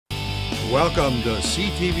Welcome to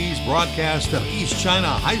CTV's broadcast of East China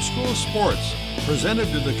High School Sports, presented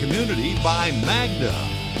to the community by Magda.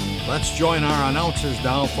 Let's join our announcers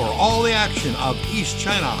now for all the action of East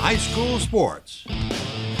China High School Sports.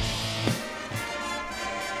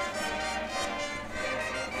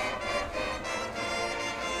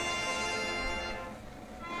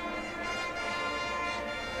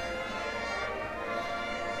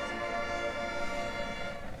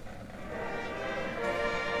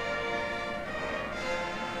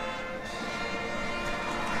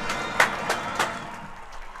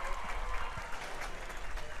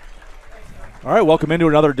 All right, welcome into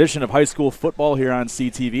another edition of high school football here on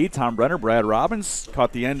CTV. Tom Brenner, Brad Robbins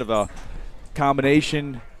caught the end of a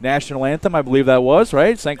combination national anthem, I believe that was,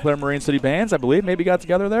 right? St. Clair Marine City Bands, I believe, maybe got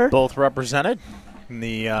together there. Both represented in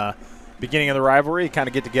the beginning of the rivalry, kind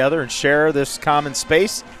of get together and share this common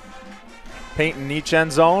space, painting each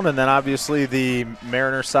end zone, and then obviously the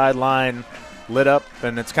Mariner sideline lit up,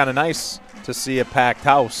 and it's kind of nice to see a packed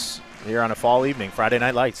house here on a fall evening, Friday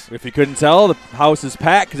Night Lights. If you couldn't tell, the house is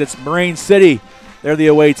packed because it's Marine City. They're the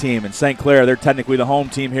away team, and St. Clair, they're technically the home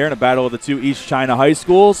team here in a battle of the two East China high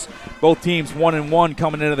schools. Both teams 1-1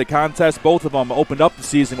 coming into the contest. Both of them opened up the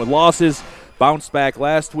season with losses, bounced back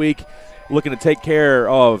last week, looking to take care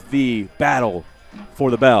of the battle for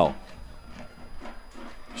the bell.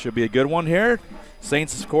 Should be a good one here.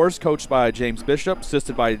 Saints, of course, coached by James Bishop,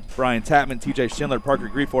 assisted by Brian Tapman, TJ Schindler, Parker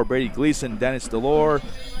Grieford, Brady Gleason, Dennis Delore,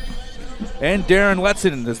 and Darren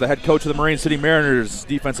Letson is the head coach of the Marine City Mariners.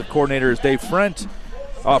 Defensive coordinator is Dave Frent.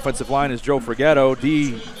 Offensive line is Joe Frigetto.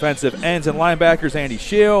 Defensive ends and linebackers, Andy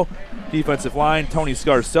Scheel. Defensive line, Tony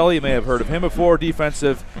Scarcelli. You may have heard of him before.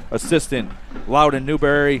 Defensive assistant, Loudon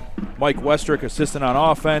Newberry. Mike Westrick, assistant on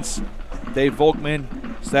offense. Dave Volkman,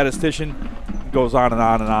 statistician. Goes on and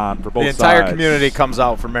on and on for both sides. The entire community comes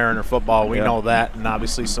out for Mariner football. We know that, and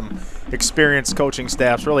obviously some experienced coaching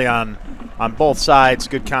staffs really on both sides.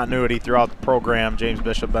 Good continuity throughout the program. James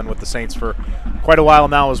Bishop been with the Saints for quite a while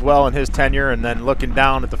now as well in his tenure, and then looking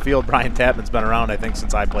down at the field, Brian Tapman's been around, I think,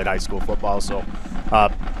 since I played high school football. So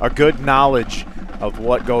a good knowledge of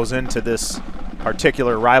what goes into this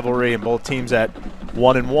particular rivalry, and both teams at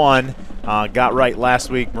 1-1. Got right last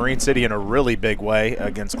week. Marine City in a really big way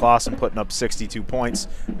against Clawson, putting up 62 points.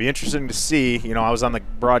 Be interesting to see. You know, I was on the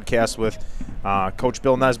broadcast with Coach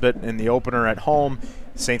Bill Nesbitt in the opener at home.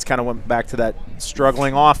 Saints kind of went back to that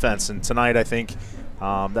struggling offense, and tonight I think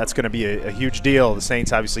that's going to be a huge deal. The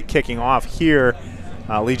Saints obviously kicking off here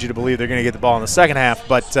leads you to believe they're going to get the ball in the second half.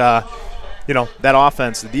 But, you know, that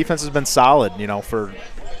offense, the defense has been solid, you know, for,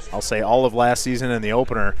 I'll say, all of last season and the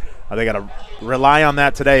opener. They got to rely on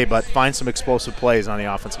that today, but find some explosive plays on the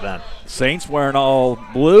offensive end. Saints wearing all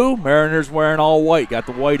blue, Mariners wearing all white. Got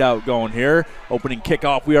the white out going here. Opening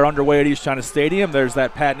kickoff. We are underway at East China Stadium. There's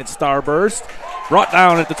that patented starburst. Brought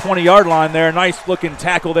down at the 20-yard line there. Nice looking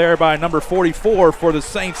tackle there by number 44 for the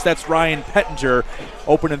Saints. That's Ryan Pettinger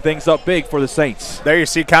opening things up big for the Saints. There you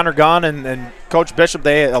see Connor Gunn and Coach Bishop.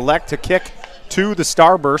 They elect to kick to the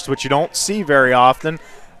starburst, which you don't see very often.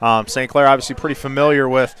 St. Clair obviously pretty familiar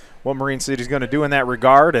with what Marine City is going to do in that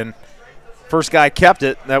regard, and first guy kept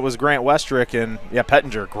it. That was Grant Westrick, and yeah,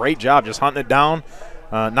 Pettinger, great job just hunting it down,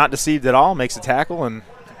 not deceived at all, makes a tackle and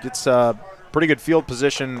gets pretty good field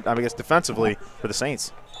position, I guess, defensively for the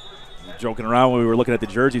Saints. Joking around when we were looking at the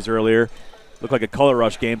jerseys earlier, looked like a color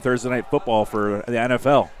rush game, Thursday night football for the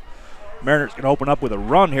NFL. Mariners going to open up with a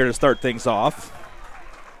run here to start things off.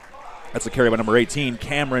 That's a carry by number 18,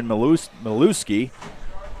 Cameron Maluski,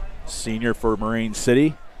 senior for Marine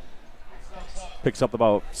City. Picks up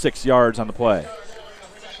about 6 yards on the play.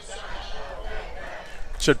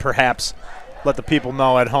 Should perhaps let the people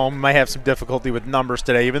know at home. Might have some difficulty with numbers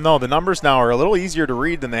today, even though the numbers now are a little easier to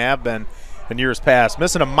read than they have been in years past.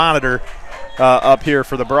 Missing a monitor up here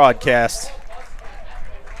for the broadcast.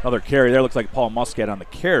 Another carry there. Looks like Paul Muscat on the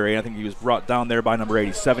carry. I think he was brought down there by number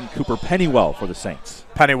 87, Cooper Pennywell for the Saints.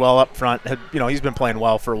 Pennywell up front. You know, he's been playing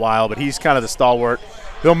well for a while, but he's kind of the stalwart.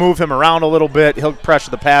 They'll move him around a little bit. He'll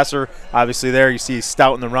pressure the passer. Obviously there you see he's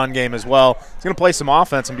stout in the run game as well. He's going to play some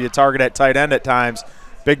offense and be a target at tight end at times.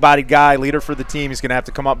 Big-bodied guy, leader for the team. He's going to have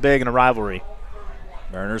to come up big in a rivalry.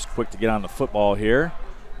 Mariners quick to get on the football here.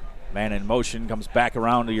 Man in motion, comes back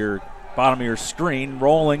around to your bottom of your screen,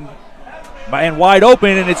 rolling. Man wide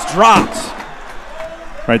open, and it's dropped.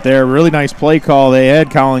 Right there, really nice play call. They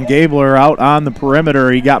had Colin Gabler out on the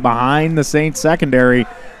perimeter. He got behind the Saints secondary.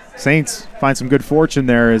 Saints find some good fortune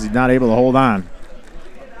there as he's not able to hold on.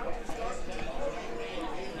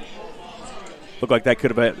 Looked like that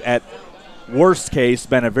could have, at worst case,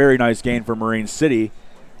 been a very nice gain for Marine City.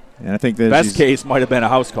 And I think the best case might have been a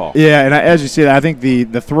house call. Yeah, and as you see, I think the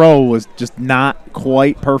throw was just not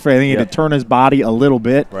quite perfect. I think he had to turn his body a little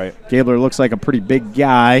bit. Right. Gabler looks like a pretty big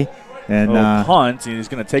guy. And punt, and he's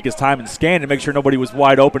going to take his time and scan to make sure nobody was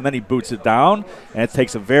wide open. Then he boots it down, and it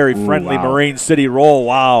takes a very friendly Marine City roll.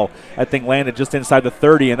 Wow, that thing landed just inside the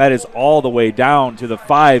 30, and that is all the way down to the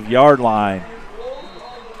 5-yard line.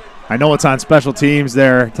 I know it's on special teams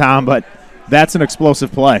there, Tom, but that's an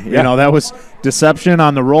explosive play. Yeah. You know, that was deception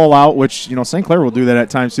on the rollout, which, you know, St. Clair will do that at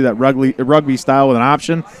times, do that rugby style with an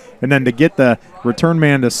option. And then to get the return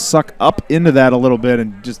man to suck up into that a little bit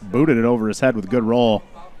and just booted it over his head with a good roll.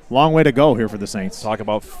 Long way to go here for the Saints. Talk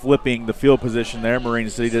about flipping the field position there. Marine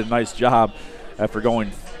City did a nice job after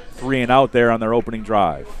going 3 and out there on their opening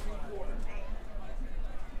drive.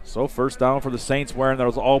 So first down for the Saints wearing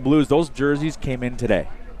those all blues. Those jerseys came in today.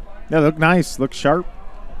 Yeah, look nice, look sharp.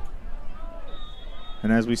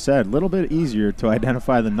 And as we said, a little bit easier to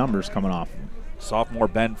identify the numbers coming off. Sophomore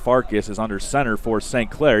Ben Farkas is under center for St.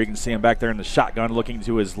 Clair. You can see him back there in the shotgun looking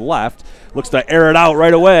to his left. Looks to air it out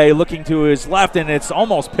right away, looking to his left, and it's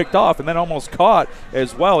almost picked off and then almost caught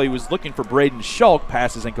as well. He was looking for Braden Schulk.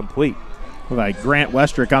 Pass is incomplete. Like Grant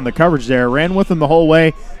Westrick on the coverage there. Ran with him the whole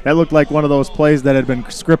way. That looked like one of those plays that had been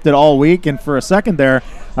scripted all week, and for a second there,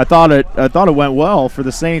 I thought it went well for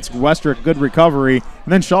the Saints. Westrick, good recovery.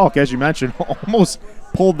 And then Schulk, as you mentioned, almost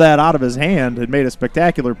pulled that out of his hand and made a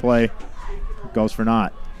spectacular play. Goes for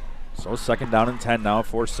naught. So second down and 10 now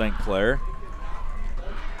for St. Clair.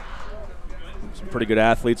 Some pretty good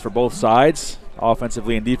athletes for both sides,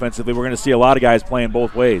 offensively and defensively. We're going to see a lot of guys playing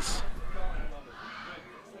both ways.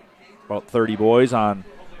 About 30 boys on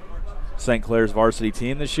St. Clair's varsity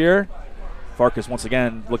team this year. Farkas once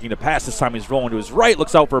again looking to pass. This time he's rolling to his right.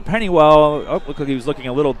 Looks out for Pennywell. Oh, looked like he was looking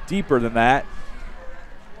a little deeper than that.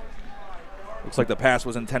 Looks like the pass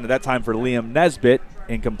was intended that time for Liam Nesbitt.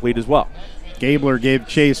 Incomplete as well. Gabler gave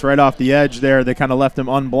chase right off the edge there. They kind of left him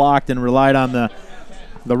unblocked and relied on the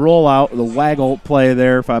rollout, the waggle play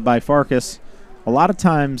there by Farkas. A lot of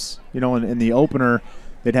times, you know, in the opener,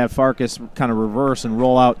 they'd have Farkas kind of reverse and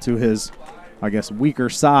roll out to his, I guess, weaker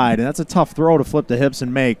side. And that's a tough throw to flip the hips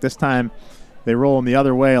and make. This time they roll him the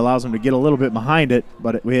other way, allows him to get a little bit behind it.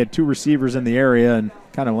 But we had 2 receivers in the area and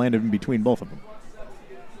kind of landed in between both of them.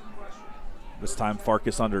 This time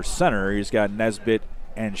Farkas under center. He's got Nesbitt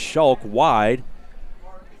and Schulk wide.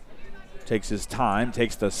 Takes his time,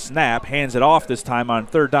 takes the snap, hands it off this time on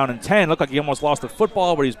 3rd down and 10. Looked like he almost lost the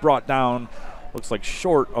football, but he's brought down, looks like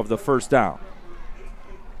short of the first down.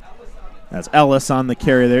 That's Ellis on the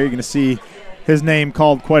carry there. You're going to see his name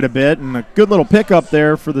called quite a bit, and a good little pickup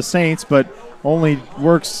there for the Saints, but only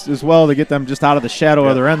works as well to get them just out of the shadow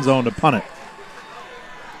of their end zone to punt it.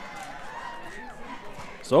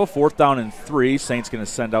 So 4th down and 3. Saints going to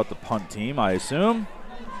send out the punt team, I assume.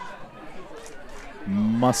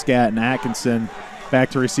 Muscat and Atkinson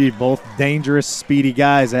back to receive, both dangerous, speedy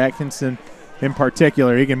guys. Atkinson in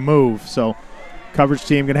particular, he can move. So coverage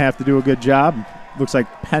team going to have to do a good job. Looks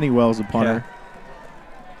like Pennywell's a punter.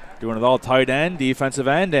 Yeah. Doing it all tight end, defensive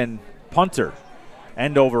end, and punter.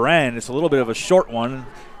 End over end. It's a little bit of a short one.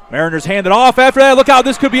 Mariners hand it off. After that, look out,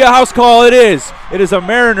 this could be a house call. It is. It is a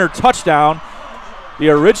Mariner touchdown. The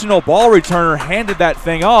original ball returner handed that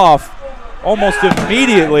thing off almost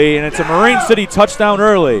immediately, and it's a Marine City touchdown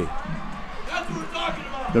early.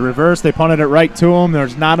 The reverse, they punted it right to him.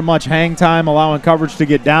 There's not much hang time, allowing coverage to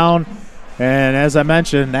get down. And as I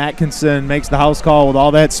mentioned, Atkinson makes the house call with all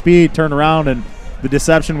that speed, turned around, and the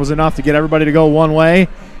deception was enough to get everybody to go one way.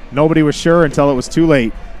 Nobody was sure until it was too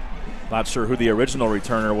late. Not sure who the original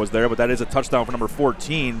returner was there, but that is a touchdown for number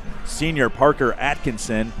 14, senior Parker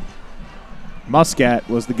Atkinson. Muscat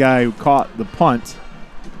was the guy who caught the punt.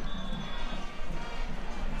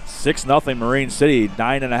 6-0 Marine City,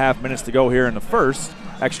 9.5 minutes to go here in the first.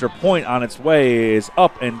 Extra point on its way is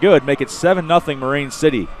up and good. Make it 7-0 Marine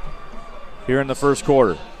City here in the first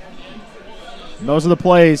quarter. And those are the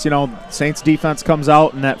plays, you know, Saints defense comes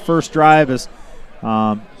out in that first drive as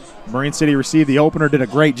Marine City received the opener, did a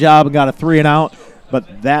great job and got a 3-and-out.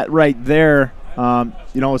 But that right there,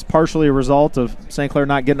 you know, is partially a result of St. Clair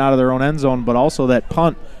not getting out of their own end zone, but also that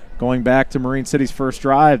punt going back to Marine City's first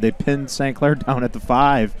drive. They pinned St. Clair down at the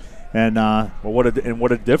 5. And what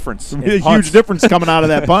a difference. Huge difference coming out of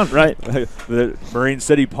that punt, right? The Marine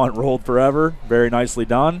City punt rolled forever. Very nicely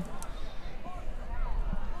done.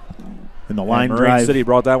 And the line drive. Marine City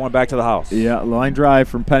brought that one back to the house. Yeah, line drive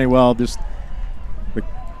from Pennywell just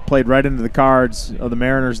played right into the cards of the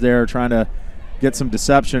Mariners there, trying to get some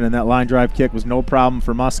deception, and that line drive kick was no problem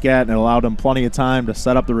for Muscat, and it allowed him plenty of time to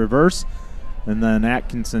set up the reverse, and then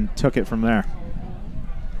Atkinson took it from there.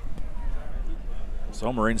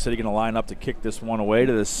 So Marine City going to line up to kick this one away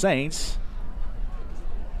to the Saints.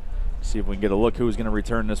 See if we can get a look who's going to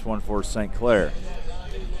return this one for St. Clair.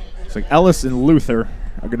 It's like Ellis and Luther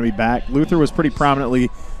are going to be back. Luther was pretty prominently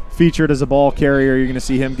featured as a ball carrier. You're going to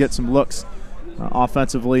see him get some looks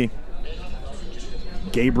offensively.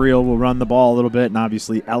 Gabriel will run the ball a little bit, and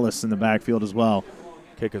obviously Ellis in the backfield as well.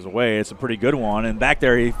 Kick is away. It's a pretty good one. And back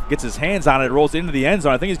there, he gets his hands on it, rolls into the end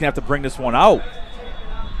zone. I think he's going to have to bring this one out.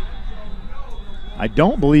 I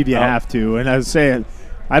don't believe you have to. And I was saying,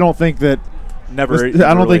 I don't think that I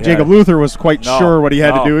don't think Jacob Luther was quite sure what he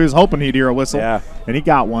had to do. He was hoping he'd hear a whistle, and he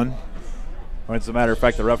got one. Well, as a matter of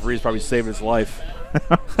fact, the referee's probably saved his life.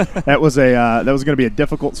 That was going to be a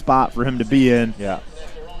difficult spot for him to be in. Yeah.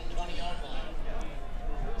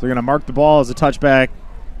 So they're going to mark the ball as a touchback,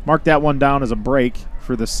 mark that one down as a break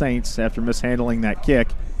for the Saints after mishandling that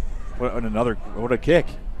kick. What a kick.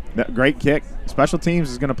 That great kick. Special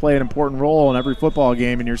teams is going to play an important role in every football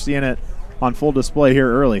game, and you're seeing it on full display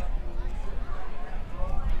here early.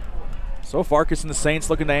 So Farkas and the Saints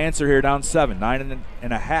looking to answer here down 7.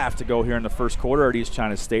 9.5 to go here in the first quarter at East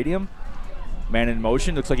China Stadium. Man in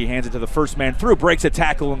motion. Looks like he hands it to the first man through. Breaks a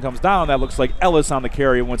tackle and comes down. That looks like Ellis on the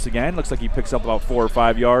carry once again. Looks like he picks up about 4 or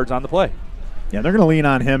 5 yards on the play. Yeah, they're going to lean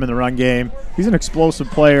on him in the run game. He's an explosive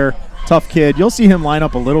player, tough kid. You'll see him line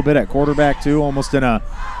up a little bit at quarterback too, almost in a,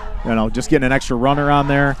 just getting an extra runner on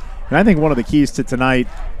there. And I think one of the keys to tonight,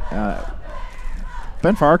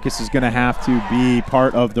 Ben Farkas is going to have to be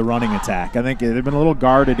part of the running attack. I think they've been a little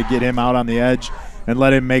guarded to get him out on the edge and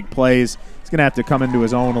let him make plays. He's going to have to come into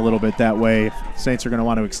his own a little bit that way if the Saints are going to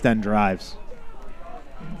want to extend drives.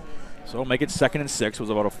 So make it 2nd and 6. Was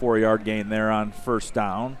about a 4-yard gain there on first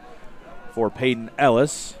down for Peyton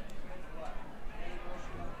Ellis.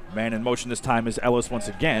 Man in motion this time is Ellis once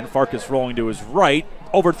again. Farkas rolling to his right.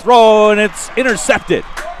 Overthrow, and it's intercepted.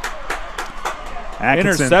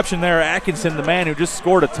 Atkinson. Interception there. Atkinson, the man who just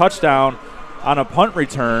scored a touchdown on a punt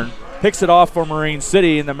return, picks it off for Marine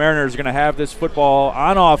City, and the Mariners are going to have this football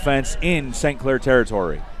on offense in St. Clair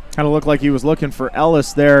territory. Kind of looked like he was looking for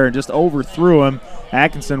Ellis there and just overthrew him.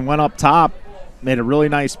 Atkinson went up top, made a really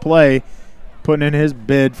nice play, putting in his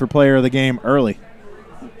bid for player of the game early.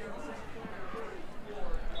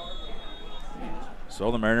 So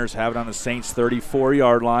the Mariners have it on the Saints'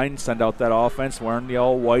 34-yard line. Send out that offense wearing the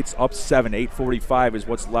all-whites up 7. 8:45 is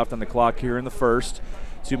what's left on the clock here in the first.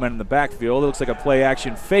 2 men in the backfield. It looks like a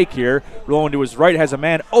play-action fake here. Rolling to his right, has a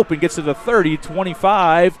man open, gets to the 30,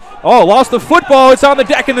 25. Oh, lost the football. It's on the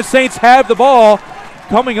deck, and the Saints have the ball.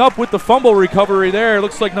 Coming up with the fumble recovery there.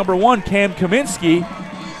 Looks like number 1, Cam Kaminsky.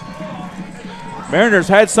 Mariners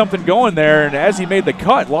had something going there, and as he made the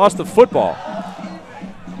cut, lost the football.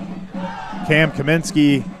 Cam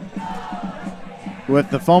Kaminsky with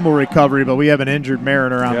the fumble recovery, but we have an injured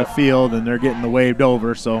Mariner on the field, and they're getting the waved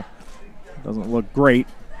over, so it doesn't look great.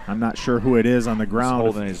 I'm not sure who it is on the ground.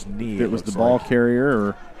 He's holding his knee. If it was the ball carrier,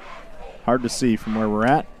 or hard to see from where we're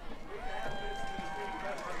at.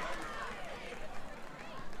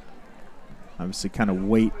 Obviously kind of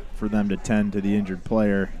wait for them to tend to the injured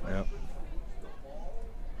player. Yep.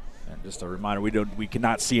 And just a reminder, we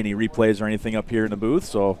cannot see any replays or anything up here in the booth,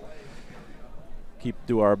 so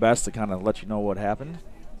do our best to kind of let you know what happened.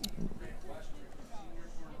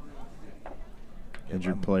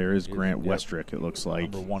 Injured player is Grant Westrick, it looks like.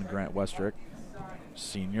 Number 1, Grant Westrick,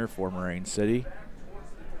 senior for Marine City.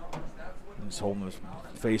 He's holding his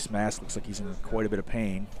face mask. Looks like he's in quite a bit of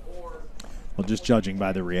pain. Well, just judging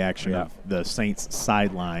by the reaction of the Saints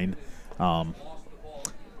sideline,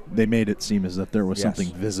 they made it seem as if there was something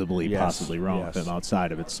visibly possibly wrong with him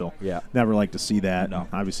outside of it. So never like to see that. No.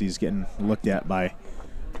 Obviously, he's getting looked at by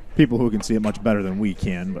people who can see it much better than we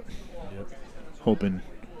can, but hoping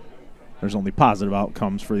there's only positive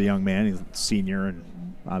outcomes for the young man. He's a senior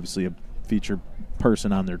and obviously a featured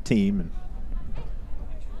person on their team, and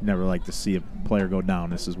never like to see a player go down.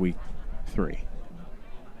 This is week 3.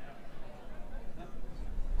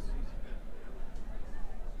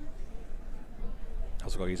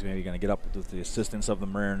 Looks like he's maybe going to get up with the assistance of the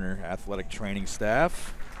Mariner athletic training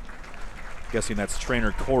staff. Guessing that's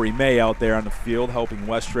trainer Corey May out there on the field helping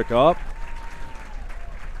Westrick up.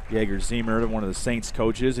 Jaeger Ziemer, one of the Saints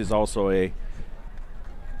coaches, is also a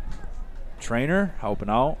trainer helping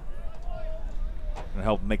out. Going to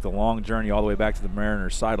help make the long journey all the way back to the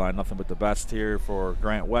Mariners sideline. Nothing but the best here for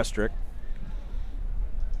Grant Westrick.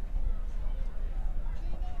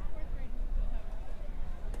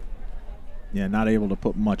 Yeah, not able to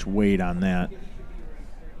put much weight on that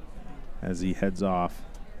as he heads off.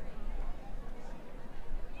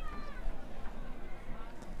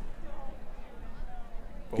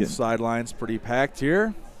 Both sidelines pretty packed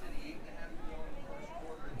here.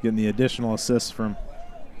 getting the additional assists from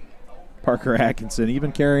Parker Atkinson,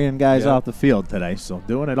 even carrying guys off the field today. So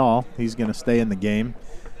doing it all. He's going to stay in the game.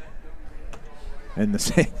 And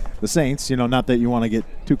the Saints, not that you want to get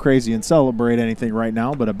too crazy and celebrate anything right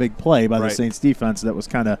now, but a big play by the Saints defense that was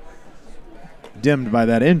kind of dimmed by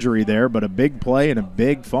that injury there, but a big play and a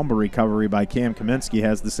big fumble recovery by Cam Kaminsky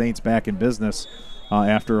has the Saints back in business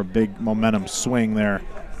after a big momentum swing there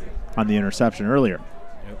on the interception earlier.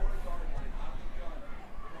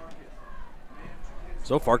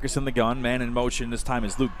 So Farkas in the gun, man in motion. This time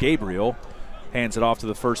is Luke Gabriel. Hands it off to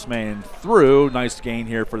the first man through. Nice gain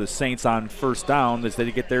here for the Saints on first down as they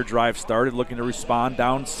get their drive started, looking to respond,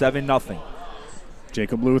 down 7-0.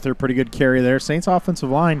 Jacob Luther, pretty good carry there. Saints offensive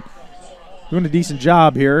line doing a decent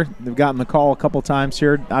job here. They've gotten the call a couple times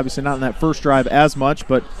here. Obviously not in that first drive as much,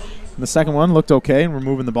 but in the second one looked okay, and we're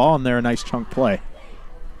moving the ball, and they're a nice chunk play.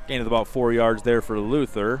 Gain of about 4 yards there for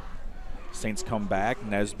Luther. Saints come back.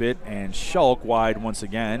 Nesbitt and Schulk wide once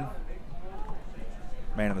again.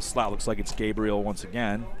 Man in the slot, looks like it's Gabriel once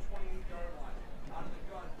again.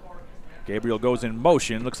 Gabriel goes in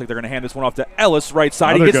motion. Looks like they're going to hand this one off to Ellis, right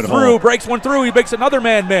side. He gets through, breaks one through. He makes another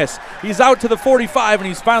man miss. He's out to the 45, and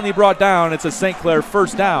he's finally brought down. It's a St. Clair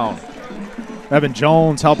first down. Evan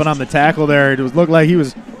Jones helping on the tackle there. It looked like he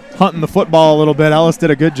was hunting the football a little bit. Ellis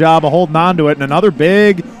did a good job of holding on to it, and another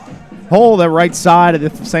big hole that right side of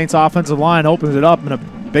the Saints offensive line opens it up in a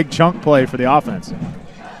big chunk play for the offense.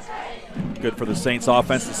 Good for the Saints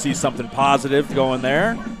offense to see something positive going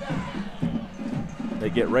there. They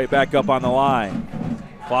get right back up on the line.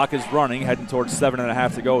 Clock is running, heading towards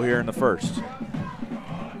 7.5 to go here in the first.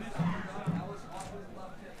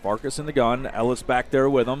 Farkas in the gun. Ellis back there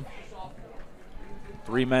with him.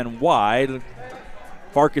 3 men wide.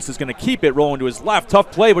 Farkas is going to keep it rolling to his left.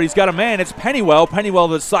 Tough play, but he's got a man. It's Pennywell. Pennywell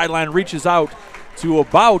to the sideline reaches out to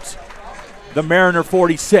about the Mariner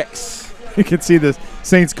 46. You can see the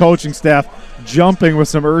Saints coaching staff jumping with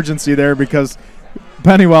some urgency there because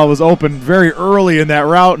Pennywell was open very early in that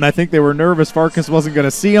route, and I think they were nervous Farkas wasn't going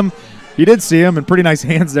to see him. He did see him, and pretty nice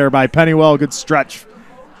hands there by Pennywell. Good stretch.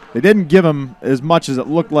 They didn't give him as much as it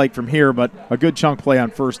looked like from here, but a good chunk play on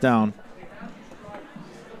first down.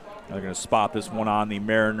 They're going to spot this one on the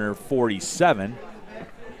Mariner 47.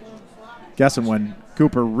 Guessing when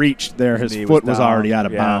Cooper reached there, his foot was already out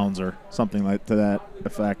of bounds or something like to that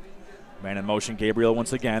effect. Man in motion, Gabriel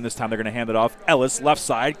once again. This time they're going to hand it off. Ellis, left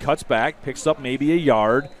side, cuts back, picks up maybe a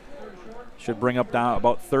yard. Should bring up down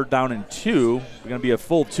about 3rd down and 2. It's going to be a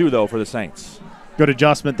full 2, though, for the Saints. Good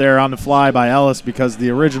adjustment there on the fly by Ellis because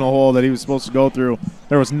the original hole that he was supposed to go through,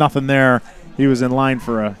 there was nothing there. He was in line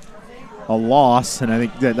for a loss, and I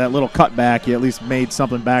think that little cutback, he at least made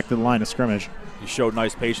something back to the line of scrimmage. He showed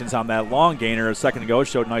nice patience on that long gainer a second ago.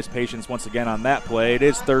 Showed nice patience once again on that play. It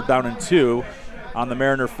is 3rd down and 2 on the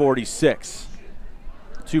Mariner 46.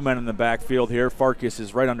 2 men in the backfield here. Farkas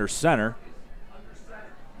is right under center.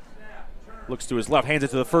 Looks to his left, hands it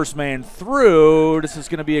to the first man through. This is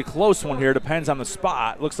going to be a close one here. Depends on the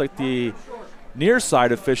spot. Looks like the near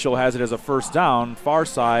side official has it as a first down. Far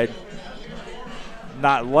side,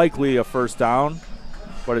 not likely a first down,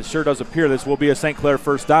 but it sure does appear this will be a St. Clair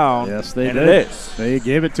first down. Yes, they did. And it is. They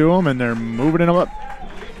gave it to him, and they're moving him up.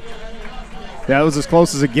 That was as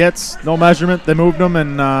close as it gets. No measurement. They moved him,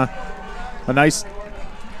 and a nice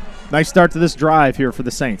start to this drive here for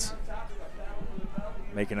the Saints.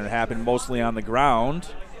 Making it happen mostly on the ground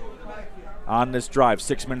on this drive.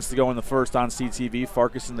 6 minutes to go in the first on CTV.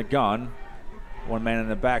 Farkas in the gun. 1 man in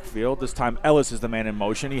the backfield. This time Ellis is the man in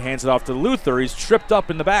motion. He hands it off to Luther. He's tripped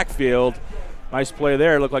up in the backfield. Nice play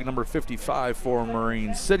there. Looked like number 55 for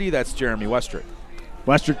Marine City. That's Jeremy Westrick.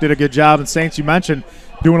 Westrick did a good job. And Saints, you mentioned,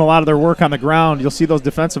 doing a lot of their work on the ground. You'll see those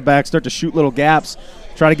defensive backs start to shoot little gaps,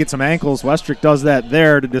 try to get some ankles. Westrick does that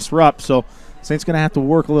there to disrupt. So Saints going to have to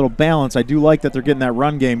work a little balance. I do like that they're getting that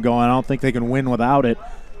run game going. I don't think they can win without it.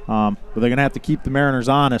 But they're going to have to keep the Mariners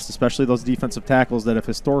honest, especially those defensive tackles that have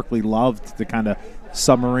historically loved to kind of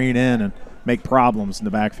submarine in and make problems in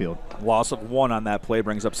the backfield. Loss of 1 on that play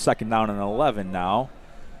brings up 2nd down and 11 now.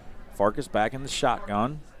 Farkas back in the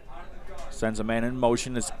shotgun. Sends a man in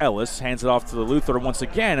motion as Ellis hands it off to the Luther once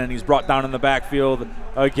again, and he's brought down in the backfield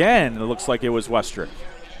again. It looks like it was Westrick.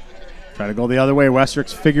 Try to go the other way.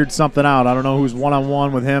 Westrick's figured something out. I don't know who's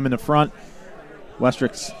one-on-one with him in the front.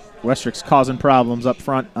 Westrick's causing problems up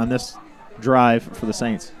front on this drive for the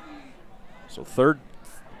Saints. So 3rd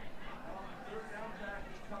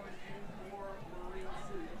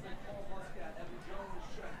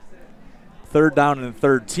down and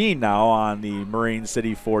 13 now on the Marine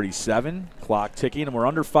City 47. Clock ticking, and we're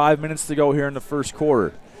under 5 minutes to go here in the first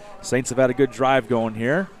quarter. Saints have had a good drive going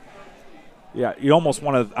here. Yeah, you almost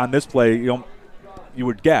want to, on this play, you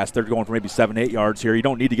would guess they're going for maybe 7, 8 yards here. You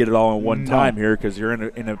don't need to get it all in one time here because you're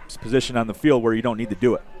in a position on the field where you don't need to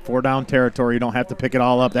do it. 4 down territory. You don't have to pick it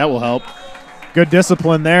all up. That will help. Good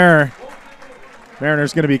discipline there.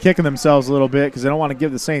 Mariners going to be kicking themselves a little bit because they don't want to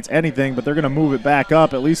give the Saints anything, but they're going to move it back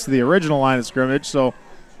up at least to the original line of scrimmage. So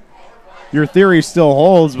your theory still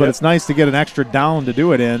holds, but it's nice to get an extra down to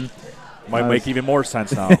do it in. Might make even more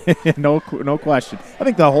sense now. No question. I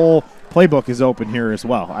think the whole playbook is open here as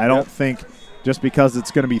well. I don't think just because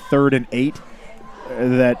it's going to be 3rd and 8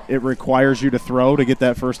 that it requires you to throw to get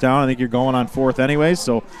that first down. I think you're going on 4th anyways,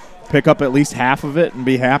 so pick up at least half of it and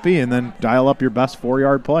be happy, and then dial up your best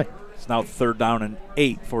 4-yard play. It's now 3rd down and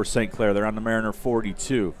 8 for St. Clair. They're on the Mariner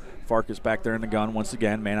 42. Farkas back there in the gun once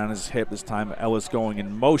again. Man on his hip this time. Ellis going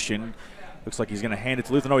in motion. Looks like he's going to hand it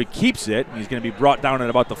to Luther. No, he keeps it. He's going to be brought down at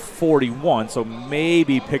about the 41, so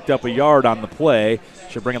maybe picked up a yard on the play.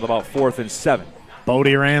 Should bring up about 4th and 7.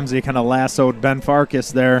 Bodie Ramsey kind of lassoed Ben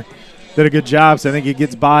Farkas there. Did a good job, so I think he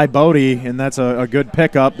gets by Bodie, and that's a good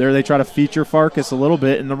pickup. There they try to feature Farkas a little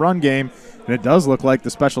bit in the run game, and it does look like the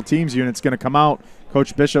special teams unit's going to come out.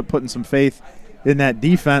 Coach Bishop putting some faith in that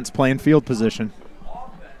defense playing field position.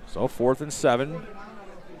 So 4th and 7.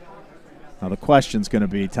 Now the question's going to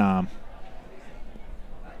be, Tom,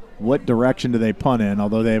 what direction do they punt in?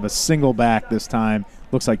 Although they have a single back this time.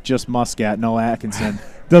 Looks like just Muscat, no Atkinson.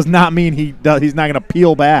 Does not mean he's not going to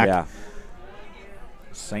peel back. Yeah.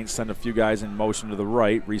 Saints send a few guys in motion to the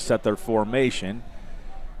right, reset their formation.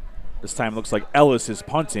 This time it looks like Ellis is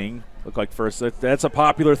punting. Look like first. That's a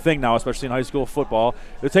popular thing now, especially in high school football.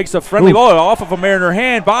 It takes a friendly ball off of a Mariner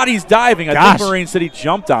hand. Body's diving. I think Marine City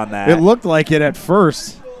jumped on that. It looked like it at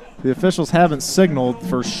first. The officials haven't signaled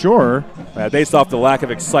for sure. Based off the lack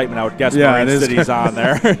of excitement, I would guess Marine City's on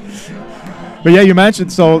there. But, yeah, you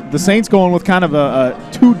mentioned, so the Saints going with kind of a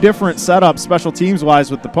 2 different setups special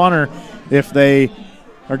teams-wise with the punter. If they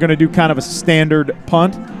are going to do kind of a standard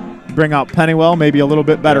punt, bring out Pennywell, maybe a little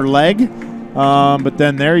bit better leg. But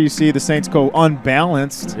then there you see the Saints go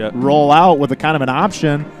unbalanced, roll out with a kind of an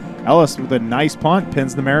option. Ellis with a nice punt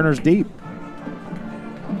pins the Mariners deep.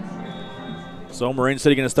 So Marine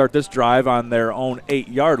City going to start this drive on their own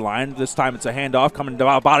 8-yard line. This time it's a handoff coming to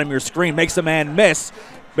the bottom of your screen. Makes a man miss.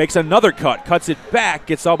 Makes another cut. Cuts it back.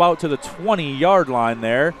 Gets about to the 20-yard line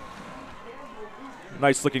there.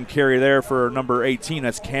 Nice looking carry there for number 18.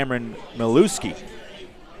 That's Cameron Miluski.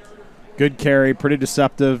 Good carry. Pretty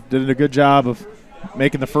deceptive. Did a good job of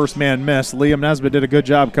making the first man miss. Liam Nesbitt did a good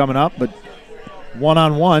job coming up, but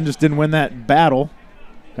one-on-one just didn't win that battle.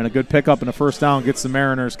 And a good pickup and a first down gets the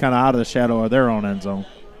Mariners kind of out of the shadow of their own end zone.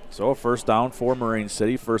 So a first down for Marine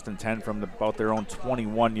City. 1st and 10 from about their own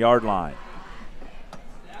 21-yard line.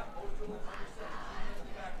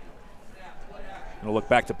 Gonna look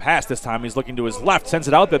back to pass this time. He's looking to his left, sends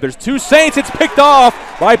it out there. There's 2 Saints. It's picked off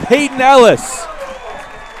by Peyton Ellis.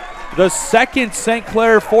 The second St.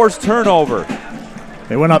 Clair forced turnover.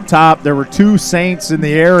 They went up top. There were 2 Saints in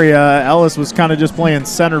the area. Ellis was kind of just playing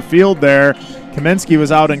center field there. Kaminsky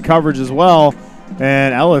was out in coverage as well,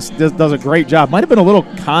 and Ellis does a great job. Might have been a little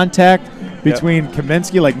contact between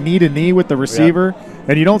Kaminsky, like knee to knee with the receiver,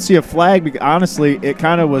 and you don't see a flag because honestly, it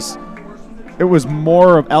kind of was. It was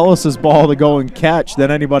more of Ellis's ball to go and catch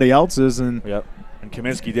than anybody else's, and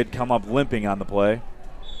Kaminsky did come up limping on the play.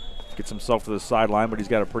 Gets himself to the sideline, but he's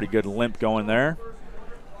got a pretty good limp going there.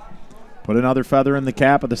 Put another feather in the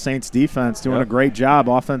cap of the Saints defense, doing a great job.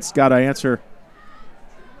 Offense got to answer.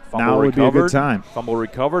 Now would be a good time. Fumble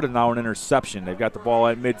recovered, and now an interception. They've got the ball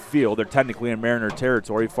at midfield. They're technically in Mariner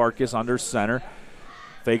territory. Farkas under center.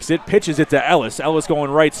 Fakes it, pitches it to Ellis. Ellis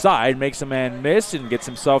going right side, makes a man miss, and gets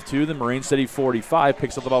himself to the Marine City 45.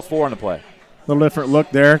 Picks up about 4 on the play. A little different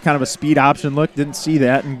look there, kind of a speed option look. Didn't see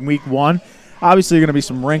that in week 1. Obviously, going to be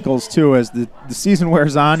some wrinkles, too. As the season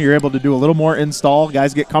wears on, you're able to do a little more install.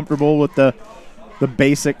 Guys get comfortable with the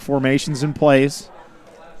basic formations and plays.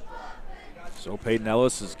 So Peyton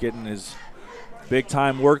Ellis is getting his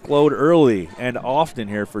big-time workload early and often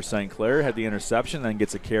here for St. Clair. Had the interception, then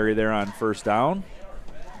gets a carry there on first down.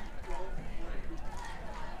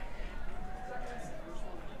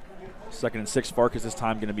 Second and 6, Farkas this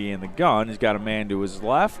time going to be in the gun. He's got a man to his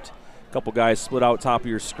left. A couple guys split out top of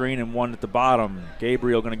your screen and one at the bottom.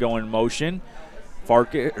 Gabriel going to go in motion.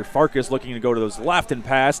 Farkas looking to go to his left and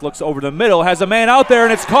pass. Looks over the middle, has a man out there,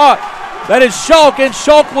 and it's caught. That is Schulk, and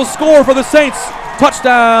Schulk will score for the Saints.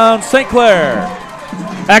 Touchdown, St. Clair.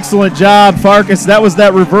 Excellent job, Farkas. That was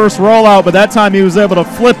that reverse rollout, but that time he was able to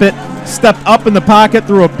flip it, stepped up in the pocket,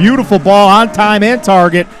 threw a beautiful ball on time and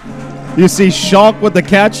target. You see Schulk with the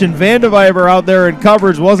catch, and Vandeviver out there in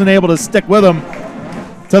coverage wasn't able to stick with him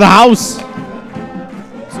to the house.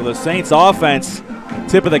 So the Saints offense,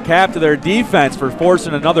 tip of the cap to their defense for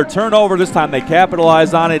forcing another turnover. This time they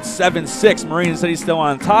capitalized on it. 7-6. Marine City still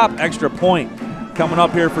on top. Extra point coming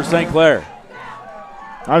up here for St. Clair.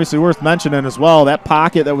 Obviously worth mentioning as well, that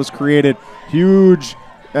pocket that was created, huge,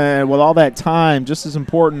 and with all that time, just as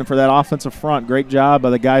important for that offensive front. Great job by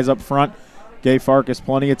the guys up front. Gave Farkas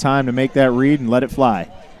plenty of time to make that read and let it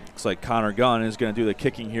fly. Looks like Connor Gunn is going to do the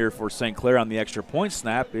kicking here for St. Clair on the extra point.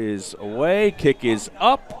 Snap is away. Kick is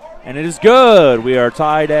up, and it is good. We are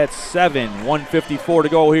tied at 7. 1:54 to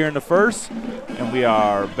go here in the first, and we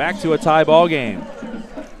are back to a tie ball game.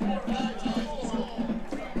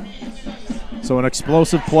 So an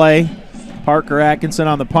explosive play. Parker Atkinson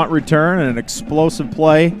on the punt return, and an explosive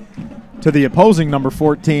play to the opposing number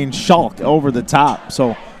 14, Schulk, over the top.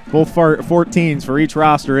 So both 14s for each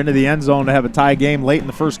roster into the end zone to have a tie game late in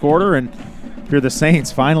the first quarter. And here the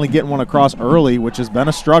Saints finally getting one across early, which has been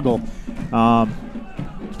a struggle.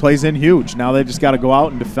 Plays in huge. Now they just got to go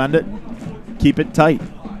out and defend it, keep it tight.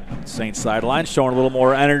 Saints sideline showing a little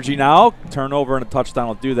more energy now. Turnover and a touchdown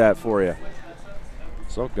will do that for you.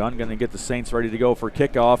 So Gunn going to get the Saints ready to go for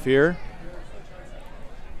kickoff here.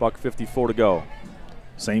 $1:54 to go.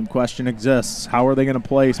 Same question exists. How are they going to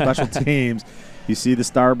play special teams? You see the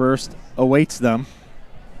starburst awaits them.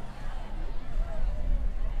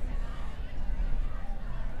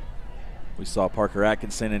 We saw Parker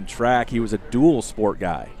Atkinson in track. He was a dual sport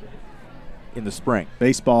guy in the spring.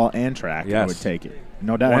 Baseball and track, yes. I would take it.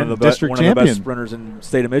 No doubt. One of the best sprinters in the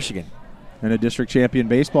state of Michigan. And a district champion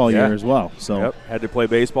baseball year as well. So yep. Had to play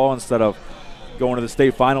baseball instead of going to the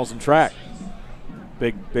state finals in track.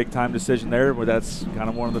 Big time decision there, but that's kind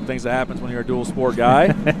of one of the things that happens when you're a dual sport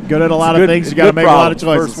guy. Good at a lot of things. You got to make a lot of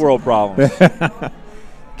choices. First world problems.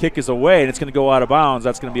 Kick is away, and it's going to go out of bounds.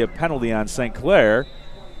 That's going to be a penalty on St. Clair.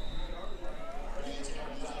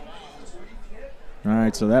 All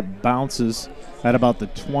right, so that bounces at about the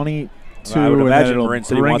 22. I would imagine Marin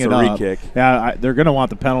City wants a re-kick. Yeah, they're going to want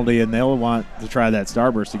the penalty, and they'll want to try that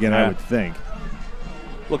starburst again, I would think.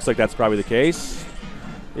 Looks like that's probably the case.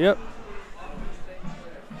 Yep.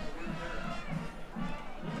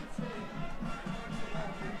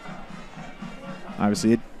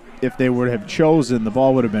 Obviously, if they would have chosen, the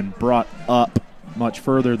ball would have been brought up much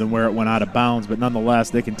further than where it went out of bounds. But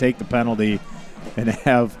nonetheless, they can take the penalty and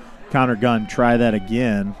have Connor Gunn try that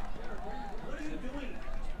again.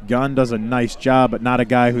 Gunn does a nice job, but not a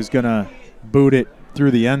guy who's going to boot it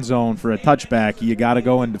through the end zone for a touchback. You got to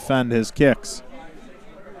go and defend his kicks.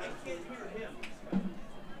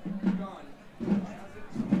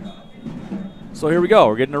 So here we go.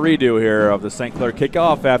 We're getting a redo here of the St. Clair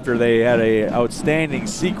kickoff after they had an outstanding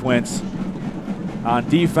sequence on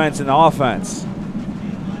defense and offense.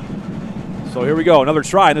 So here we go. Another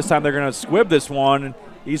try. This time they're going to squib this one.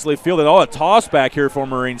 Easily fielded. Oh, a toss back here for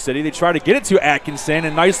Marine City. They try to get it to Atkinson,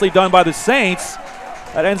 and nicely done by the Saints.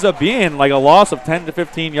 That ends up being like a loss of 10 to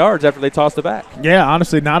 15 yards after they tossed it back. Yeah,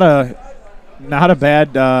 honestly, not a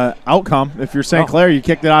bad outcome. If you're St. Clair, you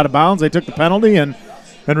kicked it out of bounds. They took the penalty, and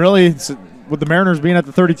really, with the Mariners being at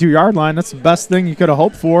the 32-yard line, that's the best thing you could have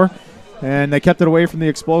hoped for. And they kept it away from the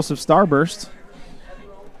explosive starburst.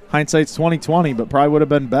 Hindsight's 20/20, but probably would have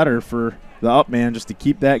been better for the up man just to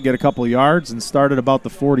keep that, get a couple of yards, and start at about the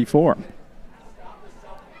 44.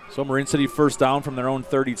 So Marine City first down from their own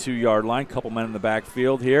 32-yard line. Couple men in the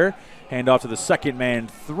backfield here. Hand off to the second man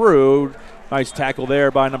through. Nice tackle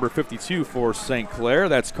there by number 52 for St. Clair.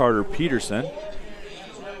 That's Carter Peterson.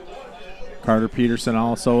 Carter Peterson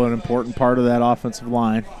also an important part of that offensive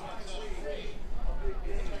line.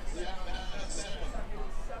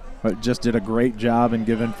 But just did a great job in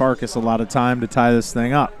giving Farkas a lot of time to tie this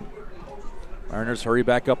thing up. Mariners hurry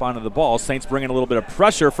back up onto the ball. Saints bringing a little bit of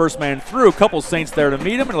pressure. First man through. Couple Saints there to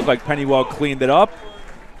meet him. It looked like Pennywell cleaned it up.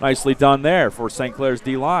 Nicely done there for St. Clair's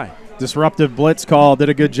D-line. Disruptive blitz call. Did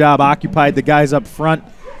a good job. Occupied the guys up front.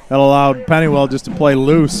 That allowed Pennywell just to play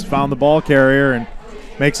loose. Found the ball carrier and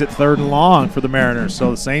makes it 3rd and long for the Mariners.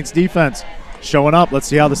 So the Saints defense showing up. Let's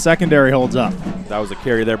see how the secondary holds up. That was a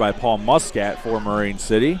carry there by Paul Muscat for Marine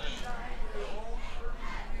City.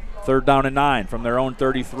 3rd down and 9 from their own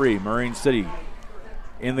 33. Marine City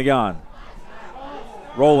in the gun.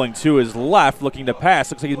 Rolling to his left, looking to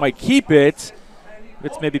pass. Looks like he might keep it.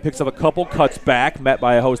 It's maybe picks up a couple, cuts back, met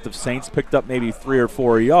by a host of Saints, picked up maybe 3 or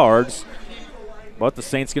 4 yards. But the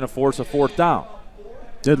Saints going to force a 4th down.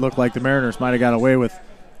 Did look like the Mariners might have got away with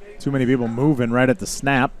too many people moving right at the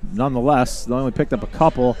snap. Nonetheless, they only picked up a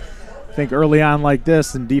couple. I think early on like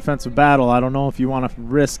this in defensive battle, I don't know if you want to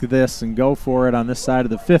risk this and go for it on this side of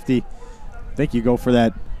the 50. I think you go for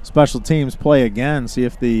that special teams play again, see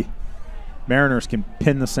if the Mariners can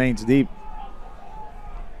pin the Saints deep.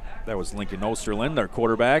 That was Lincoln Osterlin, their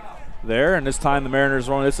quarterback there. And this time the Mariners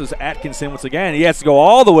rolling. This is Atkinson once again. He has to go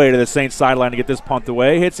all the way to the Saints sideline to get this punt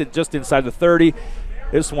away. Hits it just inside the 30.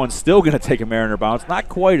 This one's still going to take a Mariner bounce. Not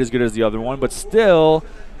quite as good as the other one, but still,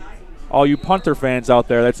 all you punter fans out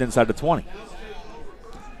there, that's inside the 20.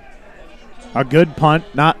 A good punt,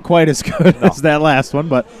 not quite as good as that last one,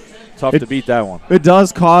 but tough to beat that one. It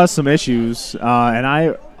does cause some issues, and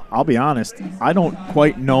I'll be honest, I don't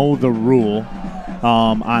quite know the rule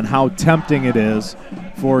on how tempting it is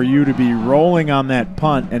for you to be rolling on that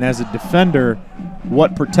punt, and as a defender,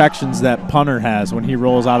 what protections that punter has when he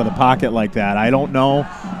rolls out of the pocket like that. I don't know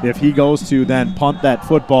if he goes to then punt that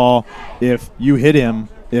football if you hit him,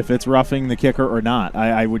 if it's roughing the kicker or not.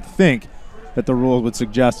 I would think that the rule would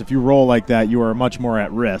suggest if you roll like that, you are much more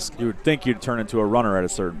at risk. You would think you'd turn into a runner at a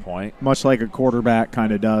certain point. Much like a quarterback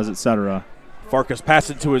kind of does, etc. Farkas passed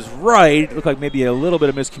it to his right. Looked like maybe a little bit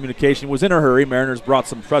of miscommunication. Was in a hurry. Mariners brought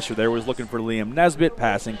some pressure there. Was looking for Liam Nesbitt.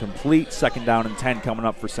 Passing complete. Second down and 10 coming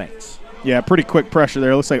up for Saints. Yeah, pretty quick pressure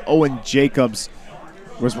there. Looks like Owen Jacobs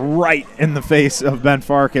was right in the face of Ben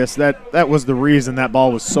Farkas. That was the reason that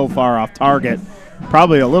ball was so far off target.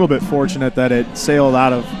 Probably a little bit fortunate that it sailed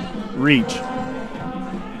out of reach.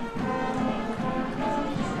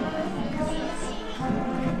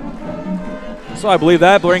 So I believe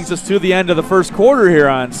that brings us to the end of the first quarter here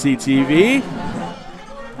on CTV.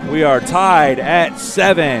 We are tied at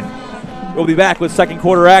 7. We'll be back with second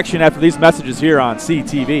quarter action after these messages here on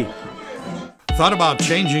CTV. Thought about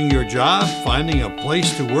changing your job, finding a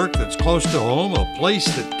place to work that's close to home, a place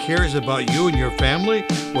that cares about you and your family?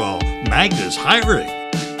 Well, Magna's hiring.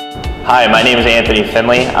 Hi, my name is Anthony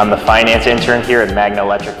Finley. I'm the finance intern here at Magna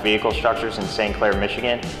Electric Vehicle Structures in St. Clair,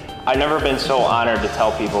 Michigan. I've never been so honored to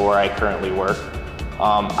tell people where I currently work.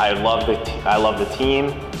 I love the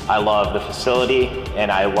team, I love the facility,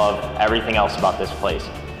 and I love everything else about this place.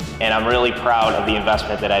 And I'm really proud of the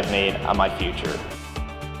investment that I've made on my future.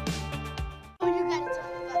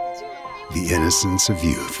 The innocence of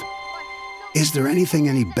youth. Is there anything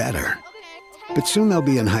any better? But soon they'll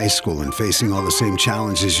be in high school and facing all the same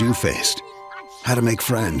challenges you faced. How to make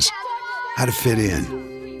friends, how to fit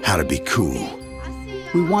in, how to be cool.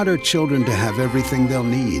 We want our children to have everything they'll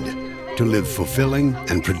need to live fulfilling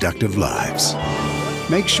and productive lives.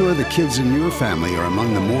 Make sure the kids in your family are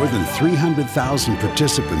among the more than 300,000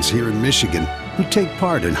 participants here in Michigan who take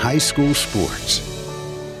part in high school sports.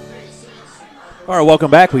 All right,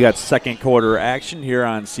 welcome back. We got second quarter action here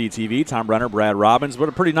on CTV. Tom Brenner, Brad Robbins. What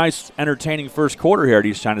a pretty nice, entertaining first quarter here at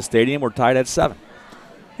East China Stadium. We're tied at 7.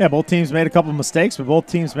 Yeah, both teams made a couple of mistakes, but both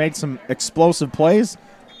teams made some explosive plays.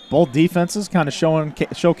 Both defenses kind of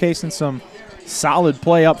showcasing some solid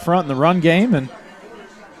play up front in the run game, and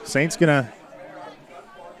Saints going to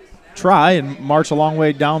try and march a long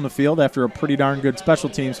way down the field after a pretty darn good special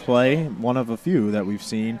teams play, one of a few that we've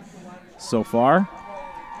seen so far.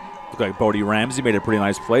 Looked like Bodie Ramsey made a pretty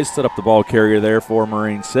nice play, stood up the ball carrier there for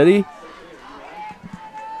Marine City.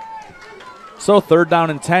 So third down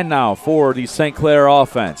and 10 now for the St. Clair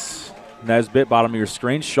offense. Nesbitt, bottom of your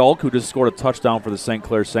screen. Schulk, who just scored a touchdown for the St.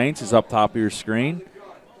 Clair Saints, is up top of your screen.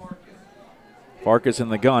 Farkas in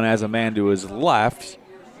the gun has a man to his left.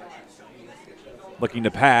 Looking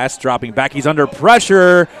to pass, dropping back. He's under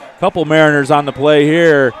pressure. Couple Mariners on the play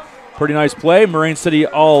here. Pretty nice play. Marine City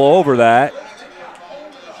all over that.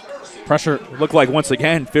 Pressure. Looked like, once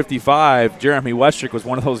again, 55. Jeremy Westrick was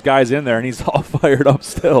one of those guys in there, and he's all fired up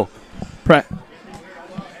still.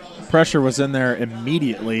 Pressure was in there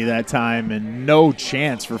immediately that time, and no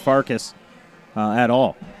chance for Farkas at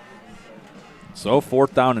all. So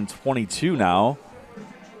fourth down and 22 now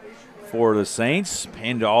for the Saints.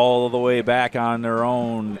 Pinned all the way back on their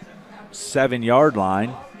own 7-yard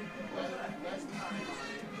line.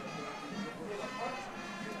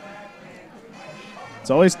 It's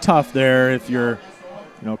always tough there if you're,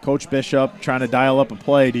 Coach Bishop trying to dial up a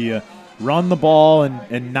play. Do you run the ball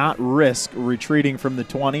and not risk retreating from the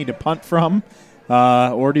 20 to punt from,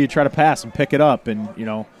 or do you try to pass and pick it up and,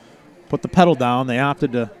 put the pedal down? They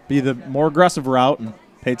opted to be the more aggressive route and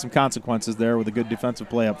paid some consequences there with a good defensive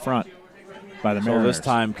play up front by the Mariners. So this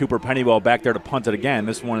time Cooper Pennywell back there to punt it again.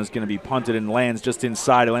 This one is going to be punted and lands just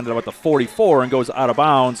inside. It landed up at the 44 and goes out of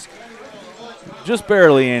bounds. Just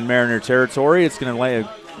barely in Mariner territory. It's going to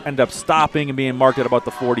end up stopping and being marked at about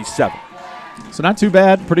the 47. So not too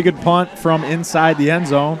bad. Pretty good punt from inside the end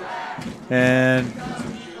zone. And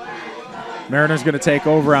Mariners going to take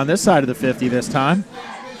over on this side of the 50 this time.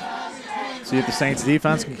 See if the Saints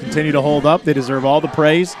defense can continue to hold up. They deserve all the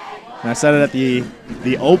praise. And I said it at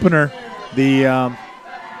the opener. The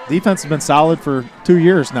defense has been solid for 2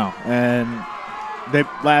 years now. And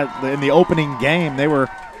in the opening game, they were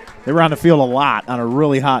they were on the field a lot on a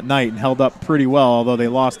really hot night and held up pretty well, although they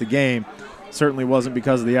lost the game. Certainly wasn't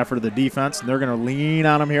because of the effort of the defense, and they're going to lean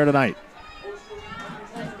on them here tonight.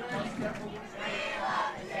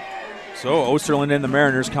 So Osterland and the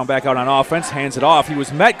Mariners come back out on offense, hands it off. He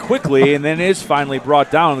was met quickly and then is finally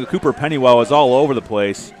brought down. Cooper Pennywell is all over the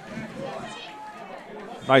place.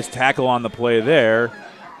 Nice tackle on the play there.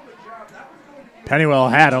 Pennywell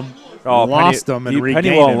had him, lost him, and regained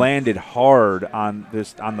him. Pennywell landed hard on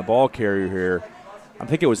the ball carrier here. I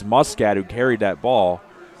think it was Muscat who carried that ball.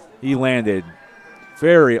 He landed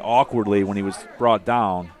very awkwardly when he was brought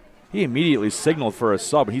down. He immediately signaled for a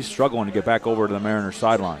sub, and he's struggling to get back over to the Mariners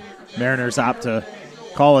sideline. Mariners opt to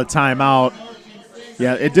call a timeout.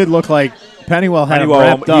 Yeah, it did look like Pennywell had him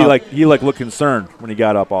wrapped up. He looked concerned when he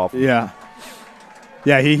got up off. Yeah.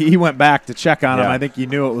 Yeah, he went back to check on him. I think he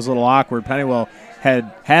knew it was a little awkward. Pennywell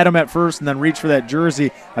had him at first and then reached for that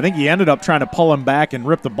jersey. I think he ended up trying to pull him back and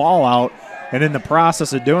rip the ball out. And in the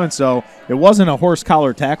process of doing so, it wasn't a horse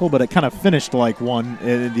collar tackle, but it kind of finished like one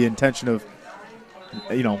in the intention of,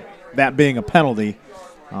 that being a penalty.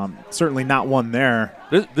 Certainly not one there.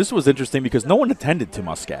 This was interesting because no one attended to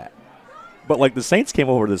Muscat. But, the Saints came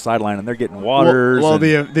over to the sideline, and they're getting waters. Well,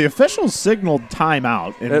 the officials signaled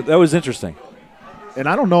timeout. That was interesting. And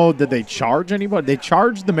I don't know, did they charge anybody? They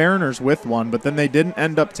charged the Mariners with one, but then they didn't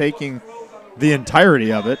end up taking the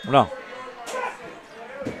entirety of it. No.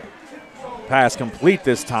 Pass complete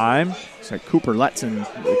this time. It's like Cooper Letson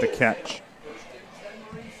with the catch.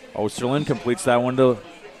 Osterland completes that one to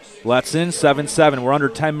Letson, 7-7. We're under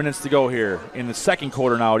 10 minutes to go here in the second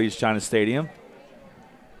quarter now at East China Stadium.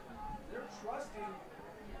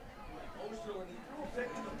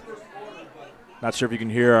 Not sure if you can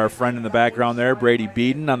hear our friend in the background there, Brady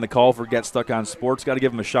Beaton, on the call for Get Stuck on Sports. Got to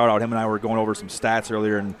give him a shout-out. Him and I were going over some stats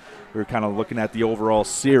earlier, and we were kind of looking at the overall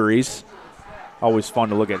series. Always fun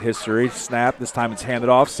to look at history. Snap. This time it's handed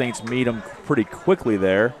off. Saints meet him pretty quickly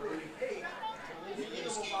there.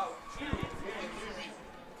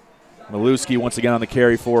 Maluski once again on the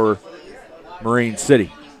carry for Marine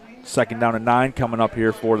City. 2nd down and 9 coming up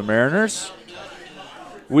here for the Mariners.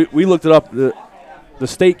 We looked it up. The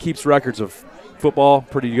state keeps records of football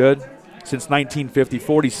pretty good. Since 1950,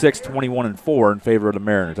 46, 21, and 4 in favor of the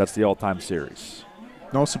Mariners. That's the all-time series.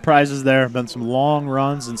 No surprises there. Been some long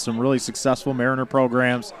runs and some really successful Mariner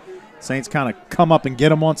programs. Saints kind of come up and get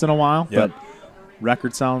them once in a while, but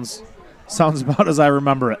record sounds about as I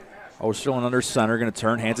remember it. Osterland under center, going to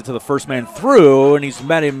turn, hands it to the first man through, and he's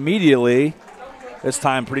met immediately. This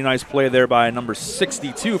time, pretty nice play there by number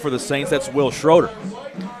 62 for the Saints. That's Will Schroeder.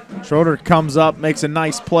 Schroeder comes up, makes a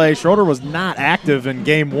nice play. Schroeder was not active in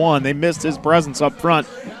game 1. They missed his presence up front.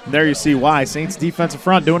 And there you see why. Saints defensive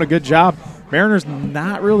front doing a good job. Mariners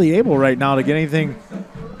not really able right now to get anything,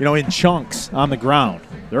 in chunks on the ground.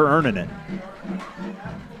 They're earning it.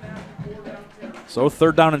 So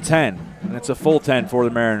 3rd down and 10, and it's a full 10 for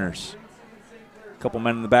the Mariners. A couple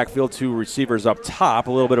men in the backfield, 2 receivers up top.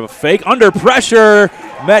 A little bit of a fake. Under pressure,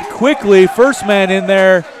 met quickly. First man in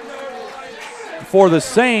there for the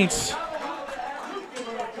Saints.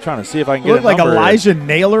 Trying to see if I can get Looked like Elijah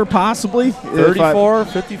Naylor possibly. 34,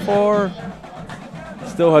 54.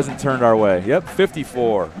 Still hasn't turned our way. Yep,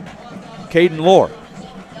 54. Caden Lohr.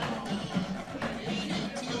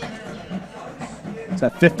 Is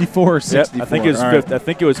that 54 or 64? Yep, I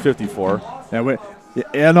think it was 54.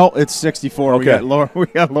 Yeah, no, it's 64. Okay. We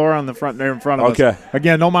got Lohr on the front there in front of us. Okay.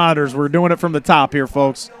 Again, no monitors. We're doing it from the top here,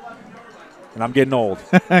 folks. And I'm getting old.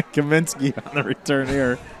 Kaminsky on the return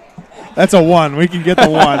here. That's a 1. We can get the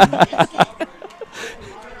 1.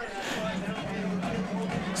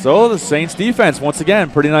 So the Saints defense, once again,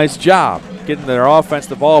 pretty nice job getting their offense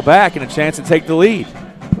the ball back and a chance to take the lead.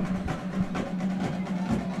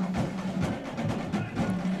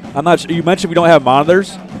 I'm not sure. You mentioned we don't have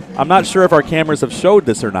monitors. I'm not sure if our cameras have showed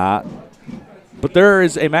this or not, but there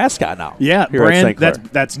is a mascot now. Yeah, here at St. Clair.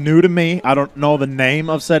 That's new to me. I don't know the name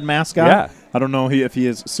of said mascot. Yeah. I don't know if he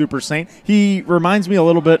is Super Saint. He reminds me a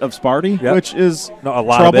little bit of Sparty, which is troublesome. A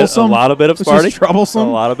lot of bit of Sparty. Which is troublesome.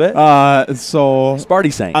 A lot of it. So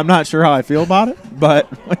Sparty Saint. I'm not sure how I feel about it,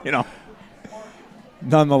 but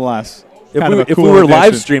nonetheless. If we were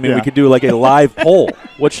live streaming, we could do like a live poll.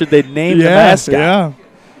 What should they name the mascot? Yeah,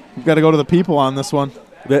 we've got to go to the people on this one.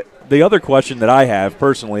 The other question that I have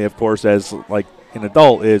personally, of course, as like an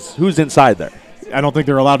adult, is who's inside there? I don't think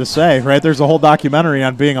they're allowed to say, right? There's a whole documentary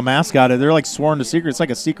on being a mascot. They're like sworn to secret. It's like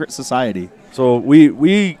a secret society. So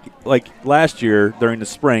we like last year during the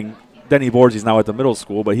spring, Denny Borzi's now at the middle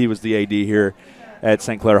school, but he was the AD here at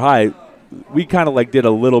St. Clair High. We kind of like did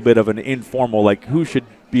a little bit of an informal, like who should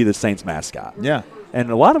be the Saints mascot. Yeah.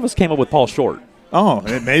 And a lot of us came up with Paul Short. Oh,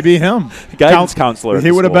 it may be him. Guidance counselor.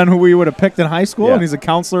 He would have been who we would have picked in high school, Yeah. and he's a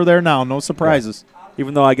counselor there now. No surprises. Yeah.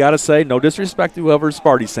 Even though I got to say, no disrespect to whoever's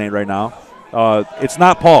Sparty Saint right now. It's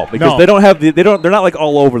not Paul because No. they don't have they're not like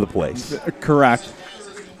all over the place. Correct.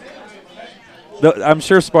 I'm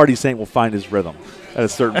sure Sparty Saint will find his rhythm at a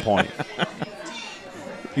certain point.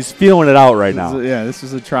 He's feeling it out right now. This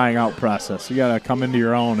is a trying out process. You got to come into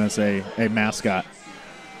your own as a mascot.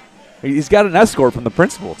 He's got an escort from the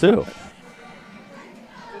principal too.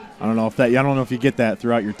 I don't know if you get that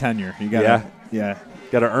throughout your tenure. You got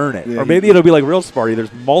Got to earn it. Yeah, Or maybe it'll be like real Sparty.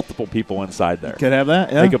 There's multiple people inside there. Could have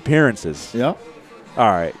that. Yeah. Make appearances. Yep. All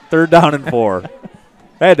right. 3rd down and 4.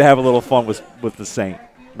 I had to have a little fun with the Saint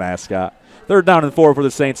mascot. 3rd down and 4 for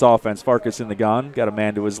the Saints offense. Farkas in the gun. Got a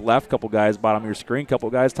man to his left. Couple guys bottom of your screen. Couple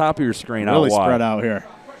guys top of your screen. Really out wide. spread out here.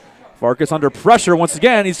 Farkas under pressure once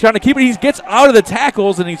again. He's trying to keep it. He gets out of the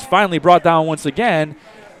tackles, and he's finally brought down once again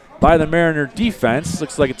by the Mariner defense.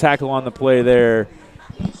 Looks like a tackle on the play there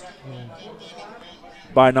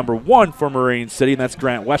by number 1 for Marine City, and that's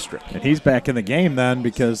Grant Westrick. And he's back in the game then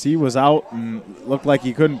because he was out and looked like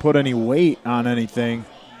he couldn't put any weight on anything.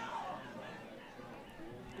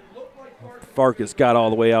 Farkas got all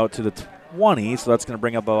the way out to the 20, so that's going to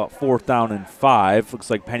bring up about 4th down and 5. Looks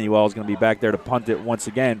like Pennywell is going to be back there to punt it once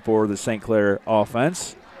again for the St. Clair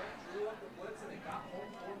offense.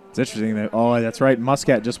 It's interesting that, that's right,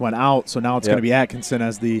 Muscat just went out, so now it's going to be Atkinson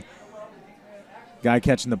as the guy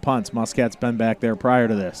catching the punts. Muscat's been back there prior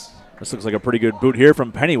to this. This looks like a pretty good boot here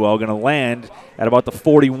from Pennywell. Going to land at about the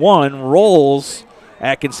 41, rolls.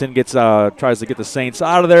 Atkinson gets tries to get the Saints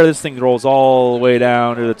out of there. This thing rolls all the way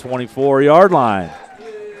down to the 24-yard line.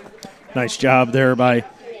 Nice job there by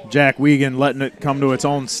Jack Wiegand letting it come to its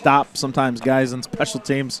own stop. Sometimes guys on special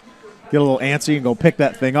teams get a little antsy and go pick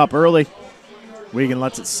that thing up early. Wiegand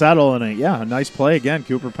lets it settle, and a nice play again.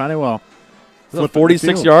 Cooper Pennywell. Is it a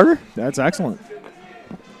 46-yarder? That's excellent.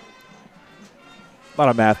 Not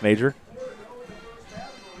a math major.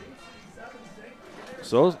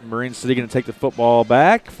 So Marine City going to take the football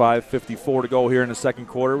back. 5:54 to go here in the second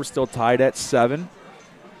quarter. We're still tied at 7.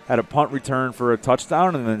 Had a punt return for a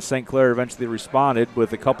touchdown, and then St. Clair eventually responded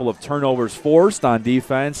with a couple of turnovers forced on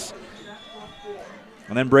defense.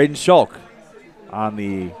 And then Braden Schulk on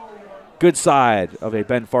the good side of a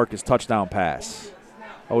Ben Farkas touchdown pass.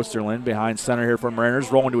 Osterlin behind center here for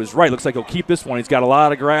Mariners, rolling to his right. Looks like he'll keep this one. He's got a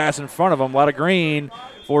lot of grass in front of him, a lot of green.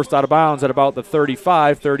 Forced out of bounds at about the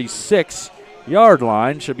 35, 36-yard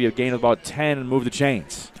line. Should be a gain of about 10 and move the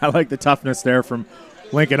chains. I like the toughness there from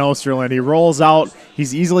Lincoln Osterlin. He rolls out.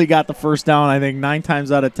 He's easily got the first down. I think 9 times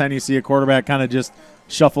out of 10 you see a quarterback kind of just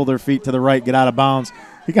shuffle their feet to the right, get out of bounds.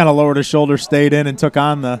 He kind of lowered his shoulder, stayed in, and took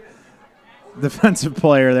on the defensive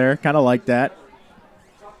player there. Kind of like that.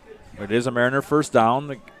 It is a Mariner first down.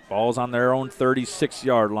 The ball's on their own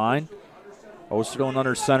 36-yard line. Osterlin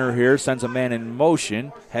under center here, sends a man in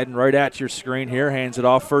motion, heading right at your screen here, hands it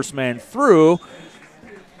off, first man through.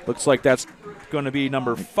 Looks like that's going to be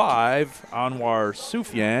number 5, Anwar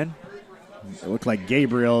Sufyan. It looked like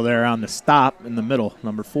Gabriel there on the stop in the middle,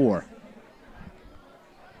 number 4.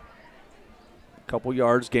 Couple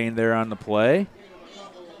yards gained there on the play.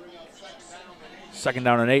 2nd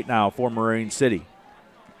down and 8 now for Marine City.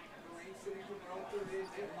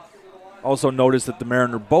 Also noticed that the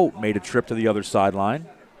Mariner boat made a trip to the other sideline.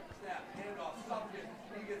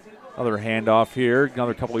 Another handoff here.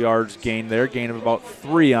 Another couple yards gained there. Gain of about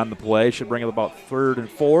 3 on the play. Should bring up about 3rd and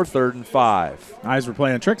 4, 3rd and 5. Eyes were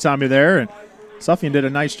playing tricks on me there, and Suffian did a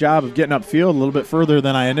nice job of getting upfield a little bit further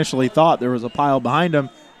than I initially thought. There was a pile behind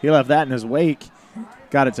him. He left that in his wake.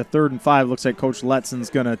 Got it to 3rd and 5. Looks like Coach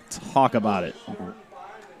Letson's going to talk about it.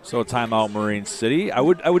 So a timeout, Marine City. I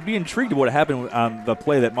would be intrigued of what happened on the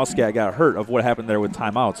play that Muscat got hurt, of what happened there with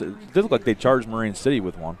timeouts. It did look like they charged Marine City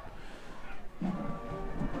with one.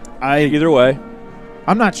 Either way.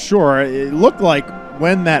 I'm not sure. It looked like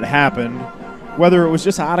when that happened, whether it was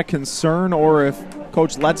just out of concern or if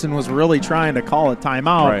Coach Letson was really trying to call a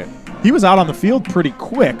timeout. Right. He was out on the field pretty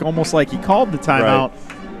quick, almost like he called the timeout.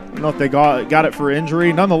 Right. I don't know if they got it for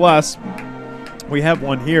injury. Nonetheless, we have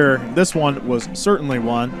one here. This one was certainly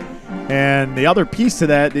one. And the other piece to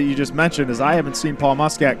that you just mentioned is I haven't seen Paul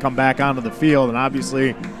Muscat come back onto the field. And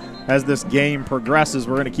obviously, as this game progresses,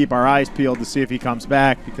 we're going to keep our eyes peeled to see if he comes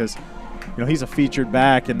back because, he's a featured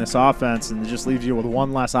back in this offense, and it just leaves you with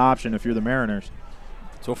one less option if you're the Mariners.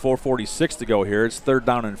 So 4:46 to go here. It's 3rd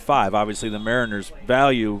down and 5. Obviously, the Mariners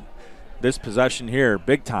value this possession here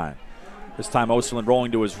big time. This time Osterlin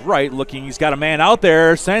rolling to his right, looking. He's got a man out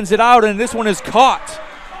there, sends it out, and this one is caught.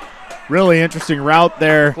 Really interesting route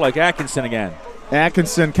there. Like Atkinson again.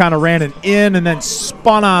 Atkinson kind of ran it in and then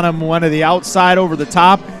spun on him, went to the outside over the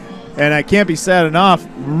top. And it can't be said enough,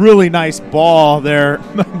 really nice ball there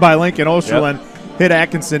by Lincoln Osterlin. Yep. Hit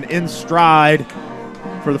Atkinson in stride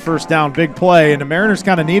for the first down, big play. And the Mariners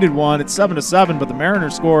kind of needed one. It's 7-7, but the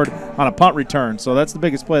Mariners scored on a punt return. So that's the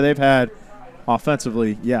biggest play they've had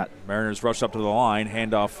offensively yet. Mariners rush up to the line,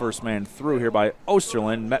 handoff first man through here by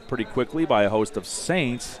Osterlin, met pretty quickly by a host of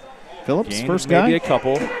Saints. Phillips, gained first guy? Maybe a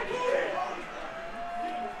couple.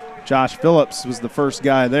 Josh Phillips was the first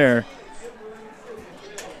guy there.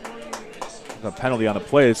 A penalty on the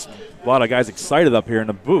play. It's a lot of guys excited up here in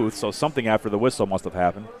the booth, so something after the whistle must have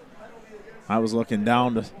happened. I was looking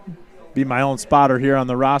down to be my own spotter here on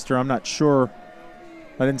the roster. I'm not sure.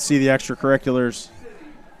 I didn't see the extracurriculars.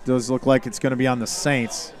 Does look like it's going to be on the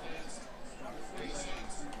Saints.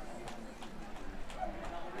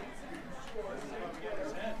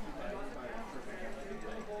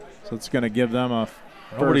 So it's going to give them a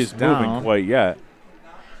Nobody's moving quite yet.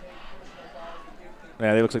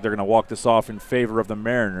 Yeah, it looks like they're going to walk this off in favor of the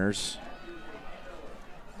Mariners.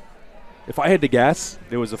 If I had to guess,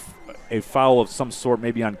 there was a foul of some sort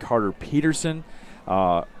maybe on Carter Peterson.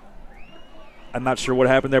 I'm not sure what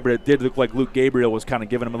happened there, but it did look like Luke Gabriel was kind of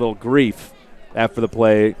giving him a little grief after the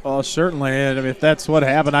play. Oh, certainly. And I mean, if that's what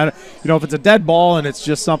happened, if it's a dead ball and it's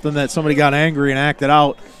just something that somebody got angry and acted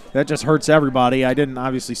out, that just hurts everybody. I didn't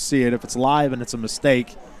obviously see it. If it's live and it's a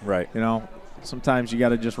mistake, right? Sometimes you got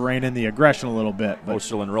to just rein in the aggression a little bit.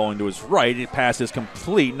 Osterlin rolling to his right. It pass is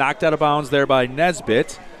complete. Knocked out of bounds there by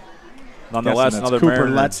Nesbitt. Nonetheless, another Cooper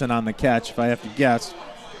Mariner. Letson on the catch, if I have to guess.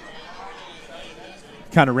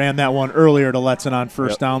 Kind of ran that one earlier to Letson on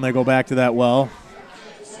first down. They go back to that well.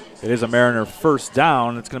 It is a Mariner first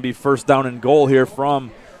down. It's going to be first down and goal here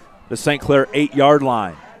from the St. Clair 8-yard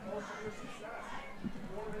line.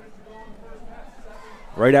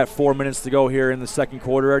 Right at 4 minutes to go here in the second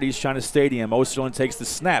quarter at East China Stadium. Osterlin takes the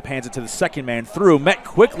snap, hands it to the second man through. Met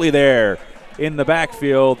quickly there in the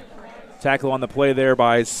backfield. Tackle on the play there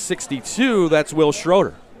by 62. That's Will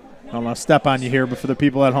Schroeder. I'm going to step on you here, but for the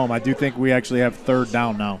people at home, I do think we actually have third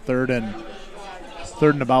down now. Third and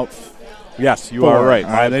about. Yes, you are right.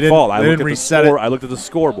 My fault. I looked at the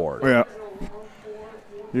scoreboard. Yeah.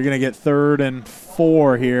 You're going to get 3rd and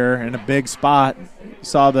 4 here in a big spot. You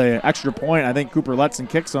saw the extra point. I think Cooper Letson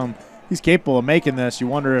kicks him. He's capable of making this. You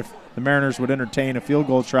wonder if the Mariners would entertain a field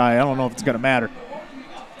goal try. I don't know if it's going to matter.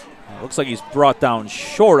 Looks like he's brought down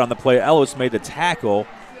short on the play. Ellis made the tackle.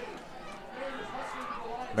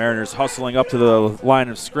 Mariners hustling up to the line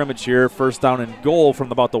of scrimmage here. First down and goal from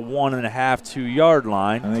about the 1.5, 2 yard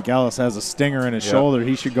line. I think Ellis has a stinger in his shoulder.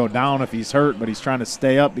 He should go down if he's hurt, but he's trying to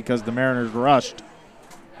stay up because the Mariners rushed.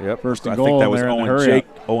 Yep. First and I goal. think that was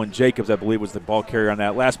Owen Jacobs, I believe, was the ball carrier on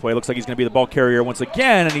that last play. Looks like he's going to be the ball carrier once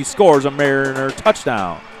again, and he scores a Mariner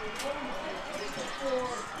touchdown.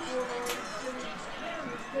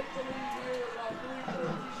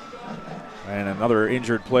 And another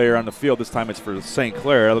injured player on the field. This time it's for St.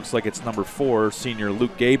 Clair. It looks like it's number 4, senior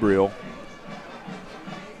Luke Gabriel.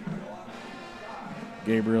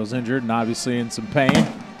 Gabriel's injured and obviously in some pain.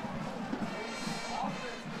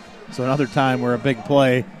 So another time where a big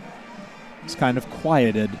play is kind of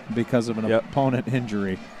quieted because of an opponent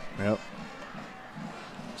injury. Yep.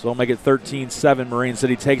 So we'll make it 13-7. Marine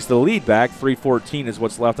City takes the lead back. 3:14 is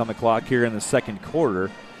what's left on the clock here in the second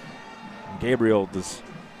quarter. And Gabriel does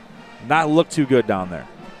not look too good down there.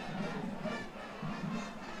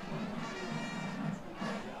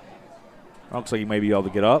 Looks like he may be able to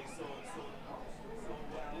get up.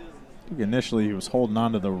 I think initially he was holding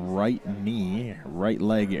on to the right knee, right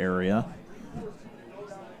leg area.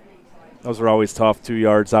 Those are always tough. 2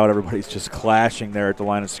 yards out, everybody's just clashing there at the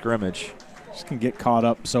line of scrimmage. Just can get caught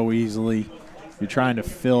up so easily. You're trying to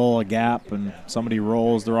fill a gap and somebody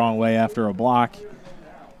rolls the wrong way after a block.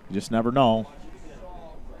 You just never know.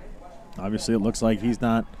 Obviously, it looks like he's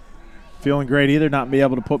not feeling great either, not be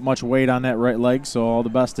able to put much weight on that right leg, so all the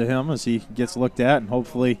best to him as he gets looked at and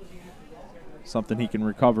hopefully something he can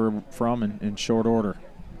recover from in short order.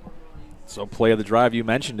 So play of the drive, you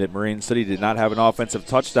mentioned it. Marine City did not have an offensive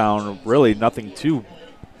touchdown. Really nothing too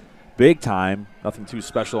big time, nothing too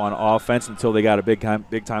special on offense until they got a big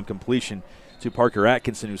time completion to Parker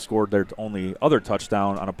Atkinson, who scored their only other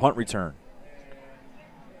touchdown on a punt return.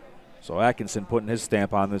 So Atkinson putting his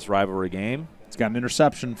stamp on this rivalry game. He's got an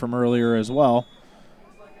interception from earlier as well.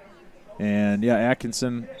 And, yeah,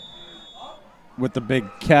 Atkinson with the big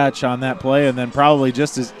catch on that play, and then probably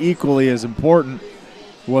just as equally as important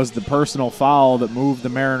was the personal foul that moved the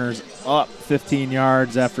Mariners up 15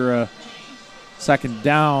 yards after a second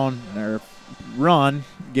down or run,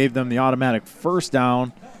 gave them the automatic first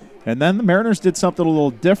down, And then the Mariners did something a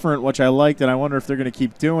little different, which I liked, and I wonder if they're going to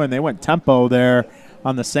keep doing. They went tempo there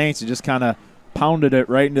on the Saints and just kind of pounded it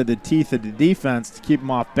right into the teeth of the defense to keep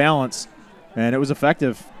them off balance, and it was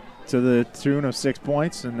effective to the tune of 6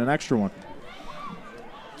 points and an extra one.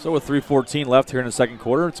 So with 3:14 left here in the second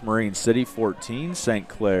quarter, it's Marine City 14, St.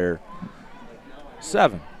 Clair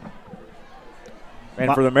 7.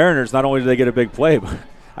 And for the Mariners, not only did they get a big play, but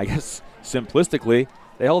I guess simplistically,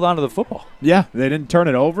 they held on to the football. Yeah, they didn't turn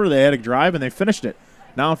it over. They had a drive, and they finished it.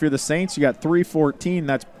 Now, if you're the Saints, you got 3:14.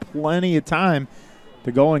 That's plenty of time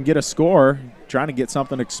to go and get a score, trying to get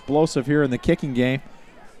something explosive here in the kicking game.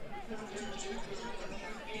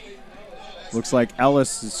 Looks like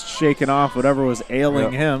Ellis is shaking off whatever was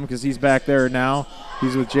ailing him because he's back there now.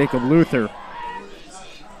 He's with Jacob Luther.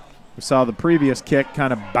 We saw the previous kick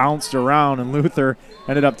kind of bounced around, and Luther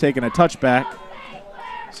ended up taking a touchback.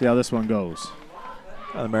 See how this one goes.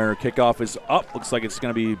 The Mariner kickoff is up. Looks like it's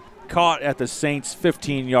going to be caught at the Saints'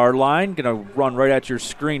 15-yard line. Going to run right at your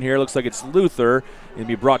screen here. Looks like it's Luther. Going to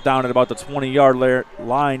be brought down at about the 20-yard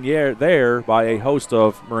line there by a host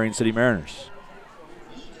of Marine City Mariners.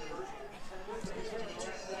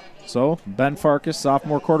 So Ben Farkas,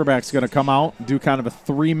 sophomore quarterback, is going to come out and do kind of a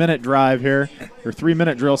 3-minute drive here, or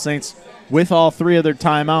 3-minute drill. Saints with all 3 of their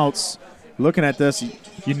timeouts. Looking at this,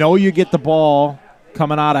 you know you get the ball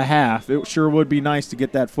coming out of half. It sure would be nice to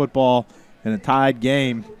get that football in a tied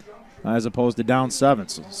game as opposed to down 7.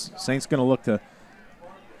 So Saints going to look to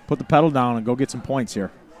put the pedal down and go get some points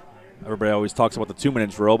here. Everybody always talks about the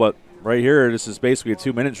 2-minute drill, but right here, this is basically a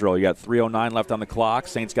 2-minute drill. You got 3:09 left on the clock.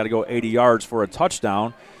 Saints got to go 80 yards for a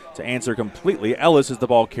touchdown to answer completely. Ellis is the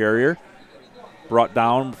ball carrier. Brought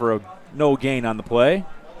down for a no gain on the play.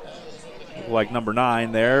 Like number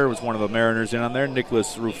 9 there was one of the Mariners in on there,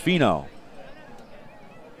 Nicholas Rufino.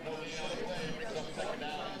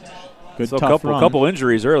 Good, so tough a couple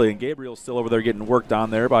injuries early, and Gabriel's still over there getting worked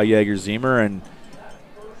on there by Jaeger Zemer, and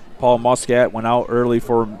Paul Muscat went out early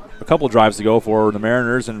for a couple drives to go for the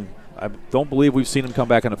Mariners, and I don't believe we've seen him come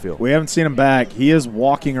back on the field. We haven't seen him back. He is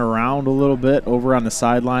walking around a little bit over on the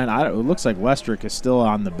sideline. It looks like Westrick is still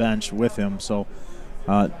on the bench with him, so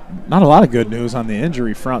not a lot of good news on the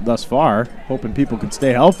injury front thus far. Hoping people can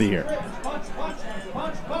stay healthy here.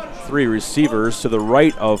 3 receivers to the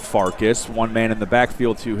right of Farkas. 1 man in the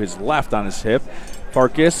backfield to his left on his hip.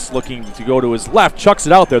 Farkas looking to go to his left, chucks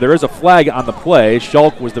it out there. There is a flag on the play.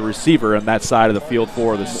 Schulk was the receiver on that side of the field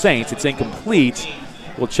for the Saints. It's incomplete.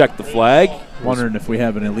 We'll check the flag. Wondering if we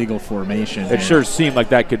have an illegal formation. It sure seemed like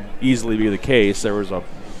that could easily be the case. There was a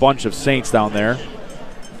bunch of Saints down there.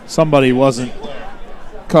 Somebody wasn't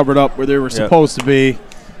covered up where they were supposed to be,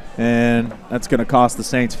 and that's going to cost the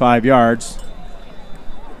Saints 5 yards.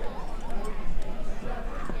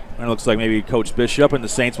 And it looks like maybe Coach Bishop and the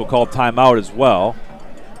Saints will call timeout as well.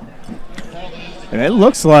 And it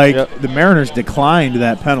looks like the Mariners declined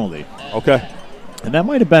that penalty. Okay. And that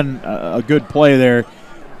might have been a good play there.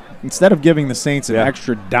 Instead of giving the Saints an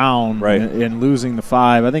extra down and losing the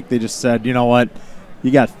 5, I think they just said, you know what,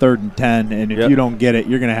 you got 3rd and 10, and if you don't get it,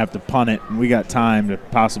 you're going to have to punt it, and we got time to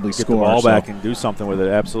possibly get score. The ball back and do something with it,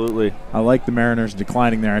 absolutely. I like the Mariners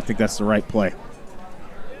declining there. I think that's the right play.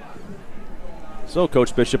 So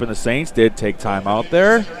Coach Bishop and the Saints did take time out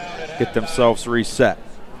there, get themselves reset.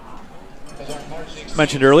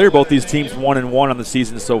 Mentioned earlier, both these teams 1-1 on the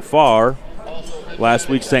season so far. Last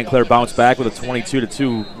week, St. Clair bounced back with a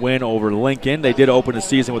 22-2 win over Lincoln. They did open the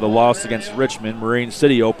season with a loss against Richmond. Marine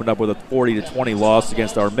City opened up with a 40-20 loss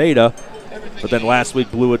against Armada. But then last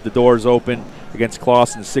week blew the doors open against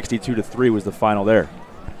Clawson. 62-3 was the final there.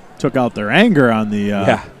 Took out their anger on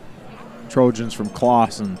the Trojans from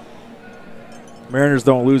Clawson. Mariners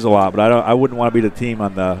don't lose a lot, but I wouldn't want to be the team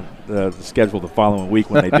on the schedule the following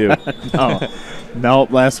week when they do. No,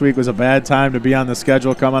 last week was a bad time to be on the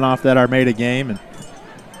schedule coming off that Armada game. And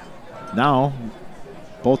now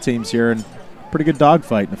both teams here in pretty good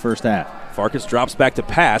dogfight in the first half. Farkas drops back to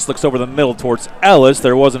pass, looks over the middle towards Ellis.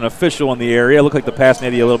 There was an official in the area. It looked like the pass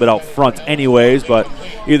maybe a little bit out front anyways, but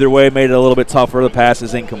either way made it a little bit tougher. The pass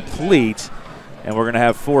is incomplete, and we're going to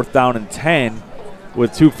have 4th down and 10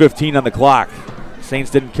 with 2:15 on the clock.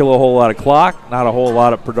 Saints didn't kill a whole lot of clock, not a whole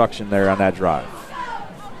lot of production there on that drive.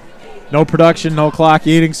 No production, no clock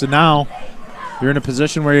eating, so now you're in a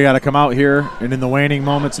position where you got to come out here and in the waning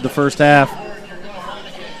moments of the first half,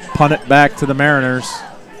 punt it back to the Mariners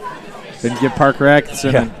and give Parker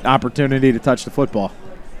Atkinson an opportunity to touch the football.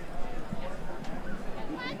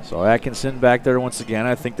 So Atkinson back there once again.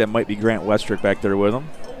 I think that might be Grant Westrick back there with him.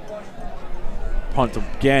 Punt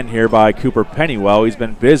again here by Cooper Pennywell. He's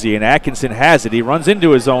been busy, and Atkinson has it. He runs into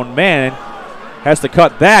his own man, Has to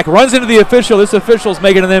cut back, runs into the official. This official's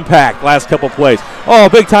making an impact last couple plays. Oh,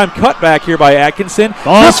 big time cut back here by Atkinson.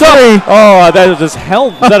 Oh, that was his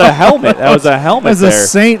helmet. Was that a helmet? That was a helmet. That's a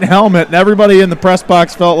Saint helmet, and everybody in the press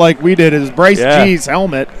box felt like we did. It was Bryce G's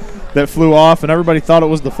helmet that flew off, and everybody thought it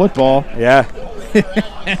was the football. Yeah.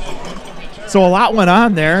 So a lot went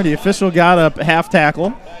on there. The official got a half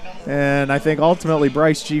tackle, and I think ultimately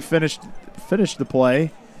Bryce G finished the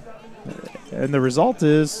play. And the result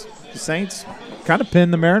is the Saints kind of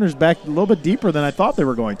pinned the Mariners back a little bit deeper than I thought they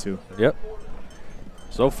were going to. Yep.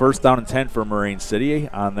 So first down and 10 for Marine City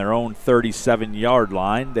on their own 37-yard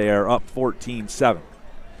line. They are up 14-7.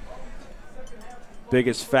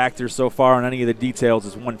 Biggest factor so far on any of the details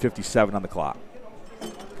is 1:57 on the clock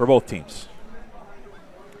for both teams.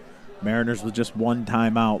 Mariners with just one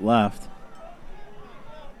timeout left.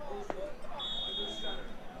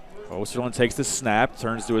 Osterlund takes the snap,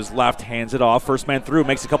 turns to his left, hands it off. First man through,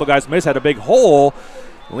 makes a couple guys miss, had a big hole,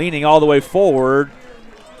 leaning all the way forward.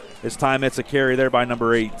 This time it's a carry there by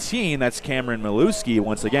number 18. That's Cameron Milewski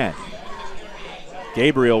once again.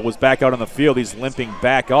 Gabriel was back out on the field. He's limping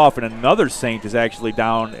back off, and another Saint is actually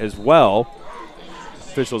down as well.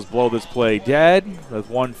 Officials blow this play dead with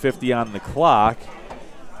 1:50 on the clock.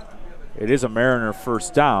 It is a Mariner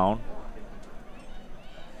first down.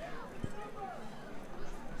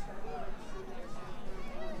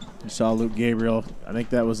 You saw Luke Gabriel. I think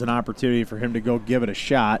that was an opportunity for him to go give it a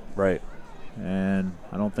shot. Right. And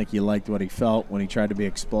I don't think he liked what he felt when he tried to be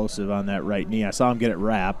explosive on that right knee. I saw him get it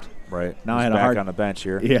wrapped. Right. Now He's I had back on the bench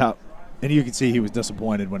here. Yeah. And you can see he was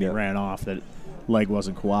disappointed when he ran off that leg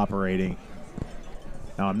wasn't cooperating.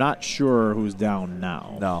 Now I'm not sure who's down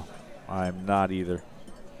now. No, I'm not either.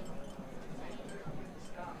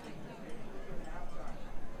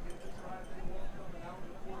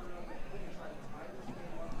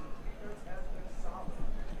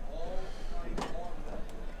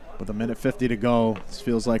 With a minute 50 to go, this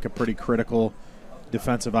feels like a pretty critical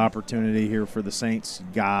defensive opportunity here for the Saints.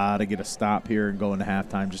 Got to get a stop here and go into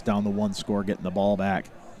halftime, just down the one score, getting the ball back.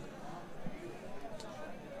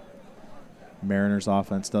 Mariners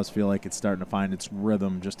offense does feel like it's starting to find its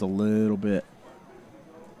rhythm just a little bit.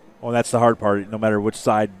 Well, that's the hard part. No matter which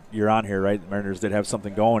side you're on here, right? The Mariners did have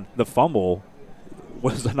something going. The fumble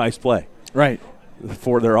was a nice play. Right.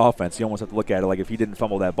 For their offense. You almost have to look at it like if he didn't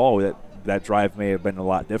fumble that ball, that drive may have been a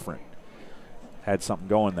lot different. Had something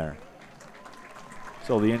going there.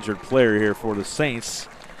 So the injured player here for the Saints,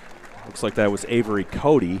 looks like that was Avery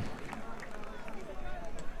Cody.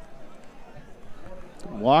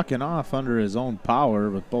 Walking off under his own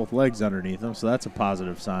power with both legs underneath him, so that's a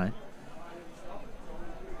positive sign.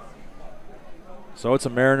 So it's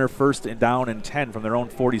a Mariner first and down and 10 from their own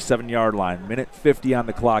 47-yard line. Minute 50 on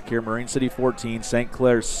the clock here. Marine City 14, St.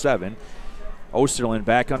 Clair 7. Osterlund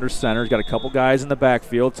back under center. He's got a couple guys in the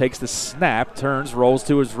backfield. Takes the snap, turns, rolls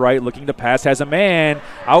to his right, looking to pass. Has a man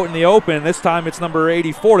out in the open. This time it's number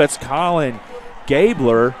 84. That's Colin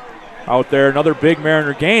Gabler out there. Another big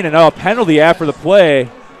Mariner gain, and a penalty after the play.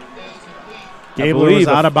 Gabler was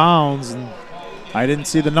out of bounds, and I didn't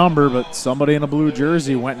see the number, but somebody in a blue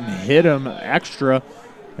jersey went and hit him extra,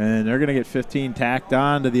 and they're going to get 15 tacked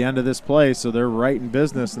on to the end of this play, so they're right in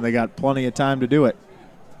business, and they got plenty of time to do it.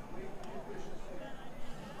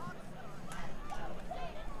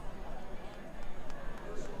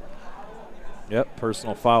 Yep,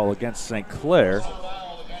 personal foul against St. Clair.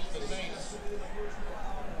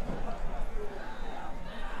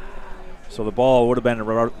 So the ball would have been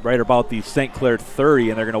right about the St. Clair 30,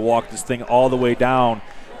 and they're going to walk this thing all the way down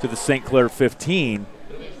to the St. Clair 15.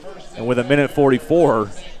 And with a minute 44,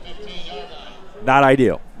 not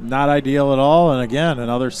ideal. Not ideal at all. And again,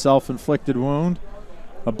 another self-inflicted wound,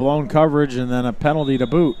 a blown coverage, and then a penalty to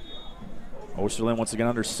boot. Osterlund once again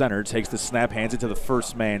under center, takes the snap, hands it to the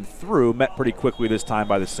first man through. Met pretty quickly this time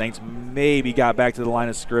by the Saints. Maybe got back to the line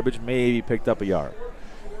of scrimmage, maybe picked up a yard.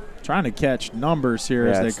 Trying to catch numbers here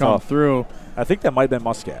as they come through. I think that might have been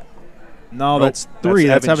Muscat. No, that's three.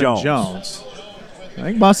 That's Evan Jones. I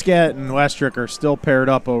think Muscat and Westrick are still paired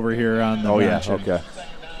up over here on the bench. Oh, yeah, okay.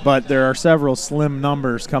 But there are several slim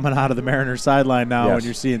numbers coming out of the Mariners sideline now when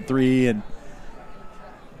you're seeing three. And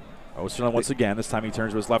Osterlund once again. This time he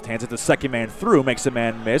turns to his left, hands it to the second man through, makes a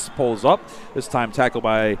man miss, pulls up. This time tackled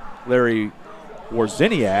by Larry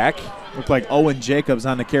Warziniak. Looked like Owen Jacobs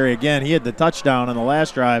on the carry again. He had the touchdown on the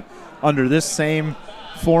last drive under this same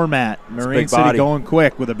format. Marine City going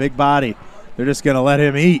quick with a big body. They're just going to let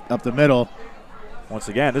him eat up the middle. Once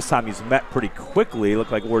again, this time he's met pretty quickly.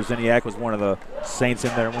 Looked like Warziniak was one of the Saints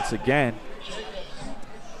in there once again.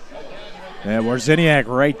 Yeah, Warziniak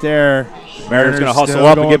right there. Mariners going to hustle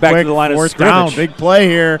up and get back to the line of scrimmage. Down, big play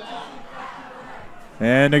here.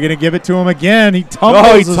 And they're going to give it to him again. He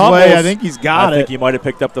tumbles his way. I think he's got it. I think he might have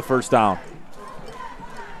picked up the first down.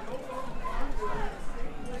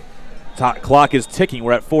 Clock is ticking.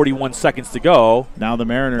 We're at 41 seconds to go. Now the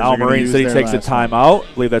Mariners. Now Marine City takes a timeout.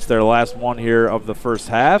 I believe that's their last one here of the first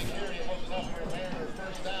half.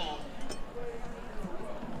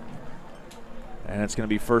 And it's going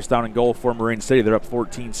to be first down and goal for Marine City. They're up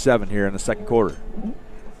 14-7 here in the second quarter.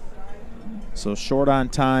 So short on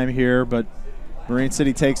time here, but Marine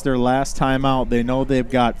City takes their last timeout. They know they've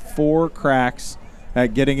got 4 cracks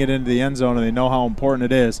at getting it into the end zone, and they know how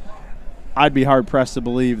important it is. I'd be hard-pressed to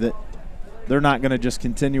believe that they're not going to just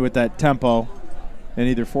continue with that tempo and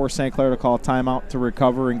either force St. Clair to call a timeout to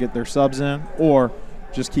recover and get their subs in, or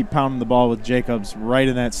just keep pounding the ball with Jacobs right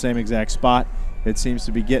in that same exact spot. It seems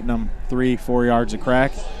to be getting them 3-4 yards a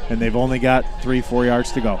crack, and they've only got 3-4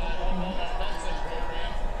 yards to go.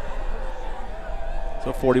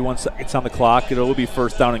 So 41 seconds on the clock. It will be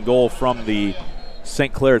first down and goal from the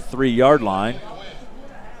St. Clair 3-yard line.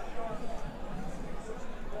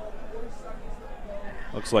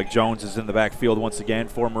 Looks like Jones is in the backfield once again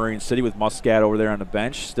for Marine City with Muscat over there on the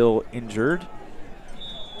bench, still injured.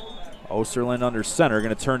 Osterland under center,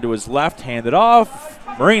 going to turn to his left, hand it off.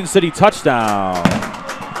 Marine City touchdown.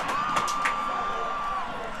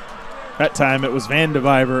 That time it was Van de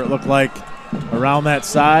Viver, it looked like, around that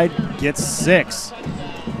side, gets 6.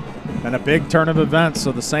 And a big turn of events,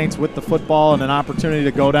 so the Saints with the football and an opportunity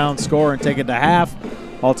to go down, score, and take it to half.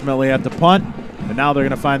 Ultimately at the punt, and now they're going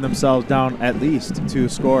to find themselves down at least 2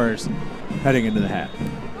 scores heading into the half.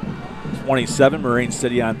 27, Marine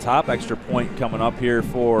City on top. Extra point coming up here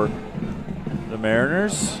for the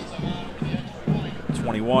Mariners.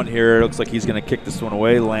 21 here. Looks like he's going to kick this one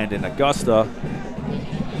away. Landon Augusta.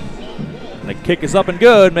 And the kick is up and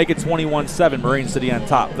good. Make it 21-7. Marine City on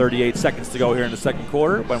top. 38 seconds to go here in the second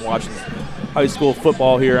quarter. Been watching high school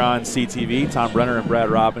football here on CTV. Tom Brenner and Brad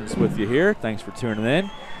Robbins with you here. Thanks for tuning in.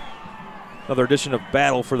 Another edition of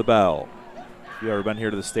Battle for the Bell. If you've ever been here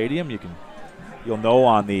to the stadium, you'll know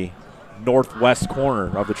on the northwest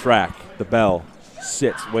corner of the track, the bell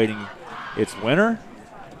sits waiting its winner.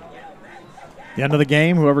 The end of the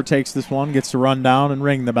game, whoever takes this one gets to run down and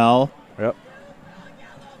ring the bell. Yep.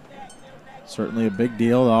 Certainly a big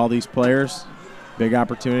deal to all these players. Big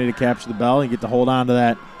opportunity to capture the bell. You get to hold on to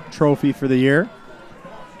that trophy for the year.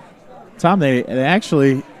 Tom, they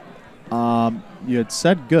actually, you had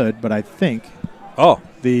said good, but I think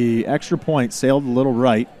the extra point sailed a little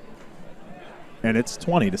right, and it's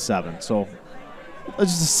 20-7. So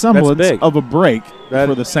it's just a semblance of a break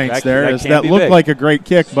for the Saints there. That looked like a great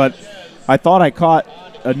kick, but I thought I caught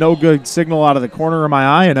a no-good signal out of the corner of my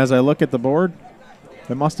eye, and as I look at the board,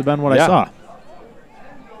 it must have been what I saw.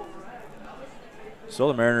 So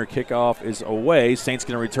the Mariner kickoff is away. Saints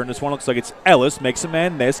going to return this one. Looks like it's Ellis. Makes a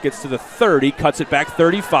man miss. Gets to the 30. Cuts it back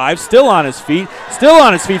 35. Still on his feet.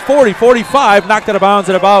 40, 45. Knocked out of bounds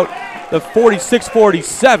at about the 46,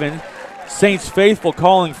 47. Saints faithful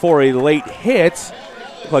calling for a late hit.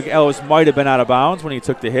 Looked like Ellis might have been out of bounds when he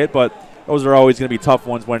took the hit, but those are always going to be tough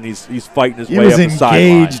ones when he's fighting his way up the sideline.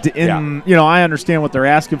 He was engaged in, I understand what they're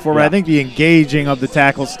asking for, but I think the engaging of the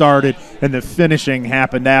tackle started and the finishing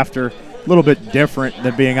happened after. A little bit different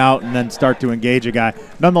than being out and then start to engage a guy.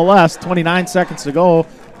 Nonetheless, 29 seconds to go.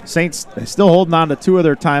 Saints still holding on to 2 of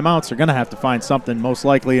their timeouts. They're going to have to find something, most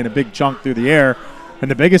likely in a big chunk through the air.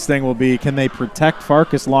 And the biggest thing will be, can they protect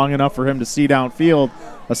Farkas long enough for him to see downfield?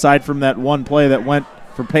 Aside from that one play that went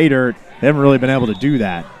for pay dirt, they haven't really been able to do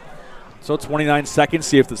that. So 29 seconds,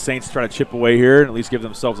 see if the Saints try to chip away here and at least give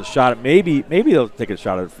themselves a shot. Maybe they'll take a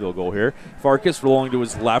shot at a field goal here. Farkas rolling to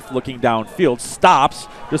his left, looking downfield, stops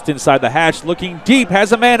just inside the hash, looking deep,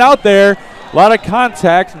 has a man out there. A lot of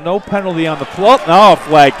contact, no penalty on the play. No, a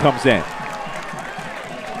flag comes in.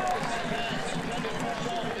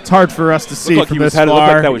 It's hard for us to see from this far. It looked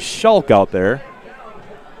like that was Shulk out there.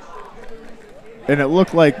 And it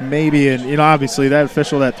looked like maybe, and obviously that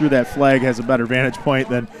official that threw that flag has a better vantage point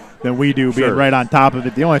than we do, being right on top of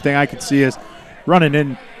it. The only thing I could see is running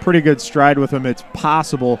in pretty good stride with him. It's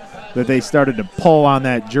possible that they started to pull on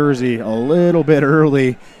that jersey a little bit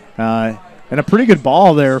early. And a pretty good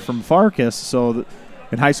ball there from Farkas. So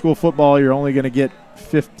in high school football, you're only going to get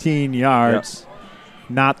 15 yards.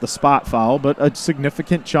 Not the spot foul, but a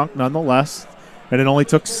significant chunk nonetheless. And it only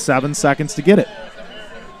took 7 seconds to get it.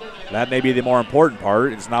 That may be the more important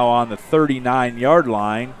part. It's now on the 39-yard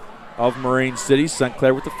line of Marine City. St.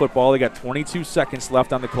 Clair with the football. They got 22 seconds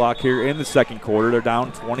left on the clock here in the second quarter. They're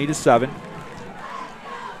down 20-7.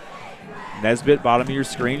 Nesbitt, bottom of your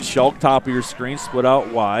screen. Shulk, top of your screen. Split out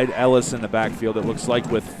wide. Ellis in the backfield, it looks like,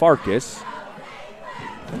 with Farkas.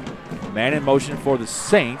 Man in motion for the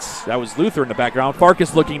Saints. That was Luther in the background.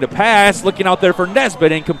 Farkas looking to pass, looking out there for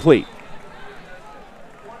Nesbitt, incomplete.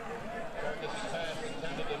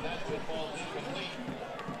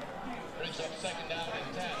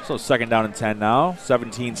 So second down and 10 now.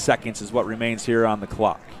 17 seconds is what remains here on the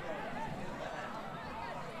clock.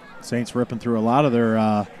 Saints ripping through a lot of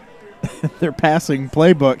their their passing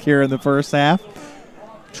playbook here in the first half.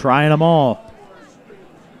 Trying them all.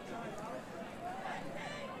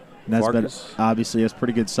 Nesbitt obviously has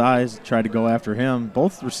pretty good size. Tried to go after him.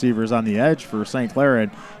 Both receivers on the edge for St. Clair,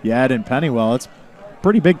 and you add in Pennywell. It's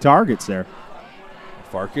pretty big targets there.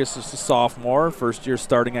 Farkas is a sophomore, first year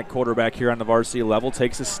starting at quarterback here on the varsity level.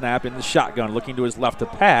 Takes a snap in the shotgun, looking to his left to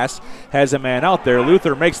pass. Has a man out there.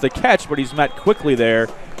 Luther makes the catch, but he's met quickly there.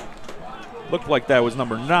 Looked like that was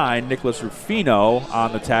number 9, Nicholas Rufino,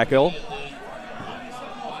 on the tackle.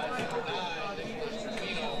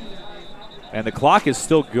 And the clock is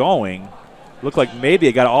still going. Looked like maybe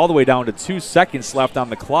it got all the way down to 2 seconds left on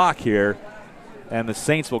the clock here. And the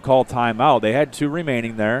Saints will call timeout. They had 2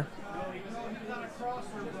 remaining there.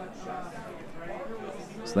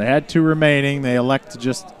 So they had 2 remaining. They elect to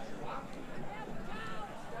just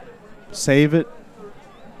save it,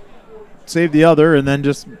 save the other, and then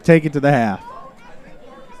just take it to the half.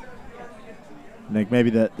 I think maybe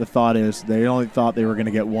the thought is they only thought they were going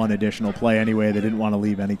to get 1 additional play anyway. They didn't want to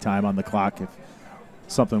leave any time on the clock if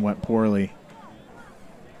something went poorly.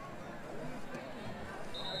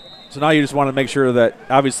 So now you just want to make sure that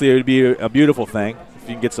obviously it would be a beautiful thing if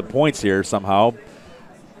you can get some points here somehow.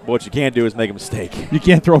 What you can't do is make a mistake. You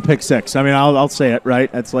can't throw a pick 6. I mean, I'll say it,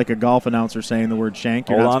 right? That's like a golf announcer saying the word shank.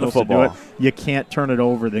 You're not supposed to do it. You can't turn it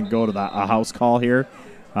over, then go to a house call here.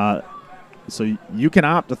 So you can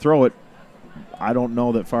opt to throw it. I don't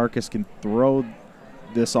know that Farkas can throw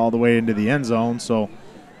this all the way into the end zone, so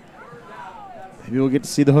maybe we'll get to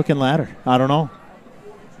see the hook and ladder. I don't know.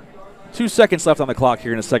 2 seconds left on the clock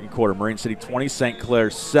here in the second quarter. Marine City 20, St. Clair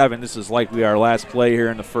 7. This is likely our last play here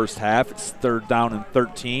in the first half. It's 3rd down and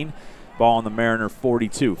 13. Ball on the Mariner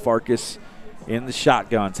 42. Farkas in the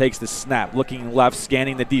shotgun. Takes the snap. Looking left,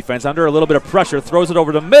 scanning the defense. Under a little bit of pressure. Throws it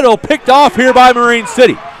over the middle. Picked off here by Marine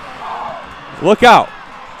City. Look out.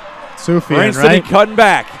 Sufian, Marine City cutting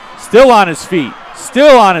back. Still on his feet.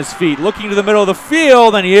 Still on his feet. Looking to the middle of the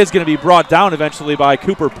field. And he is going to be brought down eventually by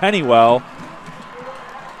Cooper Pennywell.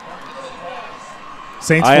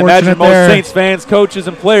 Saints I imagine most Saints fans, coaches,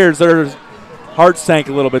 and players, their hearts sank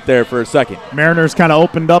a little bit there for a second. Mariners kind of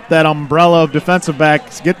opened up that umbrella of defensive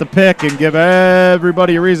backs, get the pick, and give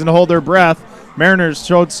everybody a reason to hold their breath. Mariners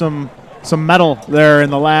showed some mettle there in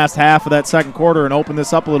the last half of that second quarter and opened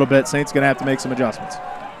this up a little bit. Saints going to have to make some adjustments.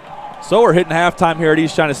 So we're hitting halftime here at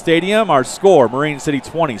East China Stadium. Our score, Marine City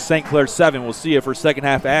 20, St. Clair 7. We'll see you for second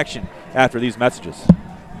half action after these messages.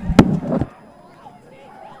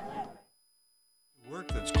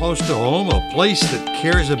 That's close to home, a place that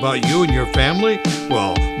cares about you and your family?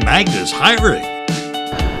 Well, Magna's hiring.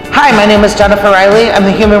 Hi, my name is Jennifer Riley. I'm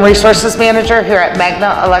the Human Resources Manager here at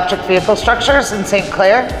Magna Electric Vehicle Structures in St.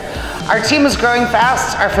 Clair. Our team is growing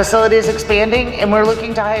fast, our facility is expanding, and we're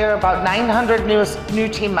looking to hire about 900 new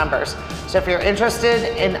team members. So if you're interested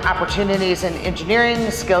in opportunities in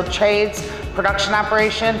engineering, skilled trades, production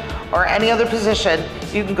operation, or any other position,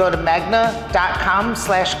 you can go to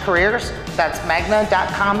magna.com/careers. That's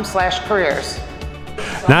magna.com/careers.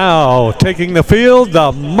 Now taking the field,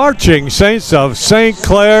 the Marching Saints of St.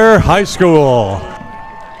 Clair High School.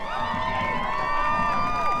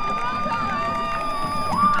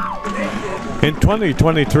 In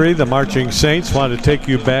 2023, the Marching Saints want to take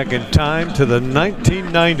you back in time to the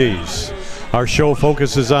 1990s. Our show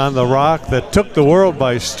focuses on the rock that took the world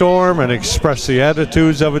by storm and expressed the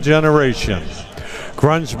attitudes of a generation.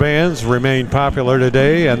 Grunge bands remain popular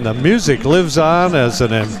today, and the music lives on as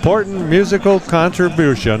an important musical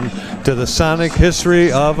contribution to the sonic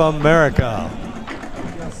history of America.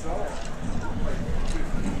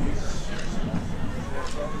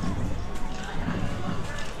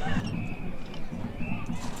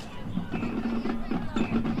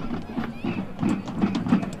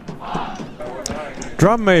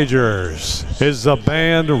 Drum majors, is the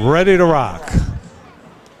band ready to rock?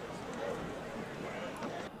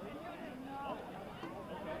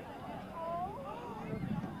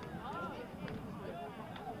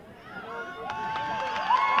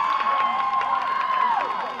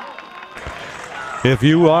 If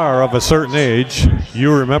you are of a certain age,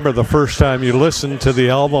 you remember the first time you listened to the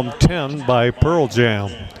album 10 by Pearl Jam.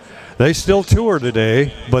 They still tour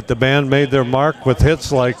today, but the band made their mark with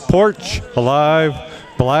hits like Porch, Alive,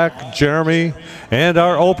 Black, Jeremy, and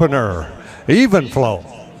our opener, Even Flow.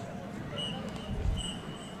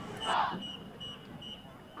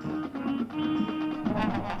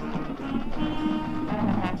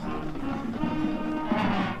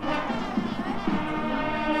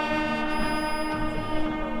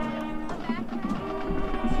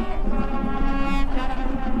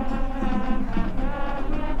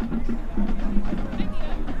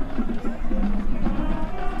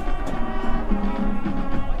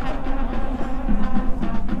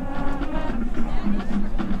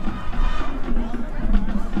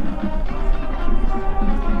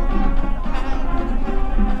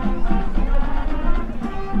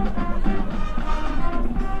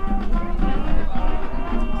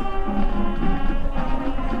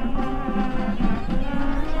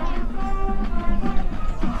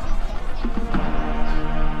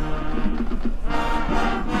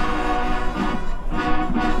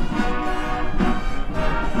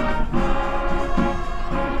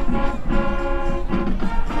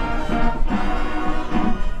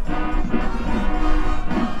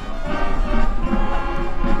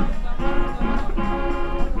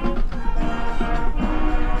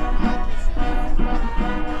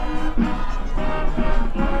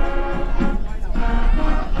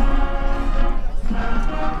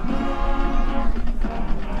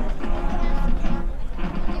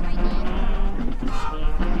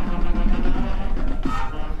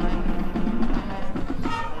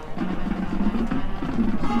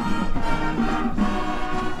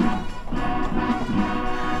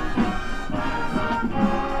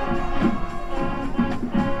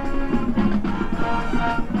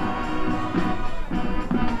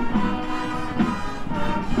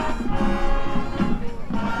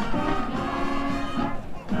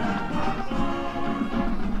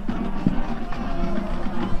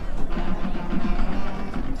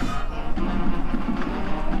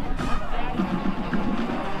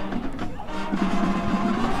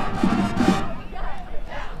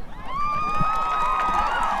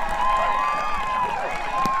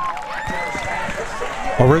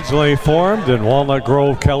 Originally formed in Walnut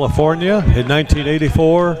Grove, California in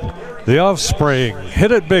 1984, The Offspring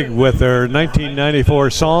hit it big with their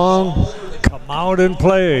 1994 song, Come Out and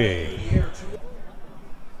Play.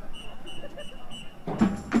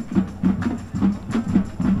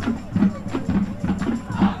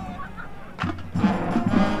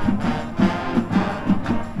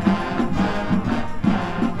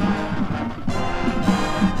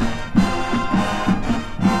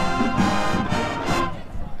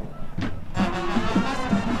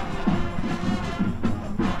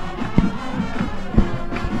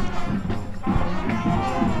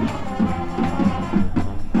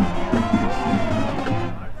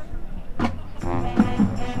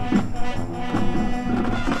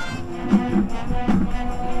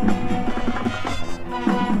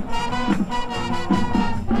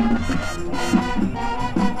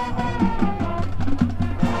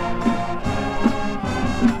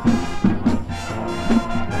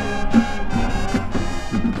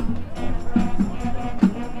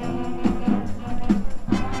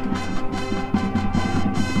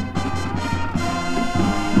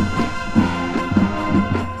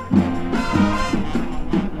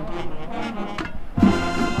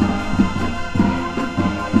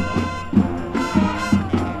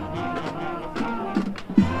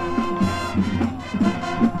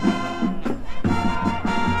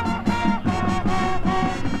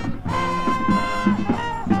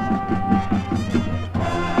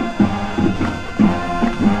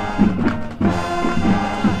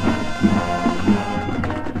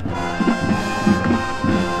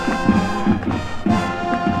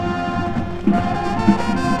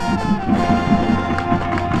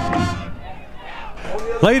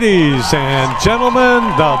 Ladies and gentlemen,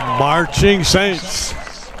 the Marching Saints.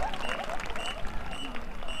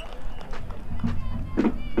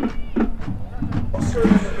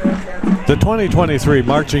 The 2023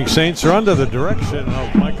 Marching Saints are under the direction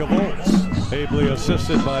of Micah Volz, ably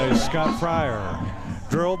assisted by Scott Fryer,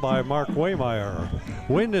 drill by Mark Waymeyer,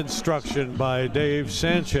 wind instruction by Dave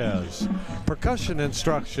Sanchez, percussion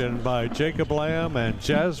instruction by Jacob Lamb and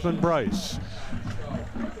Jasmine Bryce.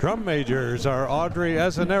 Drum majors are Audrey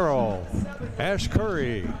Azanero, Ash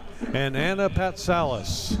Curry, and Anna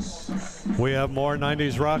Patsalis. We have more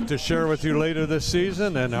 90s rock to share with you later this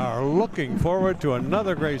season and are looking forward to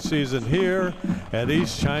another great season here at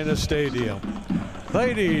East China Stadium.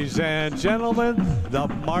 Ladies and gentlemen, the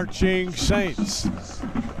Marching Saints.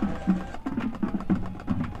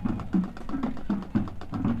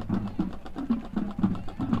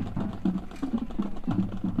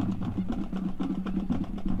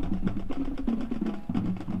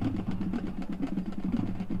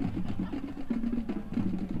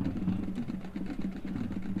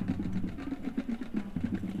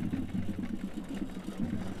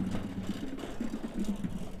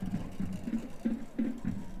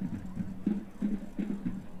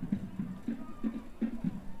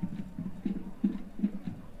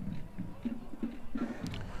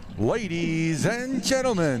 Ladies and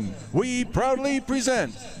gentlemen, we proudly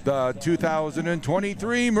present the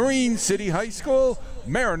 2023 Marine City High School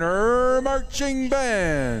Mariner Marching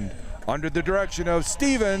Band under the direction of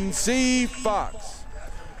Stephen C. Fox.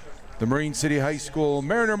 The Marine City High School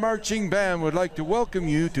Mariner Marching Band would like to welcome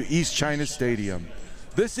you to East China Stadium.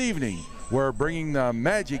 This evening, we're bringing the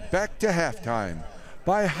magic back to halftime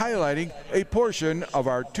by highlighting a portion of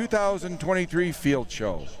our 2023 field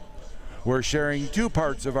show. We're sharing two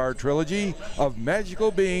parts of our trilogy of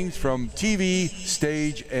magical beings from TV,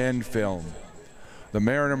 stage, and film. The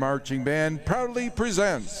Mariner Marching Band proudly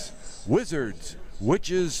presents Wizards,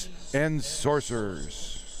 Witches, and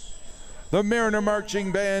Sorcerers. The Mariner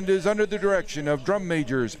Marching Band is under the direction of drum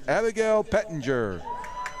majors Abigail Pettinger,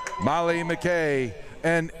 Molly McKay,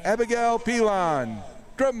 and Abigail Pilon.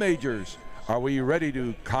 Drum majors, are we ready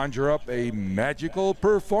to conjure up a magical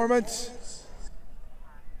performance?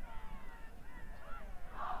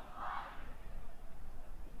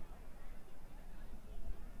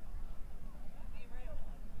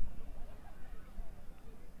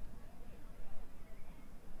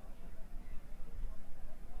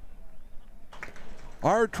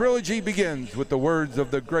 Our trilogy begins with the words of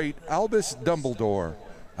the great Albus Dumbledore.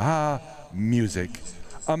 Ah, music,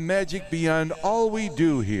 a magic beyond all we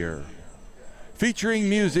do here. Featuring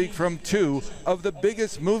music from two of the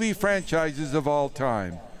biggest movie franchises of all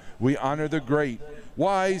time, we honor the great,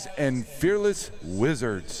 wise, and fearless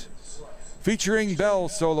wizards. Featuring bell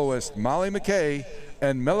soloist Molly McKay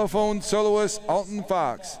and mellophone soloist Alton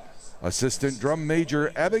Fox, Assistant Drum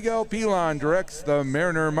Major Abigail Pilon directs the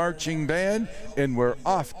Mariner Marching Band, and we're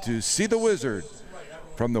off to see the wizard.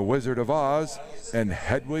 from The Wizard of Oz and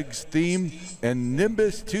Hedwig's Theme and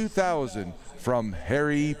Nimbus 2000 from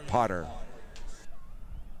Harry Potter.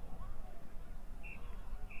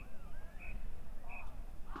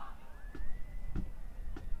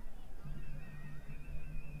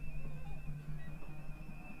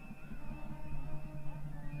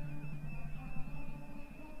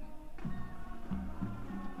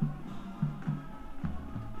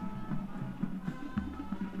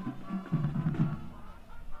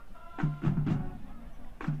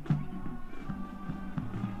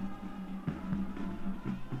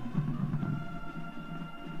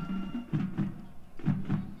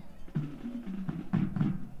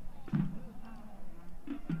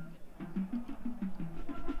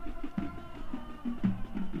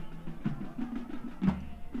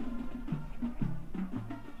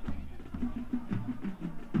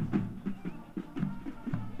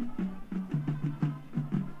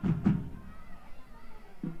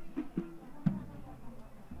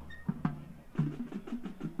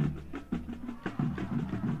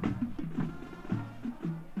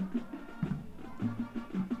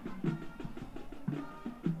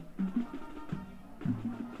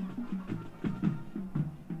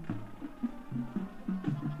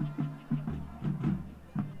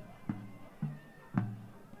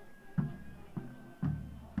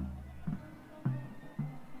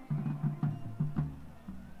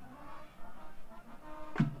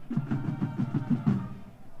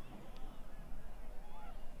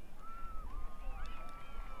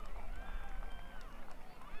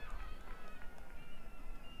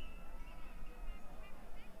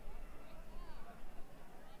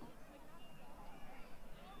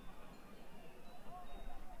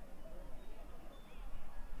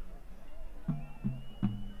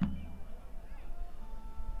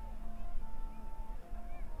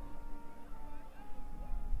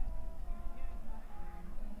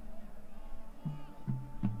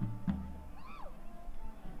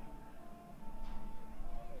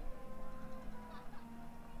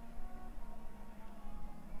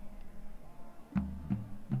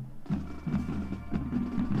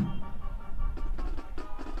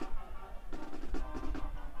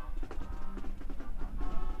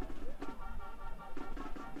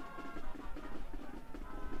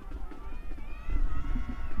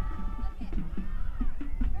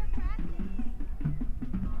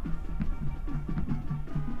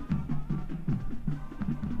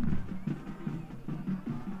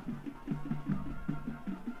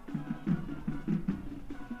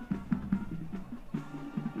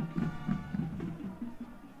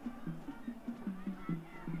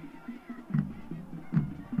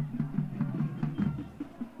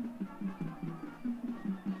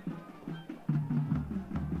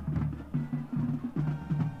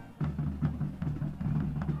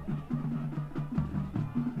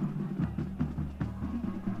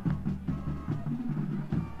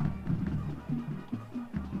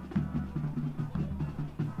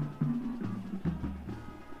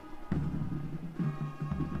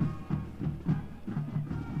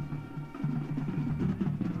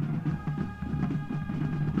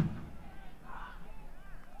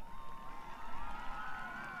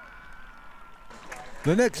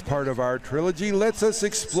 The next part of our trilogy lets us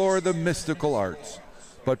explore the mystical arts.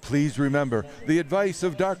 But please remember the advice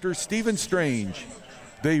of Dr. Stephen Strange.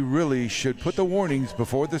 They really should put the warnings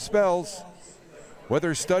before the spells.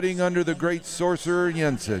 Whether studying under the great sorcerer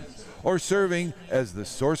Yensid or serving as the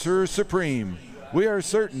Sorcerer Supreme, we are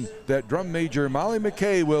certain that Drum Major Molly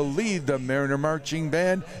McKay will lead the Mariner Marching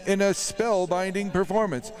Band in a spellbinding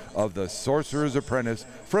performance of The Sorcerer's Apprentice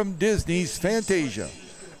from Disney's Fantasia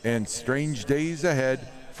and Strange Days Ahead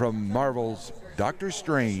from Marvel's Doctor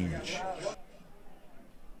Strange.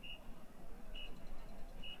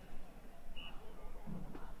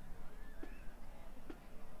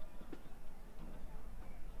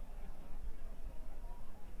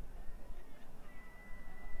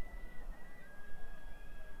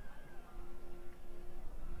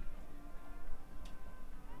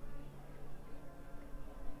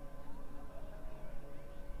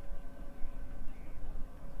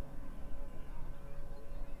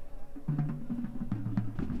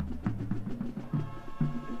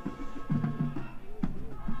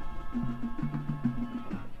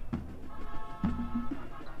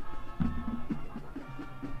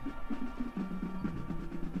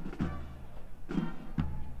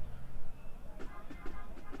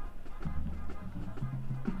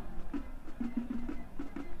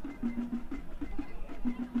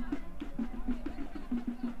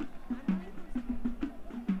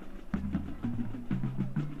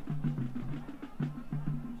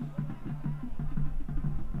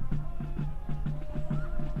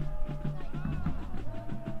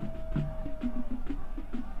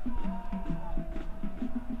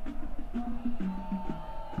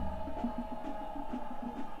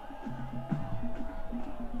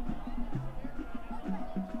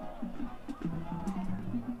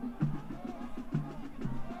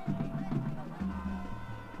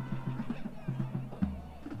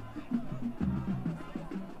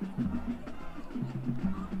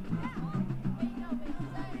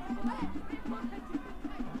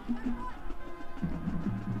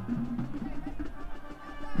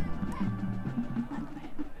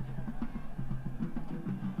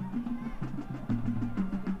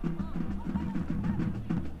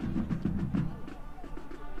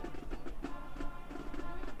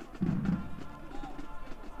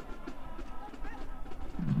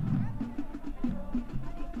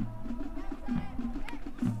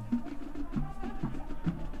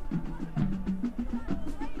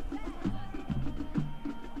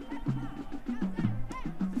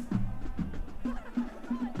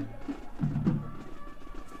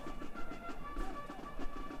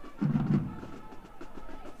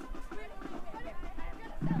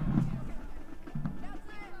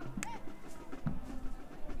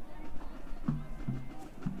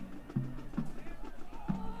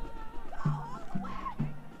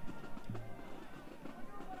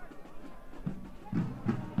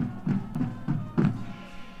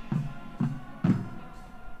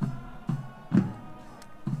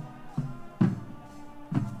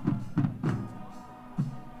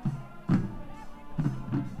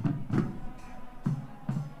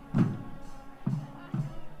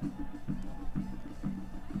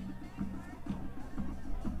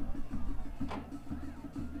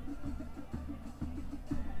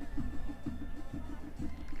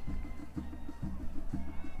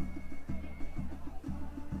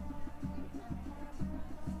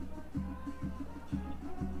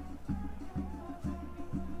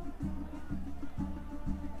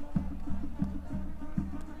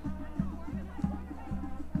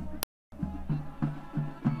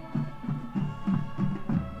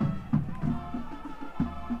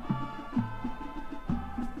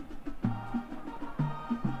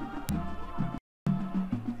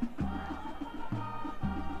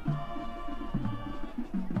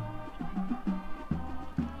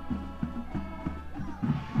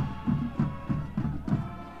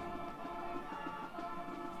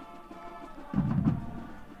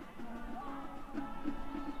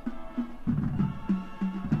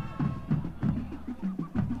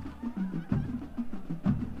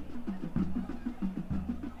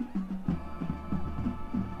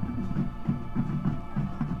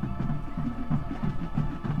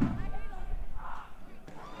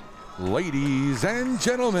 Ladies and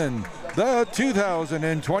gentlemen, the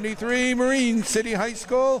 2023 Marine City High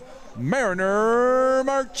School Mariner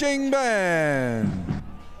Marching Band.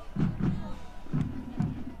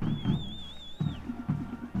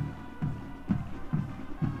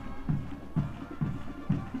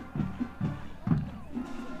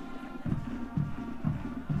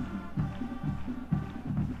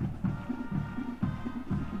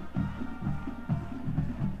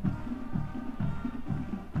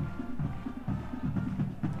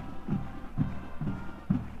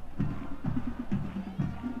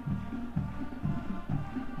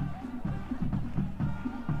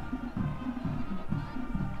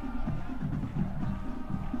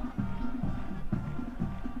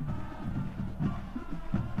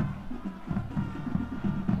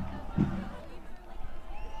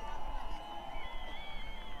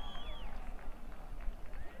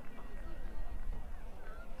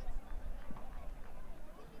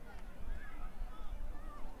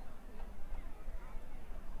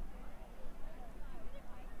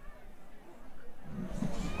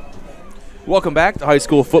 Welcome back to high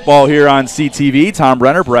school football here on CTV. Tom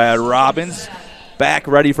Brenner, Brad Robbins, back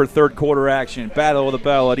ready for third quarter action. Battle of the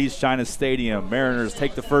Bell at East China Stadium. Mariners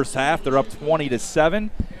take the first half. They're up 20-7.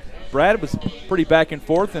 Brad, it was pretty back and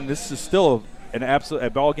forth, and this is still a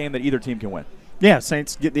ball game that either team can win. Yeah,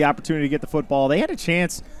 Saints get the opportunity to get the football. They had a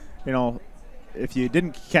chance, if you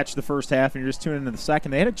didn't catch the first half and you're just tuning into the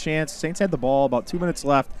second, they had a chance. Saints had the ball, about 2 minutes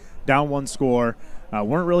left, down one score.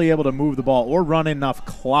 Weren't really able to move the ball or run enough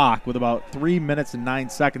clock with about 3 minutes and 9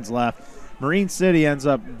 seconds left. Marine City ends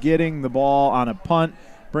up getting the ball on a punt,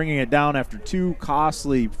 bringing it down after two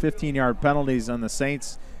costly 15-yard penalties on the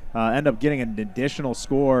Saints. End up getting an additional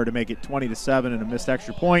score to make it 20-7 and a missed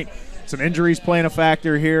extra point. Some injuries playing a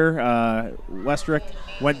factor here. Westrick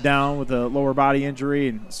went down with a lower body injury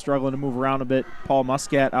and struggling to move around a bit. Paul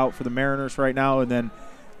Muscat out for the Mariners right now, and then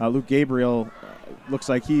Luke Gabriel looks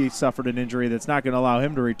like he suffered an injury that's not going to allow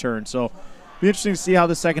him to return. So be interesting to see how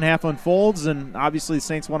the second half unfolds, and obviously the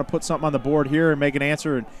Saints want to put something on the board here and make an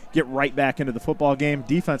answer and get right back into the football game.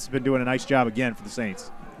 Defense has been doing a nice job again for the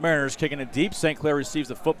Saints. Mariners kicking it deep. St. Clair receives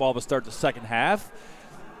the football to start the second half.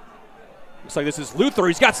 Looks like this is Luther.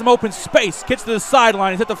 He's got some open space. Gets to the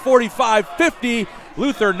sideline. He's at the 45-50.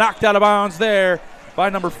 Luther knocked out of bounds there by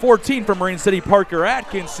number 14 from Marine City, Parker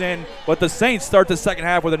Atkinson. But the Saints start the second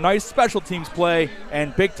half with a nice special teams play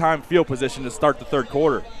and big-time field position to start the third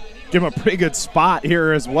quarter. Give him a pretty good spot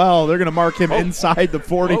here as well. They're going to mark him inside the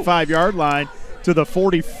 45-yard line to the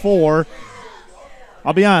 44.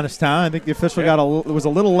 I'll be honest, Tom. I think the official was a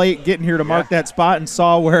little late getting here to mark that spot and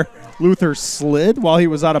saw where Luther slid while he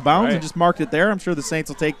was out of bounds and just marked it there. I'm sure the Saints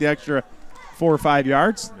will take the extra 4 or 5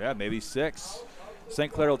 yards. Yeah, maybe 6.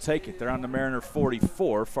 St. Clair will take it. They're on the Mariner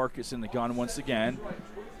 44. Farkas in the gun once again.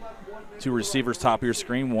 2 receivers top of your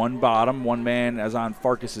screen, 1 bottom. 1 man as on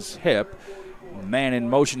Farkas's hip. Man in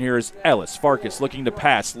motion here is Ellis. Farkas looking to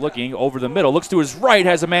pass, looking over the middle. Looks to his right,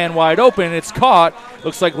 has a man wide open. It's caught.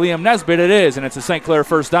 Looks like Liam Nesbitt. It is, and it's a St. Clair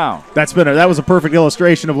first down. That was a perfect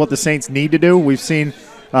illustration of what the Saints need to do. We've seen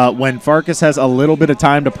when Farkas has a little bit of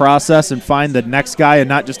time to process and find the next guy and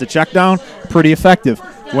not just a check down, pretty effective.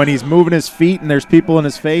 When he's moving his feet and there's people in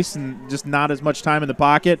his face and just not as much time in the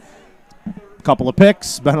pocket, a couple of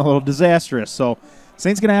picks, been a little disastrous. So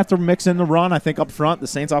Saints going to have to mix in the run. I think up front, the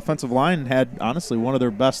Saints offensive line had, honestly, one of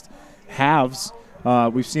their best halves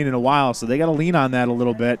we've seen in a while. So they got to lean on that a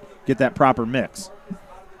little bit, get that proper mix.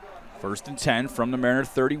 1st and 10 from the Mariner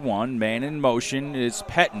 31. Man in motion is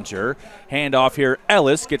Pettinger. Handoff here.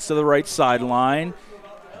 Ellis gets to the right sideline.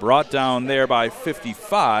 Brought down there by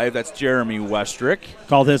 55. That's Jeremy Westrick.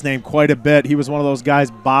 Called his name quite a bit. He was one of those guys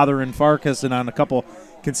bothering Farkas, and on a couple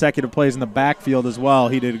consecutive plays in the backfield as well,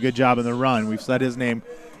 he did a good job in the run. We've said his name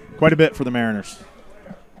quite a bit for the Mariners.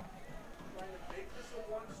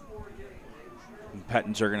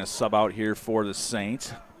 Pettinger going to sub out here for the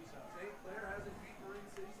Saints.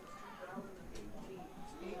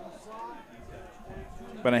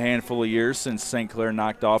 Been a handful of years since St. Clair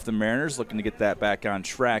knocked off the Mariners. Looking to get that back on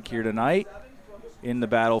track here tonight in the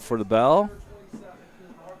battle for the bell.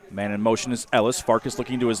 Man in motion is Ellis. Farkas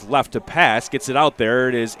looking to his left to pass. Gets it out there.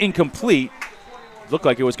 It is incomplete. Looked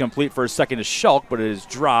like it was complete for a second to Schulk, but it is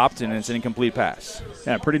dropped, and it's an incomplete pass.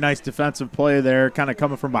 Yeah, pretty nice defensive play there, kind of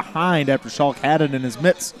coming from behind after Schulk had it in his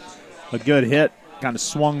mitts. A good hit. Kind of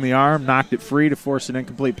swung the arm, knocked it free to force an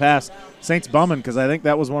incomplete pass. Saints bumming because I think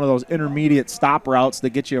that was one of those intermediate stop routes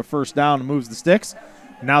that get you a first down and moves the sticks.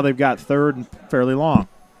 Now they've got 3rd and fairly long.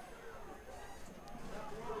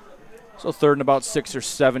 So 3rd and about 6 or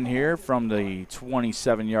 7 here from the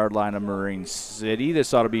 27-yard line of Marine City.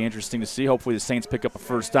 This ought to be interesting to see. Hopefully the Saints pick up a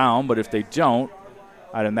first down, but if they don't,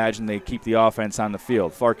 I'd imagine they keep the offense on the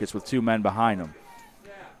field. Farkas with 2 men behind him.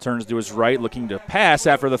 Turns to his right, looking to pass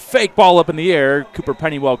after the fake ball up in the air. Cooper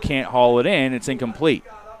Pennywell can't haul it in. It's incomplete.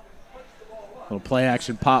 Little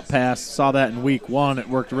play-action pop pass. Saw that in week 1. It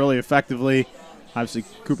worked really effectively. Obviously,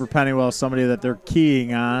 Cooper Pennywell is somebody that they're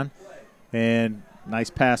keying on. And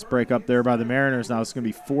nice pass break up there by the Mariners. Now it's going to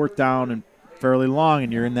be 4th down and fairly long,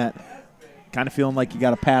 and you're in that kind of feeling like you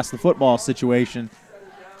got to pass the football situation.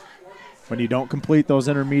 When you don't complete those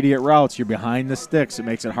intermediate routes, you're behind the sticks. It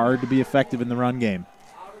makes it hard to be effective in the run game.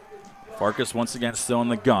 Farkas once again still in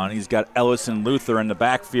the gun. He's got Ellis and Luther in the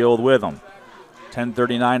backfield with him.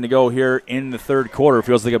 10:39 to go here in the 3rd quarter.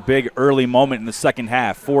 Feels like a big early moment in the second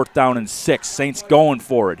half. 4th down and 6. Saints going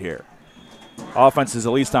for it here. Offense is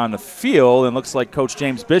at least on the field, and looks like Coach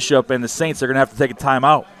James Bishop and the Saints are going to have to take a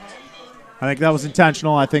timeout. I think that was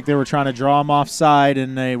intentional. I think they were trying to draw him offside,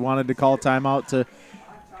 and they wanted to call a timeout to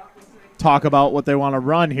talk about what they want to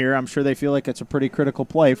run here. I'm sure they feel like it's a pretty critical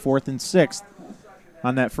play, 4th and 6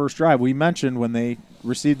 on that first drive. We mentioned when they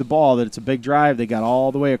received the ball that it's a big drive. They got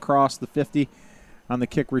all the way across the 50 on the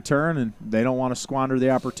kick return, and they don't want to squander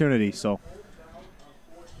the opportunity. So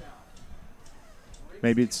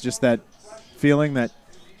maybe it's just that feeling that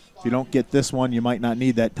if you don't get this one, you might not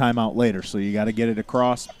need that timeout later. So you got to get it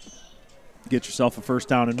across, get yourself a first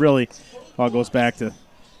down, and really all goes back to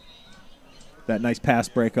that nice pass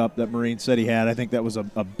breakup that Marine City had. I think that was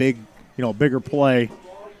a big, bigger play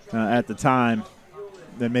at the time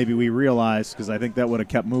than maybe we realized, because I think that would have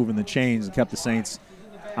kept moving the chains and kept the Saints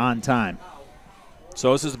on time.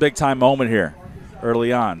 So this is a big time moment here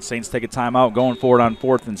early on. Saints take a timeout, going for it on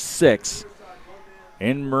 4th and 6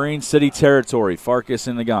 in Marine City territory. Farkas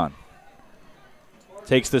in the gun.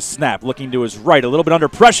 Takes the snap, looking to his right, a little bit under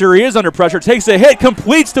pressure. He is under pressure, takes a hit,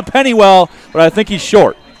 completes to Pennywell, but I think he's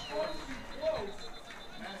short.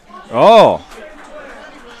 Oh.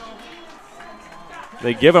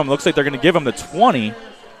 They give him, looks like they're going to give him the 20.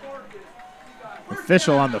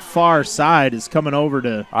 Official on the far side is coming over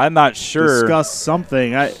to I'm not sure. Discuss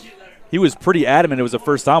something. He was pretty adamant it was a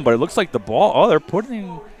first down, but it looks like the ball,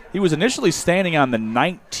 he was initially standing on the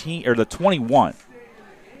 19 or the 21.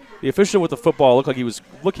 The official with the football looked like he was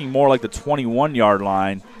looking more like the 21-yard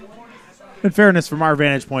line. In fairness, from our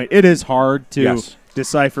vantage point, it is hard to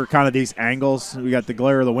decipher kind of these angles. We got the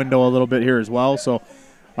glare of the window a little bit here as well. So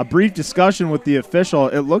a brief discussion with the official.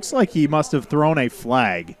 It looks like he must have thrown a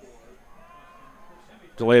flag.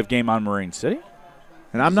 Delay of game on Marine City?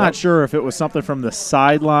 And I'm not sure if it was something from the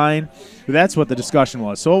sideline. That's what the discussion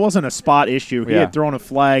was. So it wasn't a spot issue. He had thrown a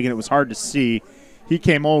flag, and it was hard to see. He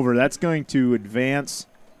came over. That's going to advance.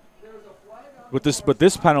 But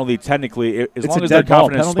this penalty, technically, as long as they're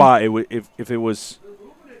confident in spot, if it was.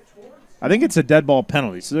 I think it's a dead ball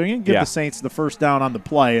penalty. So they're going to give the Saints the first down on the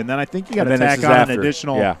play, and then I think you got to tack on an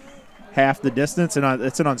additional half the distance, and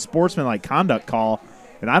it's an unsportsmanlike conduct call.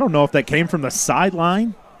 And I don't know if that came from the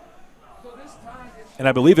sideline. And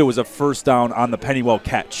I believe it was a first down on the Pennywell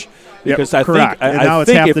catch. Because I correct. think, I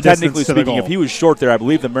think if technically speaking, if he was short there, I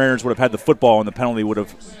believe the Mariners would have had the football and the penalty would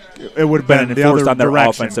have been enforced on their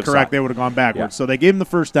direction. offensive Correct. side. They would have gone backwards. Yeah. So they gave him the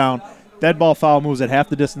first down. Dead ball foul moves at half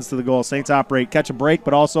the distance to the goal. Saints operate, catch a break,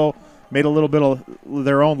 but also made a little bit of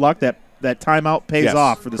their own luck. That timeout pays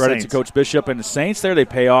off for the Credit Saints. to Coach Bishop and the Saints there. They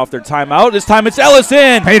pay off their timeout. This time it's Ellis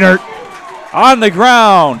in. Pay dirt. On the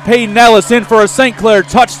ground, Peyton Ellis in for a St. Clair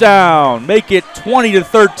touchdown. Make it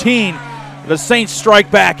 20-13. The Saints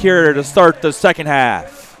strike back here to start the second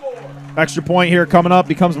half. Extra point here coming up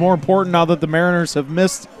becomes more important now that the Mariners have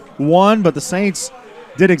missed one, but the Saints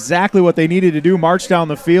did exactly what they needed to do, march down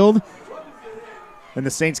the field, and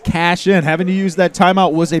the Saints cash in. Having to use that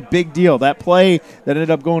timeout was a big deal. That play that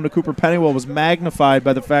ended up going to Cooper Pennywell was magnified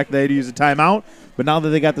by the fact that they had to use a timeout, but now that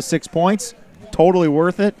they got the 6 points, totally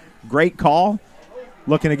worth it. Great call.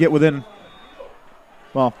 Looking to get within,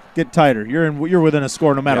 get tighter. You're within a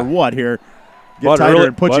score no matter what here. Get tighter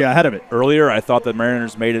and put you ahead of it. Earlier, I thought the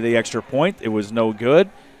Mariners made it the extra point. It was no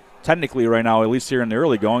good. Technically, right now, at least here in the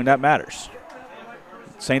early going, that matters.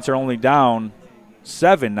 Saints are only down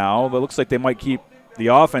 7 now, but it looks like they might keep the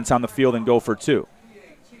offense on the field and go for 2.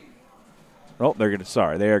 Oh,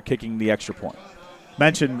 they are kicking the extra point.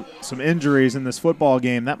 Mentioned some injuries in this football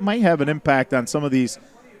game. That might have an impact on some of these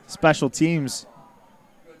special teams.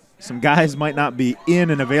 Some guys might not be in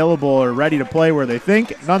and available or ready to play where they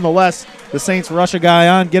think. Nonetheless, the Saints rush a guy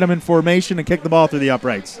on, get him in formation, and kick the ball through the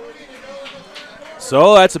uprights.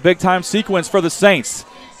 So that's a big-time sequence for the Saints.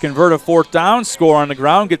 convert a fourth down, score on the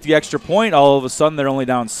ground, get the extra point. All of a sudden, they're only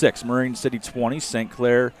down 6. Marine City 20, St.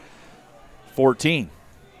 Clair 14.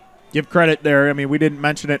 Give credit there. I mean, we didn't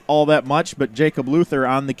mention it all that much, but Jacob Luther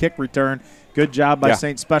on the kick return. Good job by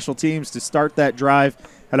St. Special Teams to start that drive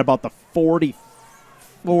at about the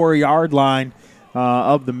 44-yard line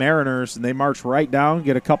of the Mariners, and they march right down,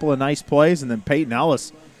 get a couple of nice plays, and then Peyton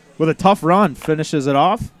Ellis with a tough run finishes it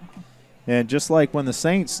off. And just like when the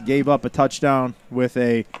Saints gave up a touchdown with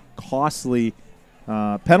a costly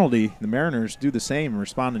penalty, the Mariners do the same and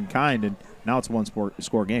respond in kind, and now it's a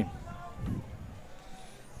one-score game.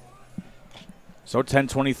 So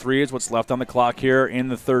 10:23 is what's left on the clock here in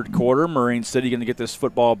the third quarter. Marine City going to get this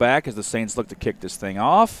football back as the Saints look to kick this thing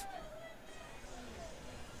off.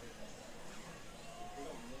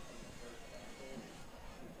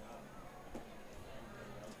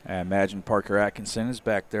 I imagine Parker Atkinson is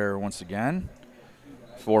back there once again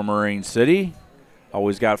for Marine City.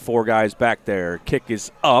 Always got 4 guys back there. Kick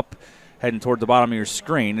is up, heading toward the bottom of your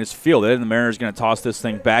screen. It's fielded, and the Mariners going to toss this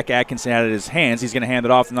thing back. Atkinson had it in his hands. He's going to hand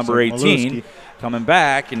it off to number 18. Coming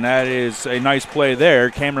back, and that is a nice play there.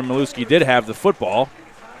 Cameron Maluski did have the football,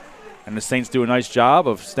 and the Saints do a nice job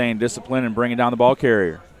of staying disciplined and bringing down the ball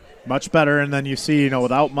carrier. Much better, and then you see,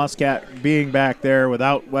 without Muscat being back there,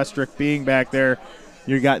 without Westrick being back there,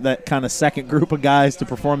 you got that kind of second group of guys to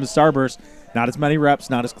perform the starburst. Not as many reps,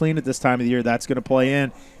 not as clean at this time of the year. That's going to play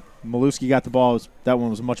in. Maluski got the ball. That one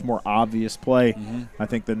was a much more obvious play, I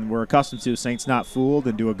think, than we're accustomed to. Saints not fooled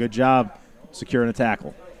and do a good job securing a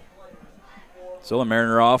tackle. So the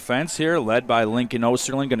Mariner offense here, led by Lincoln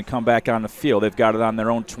Osterling, going to come back on the field. They've got it on their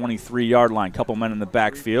own 23-yard line. Couple men in the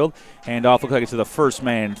backfield. Handoff looks like it's to the first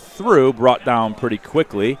man through, brought down pretty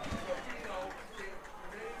quickly.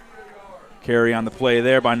 Carry on the play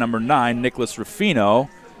there by number 9, Nicholas Ruffino.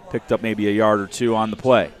 Picked up maybe a yard or 2 on the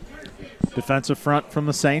play. Defensive front from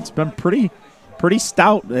the Saints been pretty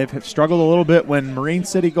stout. They've struggled a little bit when Marine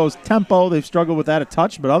City goes tempo. They've struggled with that a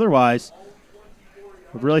touch, but otherwise,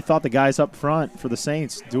 I really thought the guys up front for the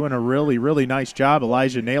Saints doing a really, really nice job.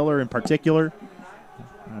 Elijah Naylor in particular.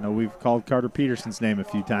 I know we've called Carter Peterson's name a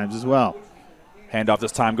few times as well. Handoff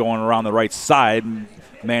this time going around the right side.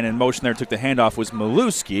 Man in motion there took the handoff was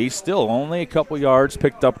Maluski. Still only a couple yards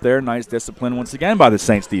picked up there. Nice discipline once again by the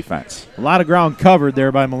Saints defense. A lot of ground covered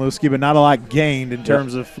there by Maluski, but not a lot gained in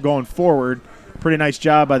terms of going forward. Pretty nice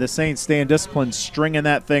job by the Saints staying disciplined, stringing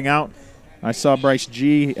that thing out. I saw Bryce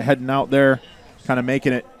G heading out there, kind of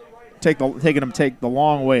making it, taking him take the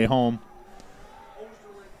long way home.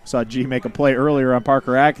 Saw G make a play earlier on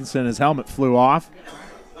Parker Atkinson. His helmet flew off.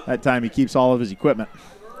 That time he keeps all of his equipment.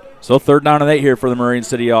 So 3rd down and 8 here for the Marine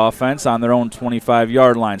City offense on their own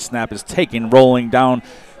 25-yard line. Snap is taken, rolling down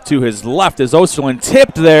to his left as Osterlin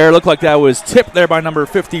tipped there. Looked like that was tipped there by number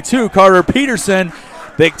 52, Carter Peterson.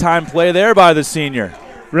 Big-time play there by the senior.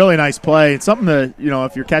 Really nice play. It's something that,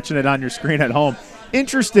 if you're catching it on your screen at home.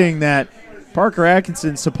 Interesting that Parker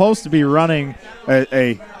Atkinson's supposed to be running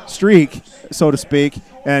a streak, so to speak,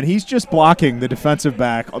 and he's just blocking the defensive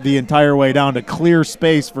back the entire way down to clear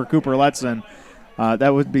space for Cooper Letson.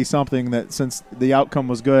 That would be something that, since the outcome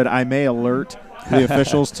was good, I may alert the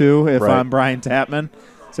officials to if I'm Brian Tapman.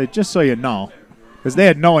 Say, just so you know, because they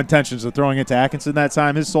had no intentions of throwing it to Atkinson that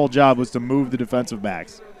time. His sole job was to move the defensive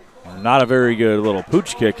backs. Not a very good little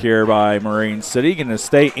pooch kick here by Marine City. Going to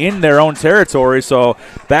stay in their own territory. So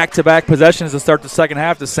back-to-back possessions to start the second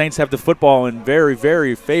half. The Saints have the football in very,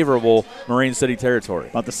 very favorable Marine City territory.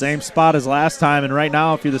 About the same spot as last time. And right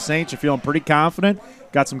now, if you're the Saints, you're feeling pretty confident.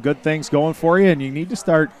 Got some good things going for you, and you need to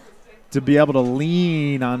start to be able to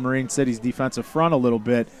lean on Marine City's defensive front a little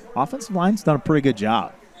bit. Offensive line's done a pretty good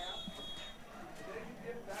job.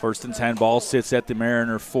 1st and 10, ball sits at the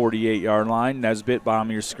Mariner 48-yard line. Nesbitt, bottom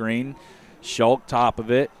of your screen. Schulk, top of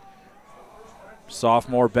it.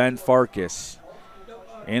 Sophomore Ben Farkas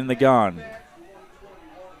in the gun.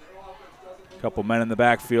 A couple men in the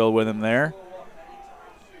backfield with him there.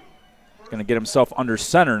 He's going to get himself under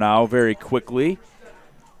center now very quickly.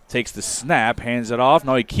 Takes the snap, hands it off.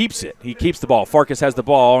 No, he keeps it. He keeps the ball. Farkas has the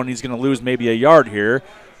ball, and he's going to lose maybe a yard here.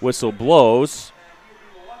 Whistle blows.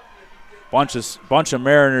 Bunch of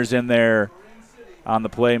Mariners in there on the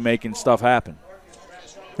play making stuff happen.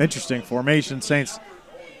 Interesting formation. Saints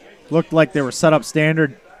looked like they were set up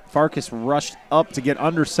standard. Farkas rushed up to get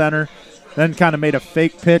under center, then kind of made a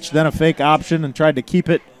fake pitch, then a fake option, and tried to keep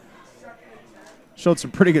it. Showed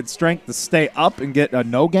some pretty good strength to stay up and get a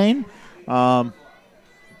no gain.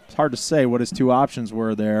 It's hard to say what his 2 options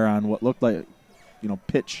were there on what looked like,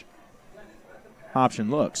 pitch option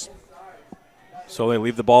looks. So they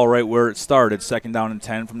leave the ball right where it started, 2nd down and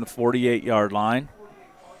 10 from the 48-yard line.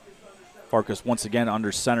 Farkas once again under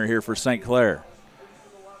center here for St. Clair.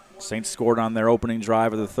 Saints scored on their opening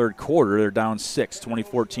drive of the third quarter. They're down 6,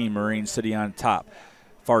 2014 Marine City on top.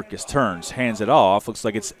 Farkas turns, hands it off. Looks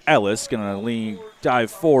like it's Ellis going to dive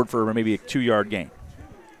forward for maybe a 2-yard gain.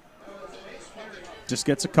 Just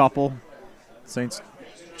gets a couple. Saints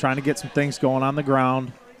trying to get some things going on the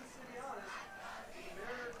ground.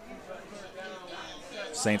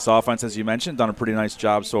 Saints offense, as you mentioned, done a pretty nice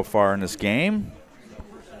job so far in this game.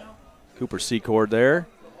 Cooper Secord there,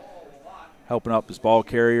 helping up his ball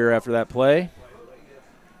carrier after that play.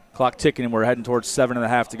 Clock ticking, and we're heading towards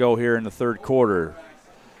 7.5 to go here in the third quarter.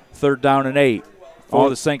 3rd down and 8 for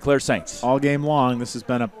the St. Clair Saints. All game long, this has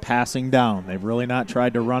been a passing down. They've really not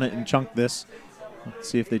tried to run it and chunk this. Let's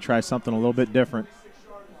see if they try something a little bit different.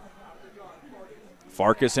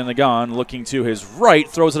 Farkas in the gun, looking to his right,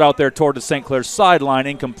 throws it out there toward the St. Clair sideline,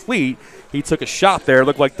 incomplete. He took a shot there.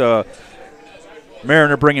 Looked like the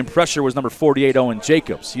Mariner bringing pressure was number 48, Owen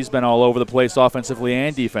Jacobs. He's been all over the place offensively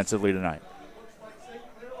and defensively tonight.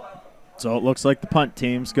 So it looks like the punt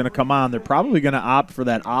team's going to come on. They're probably going to opt for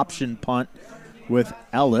that option punt with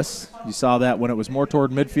Ellis. You saw that when it was more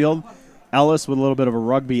toward midfield. Ellis with a little bit of a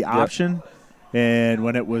rugby option. And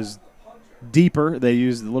when it was deeper, they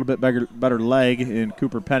used a little bit better leg in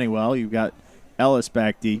Cooper Pennywell. You've got Ellis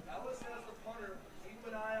back deep.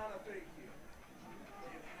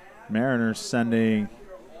 Mariners sending,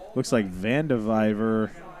 looks like Vandeviver.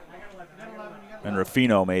 And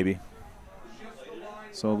Ruffino maybe.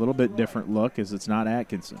 So a little bit different look as it's not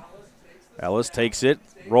Atkinson. Ellis takes it,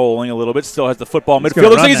 rolling a little bit, still has the football midfield.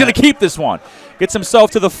 Looks like he's going to keep this one. Gets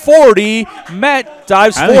himself to the 40. Met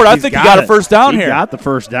dives forward. I think he got a first down here. He got the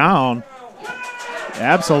first down.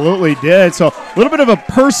 Absolutely did. So a little bit of a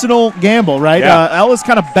personal gamble, right? Yeah. Ellis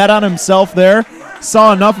kind of bet on himself there.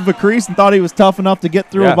 Saw enough of a crease and thought he was tough enough to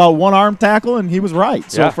get through about one arm tackle, and he was right.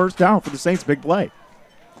 So first down for the Saints, big play.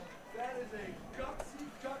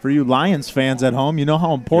 For you Lions fans at home, you know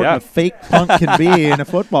how important a fake punt can be in a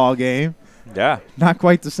football game. Yeah. Not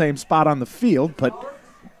quite the same spot on the field, but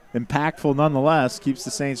impactful nonetheless, keeps the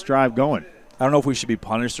Saints drive going. I don't know if we should be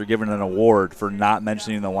punished or given an award for not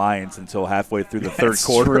mentioning the Lions until halfway through the third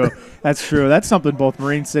quarter. True. That's true. That's something both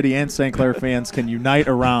Marine City and St. Clair fans can unite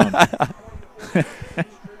around.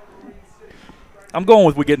 I'm going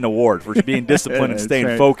with we get an award for being disciplined and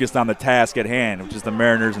staying focused on the task at hand, which is the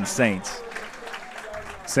Mariners and Saints.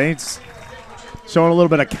 Saints showing a little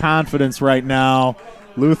bit of confidence right now.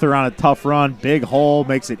 Luther on a tough run. Big hole,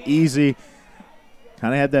 makes it easy.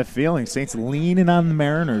 Kind of had that feeling. Saints leaning on the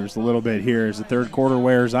Mariners a little bit here as the third quarter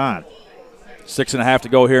wears on. 6.5 to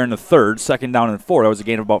go here in the third. 2nd down and 4. That was a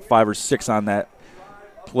gain of about 5 or 6 on that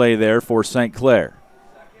play there for St. Clair.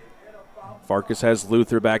 Farkas has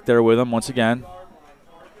Luther back there with him once again.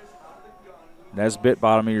 Nesbitt,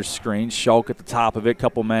 bottom of your screen. Schulk at the top of it.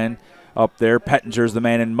 Couple men up there. Pettinger's the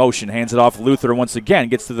man in motion. Hands it off. Luther once again.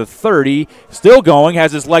 Gets to the 30. Still going.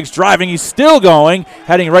 Has his legs driving. He's still going.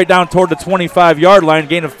 Heading right down toward the 25-yard line.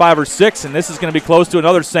 Gain of 5 or 6. And this is going to be close to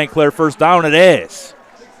another St. Clair first down. It is.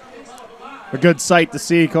 A good sight to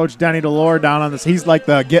see Coach Denny Delore down on this. He's like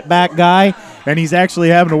the get-back guy, and he's actually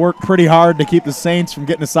having to work pretty hard to keep the Saints from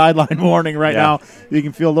getting a sideline warning right now. You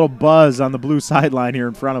can feel a little buzz on the blue sideline here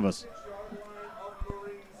in front of us.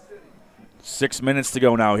 6 minutes to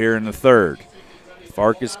go now here in the third.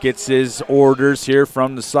 Farkas gets his orders here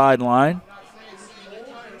from the sideline.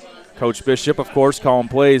 Coach Bishop, of course, calling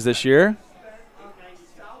plays this year.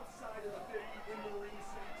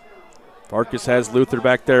 Farkas has Luther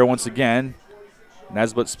back there once again.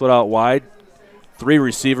 Nesbitt split out wide. 3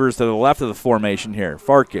 receivers to the left of the formation here.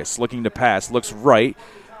 Farkas looking to pass, looks right.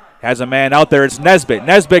 Has a man out there. It's Nesbitt.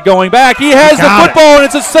 Nesbitt going back. He has the football, and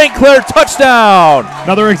it's a St. Clair touchdown.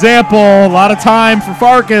 Another example. A lot of time for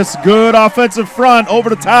Farkas. Good offensive front. Over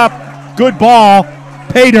the top. Good ball.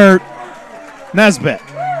 Pay dirt. Nesbitt.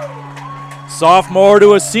 Sophomore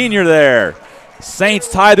to a senior there. Saints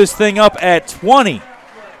tie this thing up at 20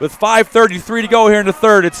 with 5:33 to go here in the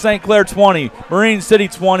third. It's St. Clair 20, Marine City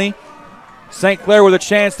 20. St. Clair with a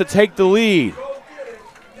chance to take the lead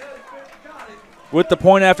with the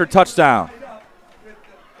point after touchdown.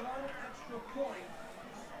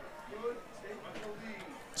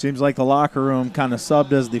 Seems like the locker room kind of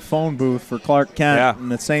subbed as the phone booth for Clark Kent,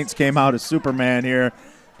 and the Saints came out as Superman here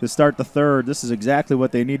to start the third. This is exactly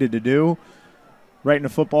what they needed to do. Right in a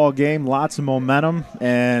football game, lots of momentum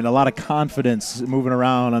and a lot of confidence moving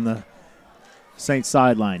around on the Saints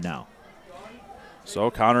sideline now.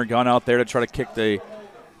 So Connor Gunn out there to try to kick the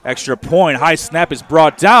extra point. High snap is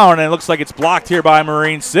brought down, and it looks like it's blocked here by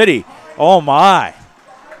Marine City. Oh, my.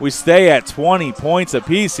 We stay at 20 points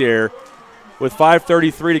apiece here. with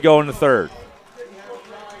 5:33 to go in the third.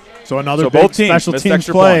 So another So big both teams special missed teams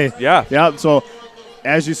extra play. points. Yeah. Yeah. So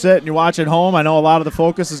as you sit and you watch at home, I know a lot of the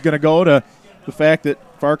focus is going to go to the fact that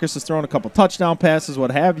Farkas has thrown a couple touchdown passes,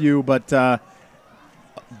 what have you, but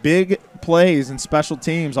big plays and special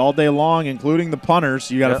teams all day long, including the punters.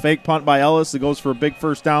 You got a fake punt by Ellis that goes for a big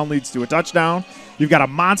first down, leads to a touchdown. You've got a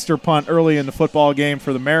monster punt early in the football game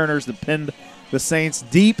for the Mariners that pinned the Saints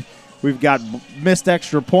deep. We've got missed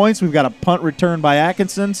extra points. We've got a punt return by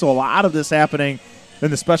Atkinson. So a lot of this happening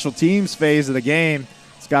in the special teams phase of the game.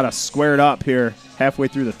 It's got us squared up here halfway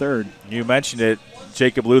through the third. You mentioned it.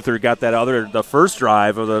 Jacob Luther got the first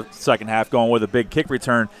drive of the second half going with a big kick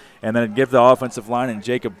return, and then give the offensive line and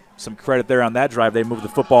Jacob some credit there on that drive. They moved the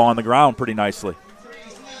football on the ground pretty nicely.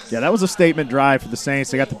 Yeah, that was a statement drive for the Saints.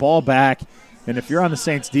 They got the ball back, and if you're on the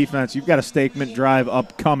Saints defense, you've got a statement drive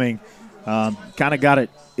upcoming. Kind of got it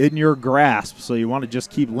in your grasp, so you want to just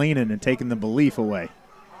keep leaning and taking the belief away.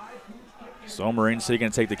 So Marine City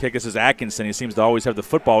going to take the kick. This is Atkinson. He seems to always have the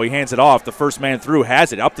football. He hands it off. The first man through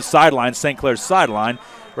has it up the sideline, St. Clair's sideline.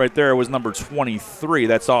 Right there was number 23.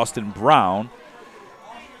 That's Austin Brown.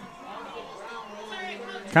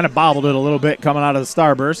 Kind of bobbled it a little bit coming out of the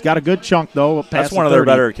starburst. Got a good chunk, though. That's one of their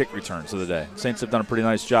better kick returns of the day. Saints have done a pretty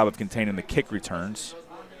nice job of containing the kick returns.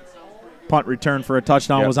 Punt return for a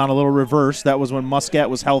touchdown was on a little reverse. That was when Muscat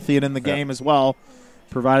was healthy and in the game as well.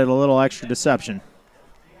 Provided a little extra deception.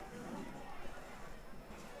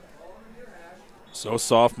 So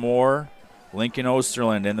sophomore Lincoln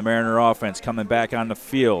Osterland in the Mariner offense coming back on the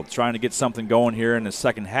field, trying to get something going here in the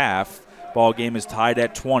second half. Ball game is tied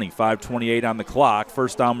at 20, 5:28 on the clock.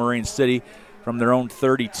 First down Marine City from their own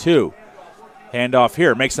 32. Handoff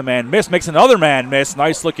here, makes a man miss, makes another man miss.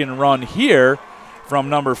 Nice looking run here from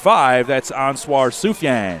number 5. That's Answar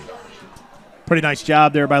Sufyan. Pretty nice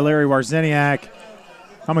job there by Larry Warzeniak.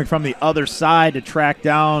 Coming from the other side to track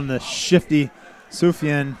down the shifty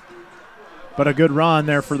Sufyan. But a good run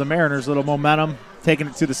there for the Mariners. Little momentum, taking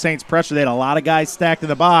it to the Saints' pressure. They had a lot of guys stacked in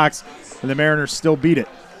the box, and the Mariners still beat it.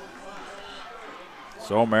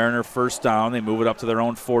 So Mariner first down. They move it up to their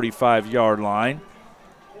own 45-yard line.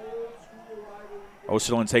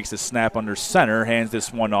 Osterland takes the snap under center, hands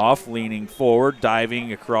this one off, leaning forward,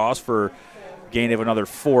 diving across for a gain of another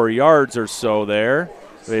 4 yards or so there.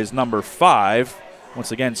 It is number 5.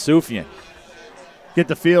 Once again, Sufyan. Get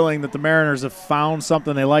the feeling that the Mariners have found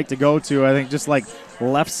something they like to go to. I think just like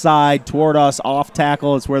left side toward us, off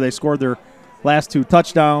tackle, it's where they scored their last 2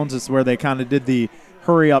 touchdowns. It's where they kind of did the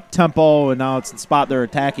hurry-up tempo, and now it's the spot they're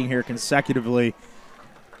attacking here consecutively.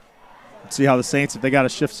 Let's see how the Saints, if they got to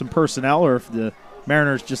shift some personnel or if the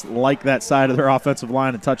Mariners just like that side of their offensive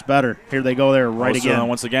line a touch better. Here they go there again.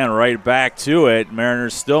 Once again, right back to it.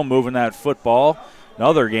 Mariners still moving that football.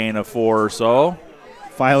 Another gain of 4 or so.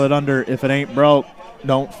 File it under. If it ain't broke,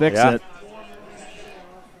 don't fix it.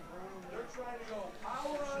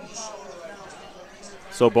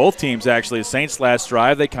 So both teams actually, the Saints last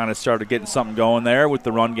drive, they kind of started getting something going there with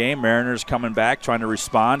the run game. Mariners coming back, trying to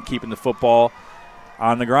respond, keeping the football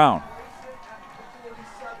on the ground.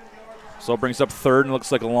 So it brings up third and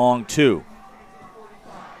looks like a long 2.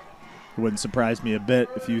 It wouldn't surprise me a bit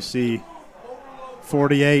if you see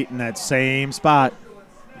 48 in that same spot.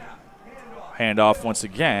 Handoff once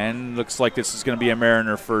again. Looks like this is going to be a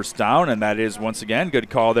Mariner first down, and that is once again good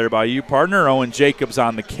call there by you, partner. Owen Jacobs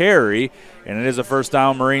on the carry, and it is a first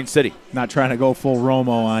down, Marine City. Not trying to go full Romo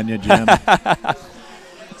on you, Jim. A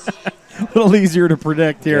little easier to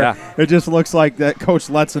predict here. Yeah. It just looks like that Coach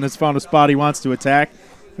Letson has found a spot he wants to attack.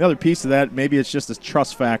 The other piece of that, maybe it's just a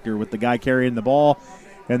trust factor with the guy carrying the ball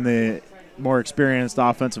and the more experienced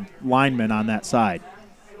offensive lineman on that side.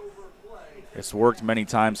 It's worked many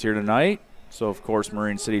times here tonight. So, of course,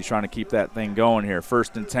 Marine City trying to keep that thing going here.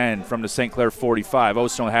 1st and 10 from the St. Clair 45.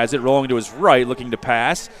 Osterland has it, rolling to his right, looking to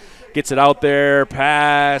pass. Gets it out there,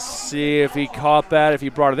 pass, see if he caught that, if he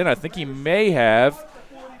brought it in. I think he may have.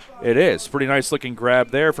 It is. Pretty nice-looking grab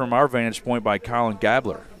there from our vantage point by Colin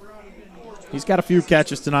Gabler. He's got a few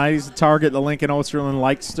catches tonight. He's a target that Lincoln Osterland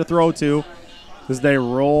likes to throw to as they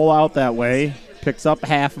roll out that way. Picks up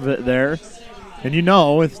half of it there. And you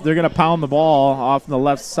know, if they're going to pound the ball off the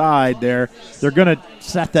left side there, they're going to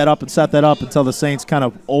set that up until the Saints kind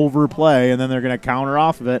of overplay, and then they're going to counter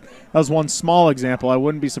off of it. That was one small example. I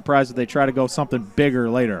wouldn't be surprised if they try to go something bigger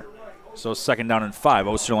later. So 2nd down and 5.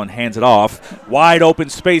 Osterland hands it off. Wide open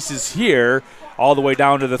spaces here, all the way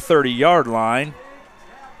down to the 30-yard line.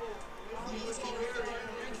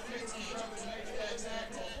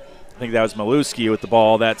 I think that was Maluski with the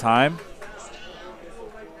ball that time.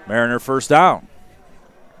 Mariner first down.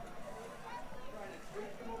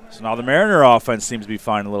 So now the Mariner offense seems to be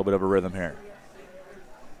finding a little bit of a rhythm here.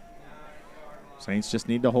 Saints just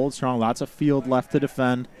need to hold strong. Lots of field left to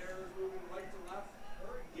defend.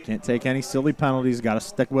 Can't take any silly penalties. Got to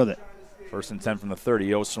stick with it. 1st and 10 from the 30.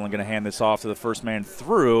 Osterlin going to hand this off to the first man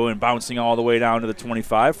through and bouncing all the way down to the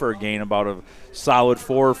 25 for a gain about a solid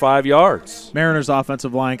 4 or 5 yards. Mariners'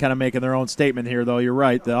 offensive line kind of making their own statement here, though. You're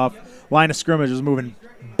right. The line of scrimmage is moving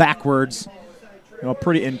backwards,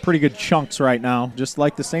 in pretty good chunks right now, just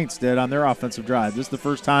like the Saints did on their offensive drive. This is the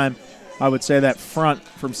first time I would say that front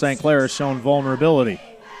from St. Clair has shown vulnerability.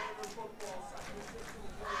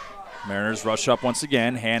 Mariners rush up once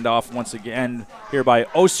again. Handoff once again here by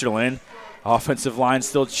Osterlin. Offensive line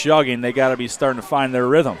still chugging. They got to be starting to find their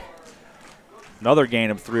rhythm. Another gain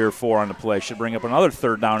of 3 or 4 on the play. Should bring up another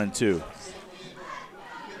 3rd down and 2.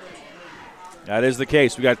 That is the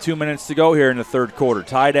case. We got 2 minutes to go here in the 3rd quarter.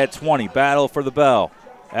 Tied at 20. Battle for the bell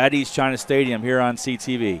at East China Stadium here on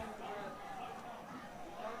CTV.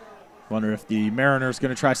 Wonder if the Mariners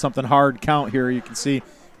going to try something hard count here. You can see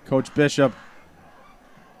Coach Bishop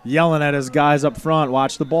yelling at his guys up front,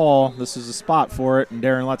 watch the ball. This is a spot for it, and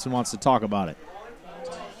Darren Letson wants to talk about it.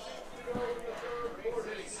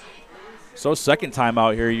 So 2nd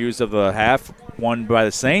timeout here used of the half. One by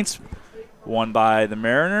the Saints, one by the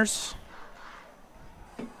Mariners.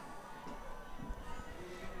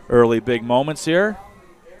 Early big moments here.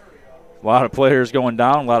 A lot of players going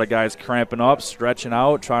down, a lot of guys cramping up, stretching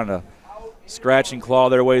out, trying to scratch and claw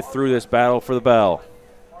their way through this battle for the bell.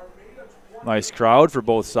 Nice crowd for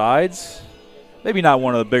both sides. Maybe not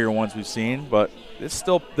one of the bigger ones we've seen, but it's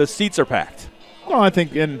still, the seats are packed. Well, I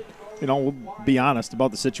think, we'll be honest about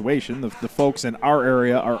the situation. The folks in our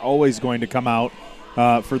area are always going to come out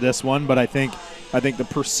for this one, but I think the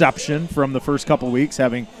perception from the first couple weeks,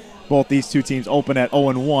 having both these two teams open at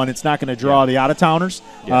 0-1, it's not going to draw the out-of-towners.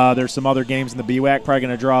 Yeah. There's some other games in the BWAC probably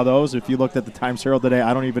going to draw those. If you looked at the Times Herald today,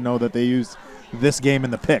 I don't even know that they used this game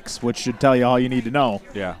in the picks, which should tell you all you need to know.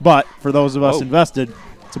 Yeah. But for those of us invested,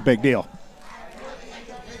 it's a big deal.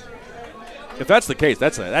 If that's the case,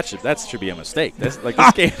 that should be a mistake. This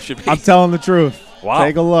game should be. I'm telling the truth. Wow.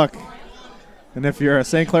 Take a look. And if you're a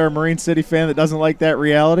St. Clair Marine City fan that doesn't like that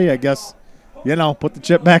reality, I guess, put the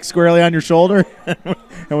chip back squarely on your shoulder,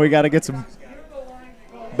 and we got to get some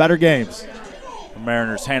better games. The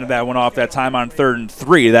Mariners handed that one off that time on 3rd and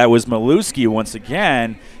 3. That was Maluski once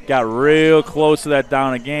again. Got real close to that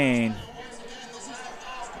down again.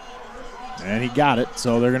 And he got it,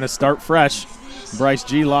 so they're going to start fresh. Bryce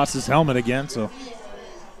G lost his helmet again, so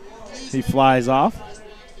he flies off.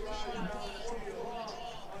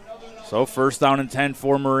 So 1st down and 10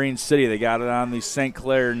 for Marine City. They got it on the St.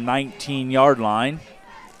 Clair 19-yard line.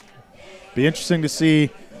 Be interesting to see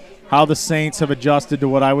how the Saints have adjusted to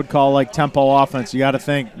what I would call like tempo offense. You got to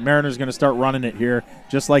think Mariners going to start running it here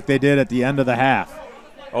just like they did at the end of the half.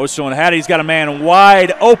 Osterlin had it. He's got a man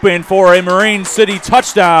wide open for a Marine City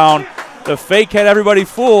touchdown. The fake had everybody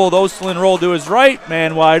fooled. Osterlin rolled to his right.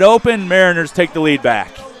 Man wide open. Mariners take the lead back.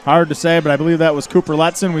 Hard to say, but I believe that was Cooper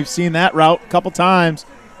Letson. We've seen that route a couple times.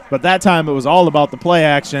 But that time it was all about the play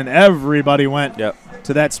action. Everybody went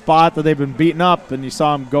to that spot that they've been beating up, and you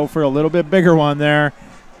saw him go for a little bit bigger one there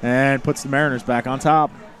and puts the Mariners back on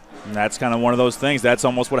top. And that's kind of one of those things. That's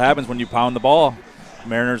almost what happens when you pound the ball.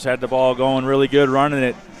 Mariners had the ball going really good, running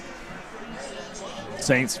it.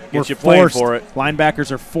 Saints Get were you playing forced. for it.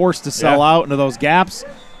 Linebackers are forced to sell out into those gaps.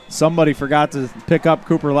 Somebody forgot to pick up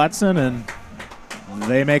Cooper Letson, and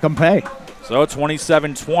they make them pay. So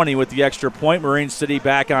 27-20 with the extra point. Marine City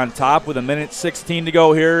back on top with 1:16 to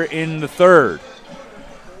go here in the 3rd.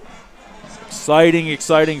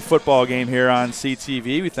 Exciting football game here on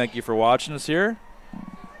CTV. We thank you for watching us here.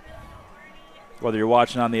 Whether you're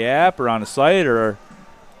watching on the app or on the site or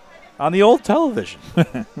on the old television.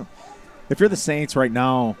 If you're the Saints right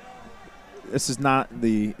now, this is not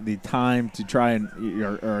the time to try and,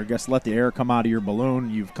 or I guess let the air come out of your balloon.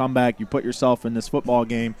 You've come back. You put yourself in this football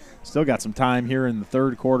game. Still got some time here in the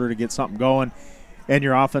 3rd quarter to get something going. And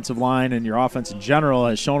your offensive line and your offense in general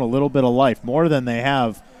has shown a little bit of life, more than they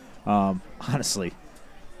have, honestly,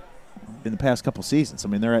 in the past couple seasons. I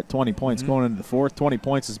mean, they're at 20 points going into the 4th. 20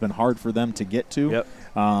 points has been hard for them to get to. Yep.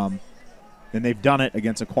 And they've done it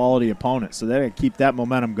against a quality opponent. So they got to keep that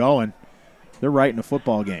momentum going. They're right in a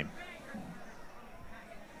football game.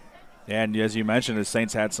 And as you mentioned, the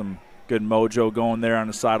Saints had some good mojo going there on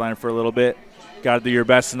the sideline for a little bit. Got to do your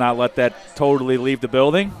best to not let that totally leave the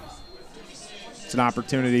building. It's an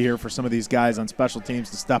opportunity here for some of these guys on special teams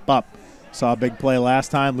to step up. Saw a big play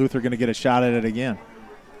last time. Luther going to get a shot at it again.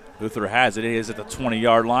 Luther has it. He is at the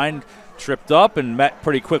 20-yard line. Tripped up and met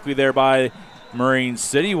pretty quickly there by Marine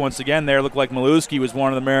City. Once again, there looked like Maluski was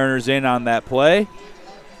one of the Mariners in on that play.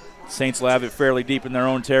 Saints will have it fairly deep in their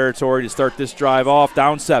own territory to start this drive off,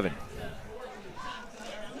 down 7.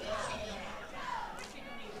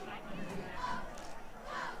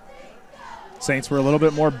 Saints were a little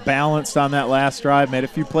bit more balanced on that last drive, made a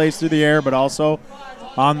few plays through the air, but also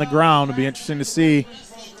on the ground. It'll be interesting to see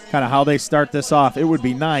kind of how they start this off. It would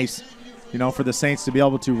be nice, for the Saints to be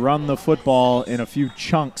able to run the football in a few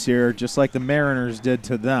chunks here, just like the Mariners did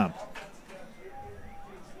to them.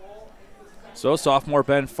 So sophomore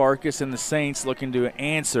Ben Farkas and the Saints looking to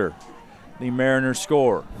answer the Mariners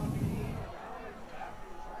score.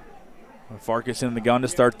 Farkas in the gun to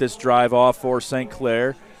start this drive off for St.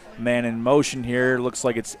 Clair. Man in motion here. Looks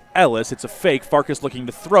like it's Ellis. It's a fake. Farkas looking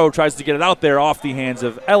to throw. Tries to get it out there off the hands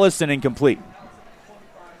of Ellis and incomplete.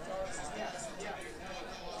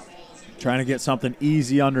 Trying to get something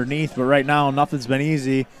easy underneath, but right now nothing's been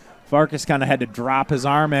easy. Farkas kind of had to drop his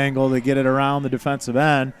arm angle to get it around the defensive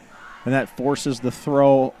end, and that forces the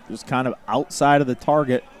throw just kind of outside of the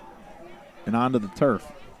target and onto the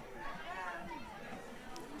turf.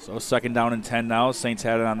 So 2nd down and 10 now. Saints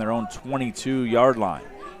had it on their own 22-yard line.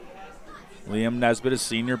 Liam Nesbitt, a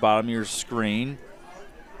senior, bottom of your screen.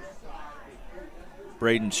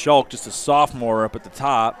 Braden Schulk, just a sophomore, up at the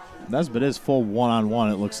top. Nesbitt is full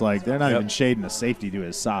one-on-one, it looks like. They're not even shading a safety to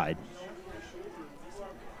his side.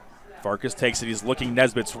 Farkas takes it. He's looking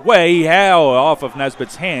Nesbitt's way. Off of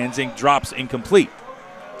Nesbitt's hands and drops incomplete.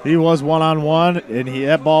 He was one-on-one, and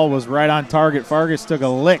that ball was right on target. Farkas took a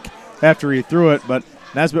lick after he threw it, but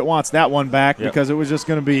Nesbitt wants that one back because it was just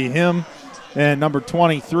going to be him and number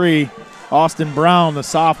 23, Austin Brown, the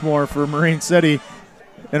sophomore for Marine City,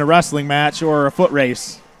 in a wrestling match or a foot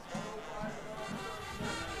race.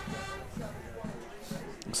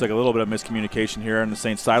 Looks like a little bit of miscommunication here on the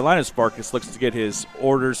Saints sideline as Farkas looks to get his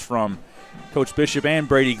orders from Coach Bishop and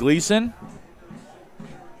Brady Gleason.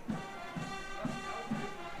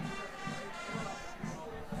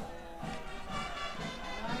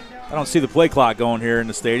 I don't see the play clock going here in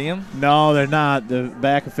the stadium. No, they're not. The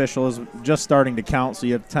back official is just starting to count, so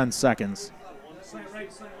you have 10 seconds.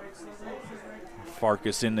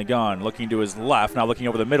 Farkas in the gun, looking to his left, now looking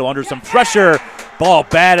over the middle, under some pressure. Ball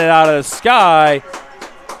batted out of the sky.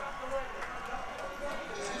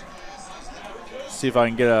 See if I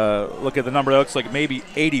can get a look at the number. That looks like maybe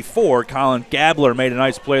 84. Colin Gabler made a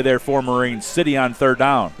nice play there for Marine City on 3rd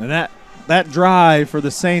down. And that drive for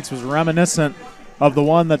the Saints was reminiscent of the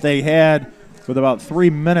one that they had with about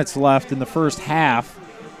 3 minutes left in the first half.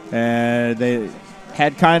 And they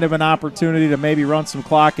had kind of an opportunity to maybe run some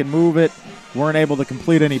clock and move it. Weren't able to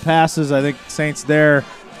complete any passes. I think Saints there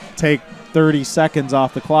take 30 seconds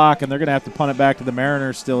off the clock, and they're going to have to punt it back to the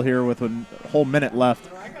Mariners still here with a whole minute left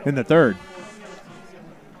in the 3rd.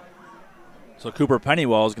 So Cooper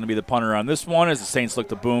Pennywell is going to be the punter on this one as the Saints look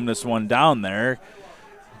to boom this one down there.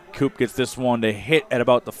 Coop gets this one to hit at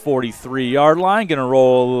about the 43-yard line. Going to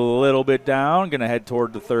roll a little bit down. Going to head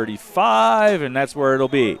toward the 35, and that's where it'll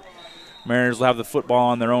be. Mariners will have the football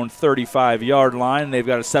on their own 35-yard line. They've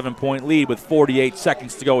got a 7-point lead with 48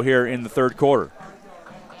 seconds to go here in the 3rd quarter.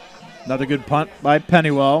 Another good punt by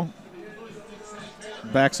Pennywell.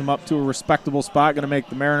 Backs him up to a respectable spot. Going to make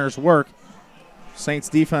the Mariners work. Saints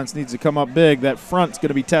defense needs to come up big. That front's going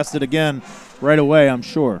to be tested again right away, I'm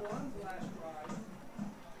sure.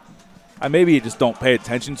 Maybe you just don't pay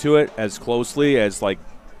attention to it as closely as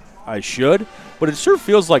I should, but it sure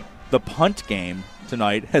feels like the punt game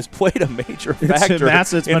tonight has played a major factor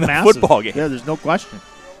in the football game. Yeah, there's no question.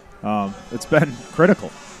 It's been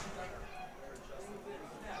critical.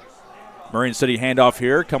 Marine City handoff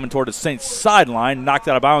here, coming toward the Saints sideline, knocked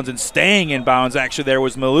out of bounds and staying in bounds. Actually, there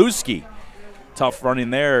was Maluski. Tough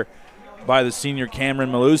running there by the senior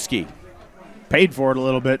Cameron Maluski. Paid for it a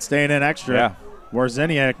little bit, staying in extra. Yeah.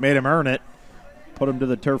 Warzeniak made him earn it. Put him to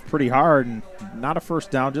the turf pretty hard, and not a first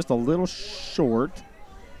down, just a little short,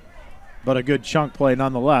 but a good chunk play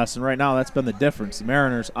nonetheless. And right now that's been the difference. The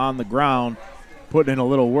Mariners on the ground putting in a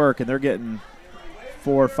little work, and they're getting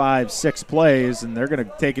 4, 5, 6 plays, and they're going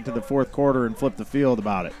to take it to the 4th quarter and flip the field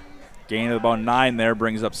about it. Gain of about 9 there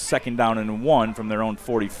brings up 2nd down and 1 from their own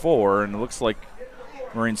 44, and it looks like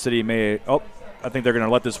Marine City may – I think they're going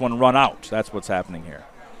to let this one run out. That's what's happening here.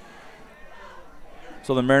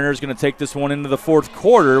 So the Mariners going to take this one into the 4th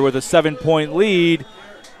quarter with a 7-point lead.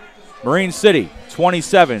 Marine City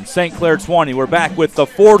 27, St. Clair 20. We're back with the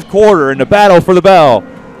 4th quarter in the battle for the bell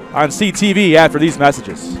on CTV after these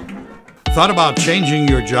messages. Thought about changing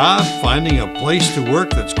your job, finding a place to work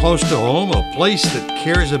that's close to home, a place that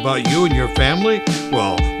cares about you and your family?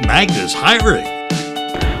 Well, Magna's hiring.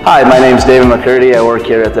 Hi, my name is David McCurdy. I work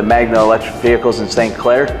here at the Magna Electric Vehicles in St.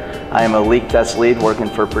 Clair. I am a leak test lead working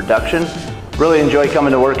for production. Really enjoy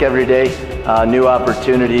coming to work every day. New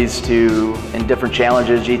opportunities and different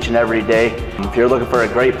challenges each and every day. If you're looking for a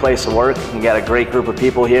great place to work, you got a great group of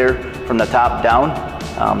people here from the top down.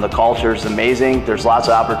 The culture is amazing. There's lots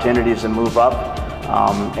of opportunities to move up,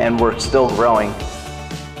 and we're still growing.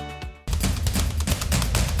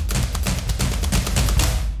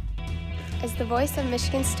 As the voice of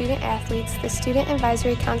Michigan student athletes, the Student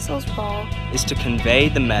Advisory Council's role is to convey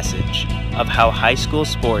the message of how high school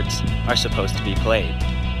sports are supposed to be played.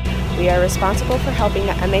 We are responsible for helping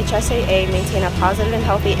the MHSAA maintain a positive and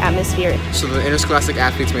healthy atmosphere so that interscholastic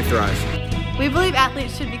athletes may thrive. We believe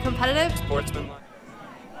athletes should be competitive, sportsmanlike.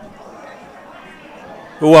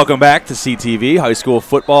 Welcome back to CTV, high school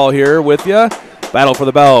football here with you. Battle for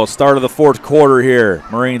the bell, start of the fourth quarter here.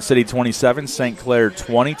 Marine City 27, St. Clair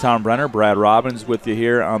 20. Tom Brenner, Brad Robbins with you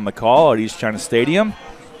here on the call at East China Stadium.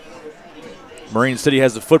 Marine City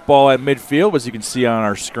has the football at midfield, as you can see on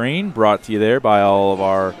our screen, brought to you there by all of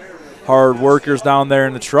our hard workers down there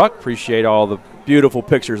in the truck. Appreciate all the beautiful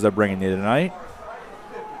pictures they're bringing you tonight.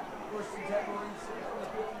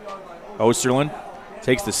 Osterland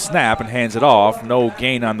takes the snap and hands it off. No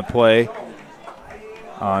gain on the play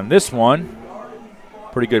on this one.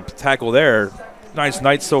 Pretty good tackle there. Nice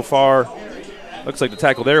night so far. Looks like the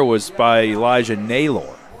tackle there was by Elijah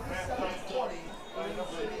Naylor.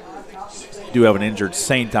 Do have an injured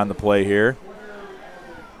Saint on the play here.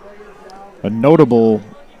 A notable,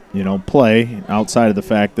 play outside of the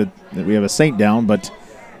fact that we have a Saint down, but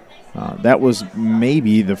that was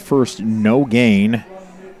maybe the first no gain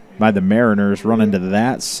by the Mariners running to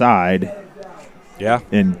that side. Yeah.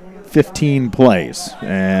 In 15 plays,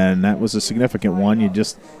 and that was a significant one. You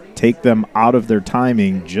just take them out of their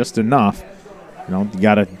timing just enough. You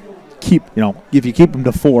got to keep, if you keep them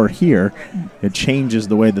to 4 here, it changes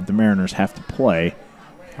the way that the Mariners have to play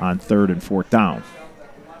on 3rd and 4th down.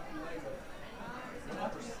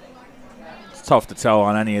 It's tough to tell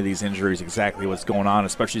on any of these injuries exactly what's going on,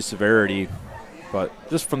 especially severity, but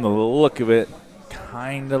just from the look of it,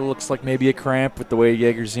 kind of looks like maybe a cramp with the way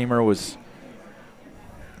Jaeger-Ziemer was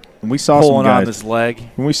we saw pulling some guys, on his leg.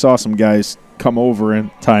 When we saw some guys come over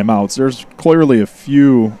in timeouts, there's clearly a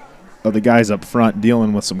few of the guys up front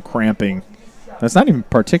dealing with some cramping. It's not even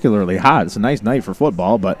particularly hot. It's a nice night for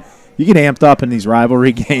football, but you get amped up in these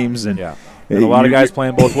rivalry games. And, and a lot of guys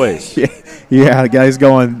playing both ways. Yeah, the guys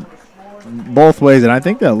going both ways, and I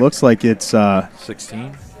think that looks like it's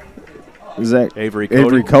 16. Is that Avery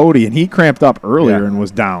Cody, and he cramped up earlier and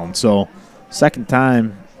was down. So second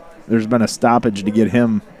time there's been a stoppage to get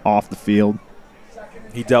him off the field.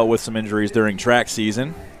 He dealt with some injuries during track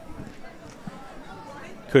season.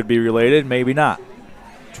 Could be related, maybe not.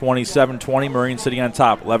 27-20, Marine City on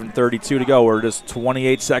top. 11:32 to go. We're just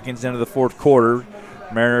 28 seconds into the fourth quarter.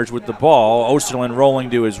 Mariners with the ball. Osterland rolling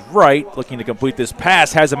to his right, looking to complete this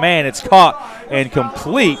pass. Has a man. It's caught and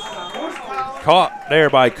complete. Caught there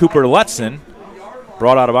by Cooper Letson.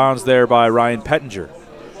 Brought out of bounds there by Ryan Pettinger.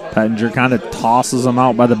 Pettinger kind of tosses him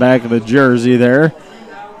out by the back of the jersey there.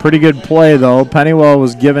 Pretty good play, though. Pennywell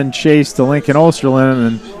was giving chase to Lincoln Osterland,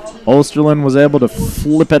 and Osterland was able to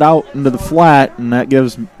flip it out into the flat, and that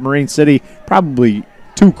gives Marine City probably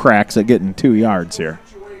 2 cracks at getting 2 yards here.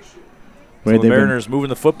 So the Mariners moving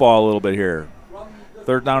the football a little bit here.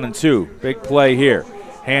 3rd down and 2. Big play here.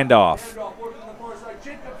 Handoff.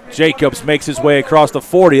 Jacobs makes his way across the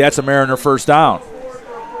 40. That's a Mariner first down.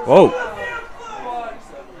 Whoa.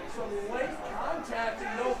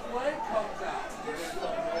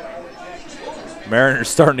 Mariners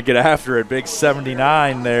starting to get after it. Big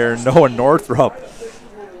 79 there. Noah Northrup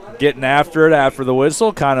getting after it after the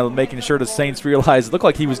whistle, kind of making sure the Saints realize it looked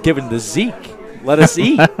like he was giving the Zeke. Let us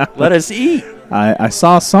eat. Let us eat. I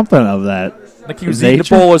saw something of that. I think he was eating a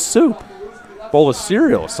bowl of soup, bowl of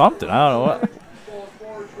cereal, something. I don't know what.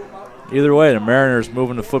 Either way, the Mariners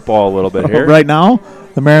moving the football a little bit here. Right now,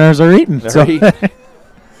 the Mariners are eating. They're eating.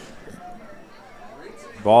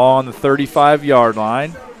 Ball on the 35-yard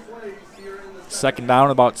line. 2nd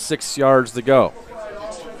down, about 6 yards to go.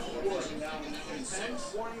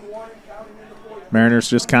 Mariners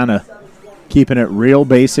just kind of keeping it real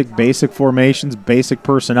basic formations, basic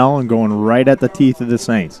personnel, and going right at the teeth of the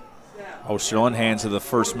Saints. Osterland hands to the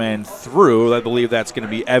first man through. I believe that's going to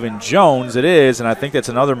be Evan Jones. It is, and I think that's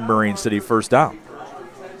another Marine City first down.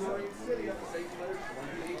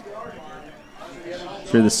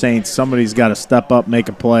 For the Saints, somebody's got to step up, make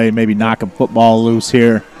a play, maybe knock a football loose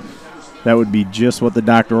here. That would be just what the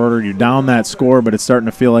doctor ordered. You're down that score, but it's starting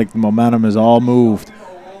to feel like the momentum is all moved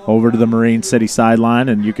over to the Marine City sideline,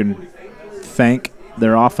 and you can thank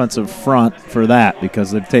their offensive front for that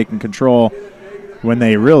because they've taken control when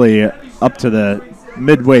they really, up to the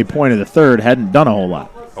midway point of the third, hadn't done a whole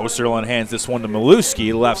lot. Osterlin hands this one to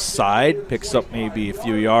Maluski, left side, picks up maybe a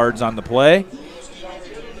few yards on the play.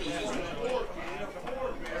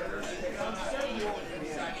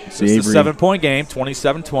 It's a 7-point game,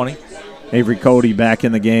 27-20. Avery Cody back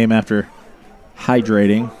in the game after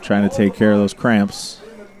hydrating, trying to take care of those cramps.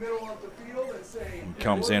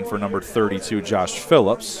 Comes in for number 32, Josh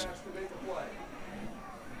Phillips.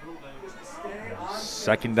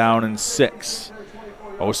 2nd down and 6.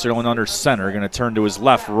 Osterlin under center, going to turn to his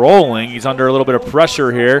left, rolling. He's under a little bit of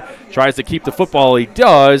pressure here. Tries to keep the football. He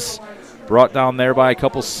does. Brought down there by a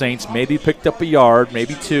couple Saints. Maybe picked up a yard,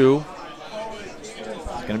 maybe 2.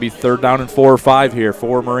 It's going to be 3rd down and 4 or 5 here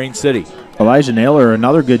for Marine City. Elijah Naylor,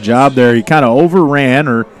 another good job there. He kind of overran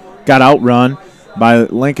or got outrun by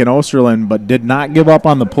Lincoln Osterlin, but did not give up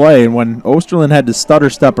on the play. And when Osterlin had to stutter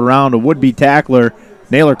step around a would-be tackler,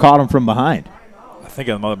 Naylor caught him from behind. I think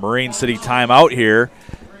of the Marine City timeout here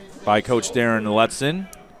by Coach Darren Letson.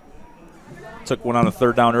 Took one on the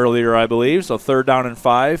 3rd down earlier, I believe. So 3rd down and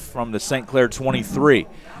 5 from the St. Clair 23.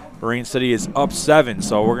 Marine City is up 7,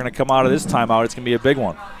 so we're going to come out of this timeout. It's going to be a big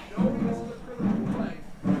one.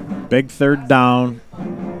 Big 3rd down.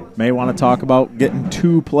 May want to talk about getting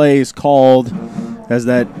 2 plays called as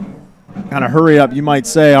that kind of hurry up. You might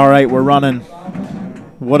say, all right, we're running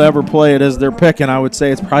whatever play it is they're picking. I would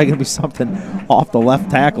say it's probably going to be something off the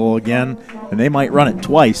left tackle again, and they might run it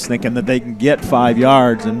twice thinking that they can get 5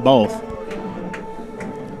 yards in both.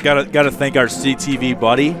 Got to thank our CTV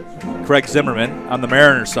buddy, Craig Zimmerman, on the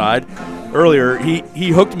Mariners side. Earlier, he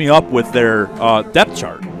hooked me up with their depth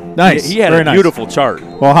chart. Nice. He had a beautiful chart.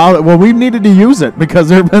 Well, we needed to use it because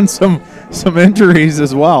there have been some injuries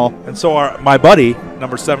as well. And so my buddy,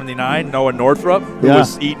 number 79, Noah Northrup, who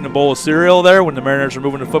was eating a bowl of cereal there when the Mariners were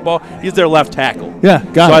moving to football, he's their left tackle. Yeah,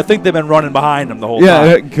 got it. So I think they've been running behind him the whole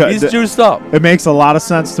time. He's juiced up. It makes a lot of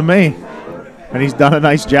sense to me. And he's done a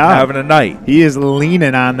nice job. Having a night. He is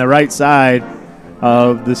leaning on the right side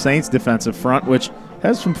of the Saints defensive front, which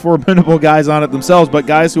has some formidable guys on it themselves, but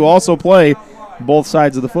guys who also play both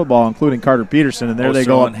sides of the football, including Carter Peterson, and there they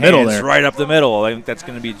go up middle there. Right up the middle. I think that's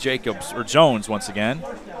going to be Jacobs or Jones once again.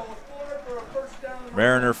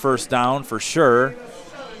 Mariner 1st down for sure.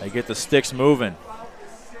 They get the sticks moving.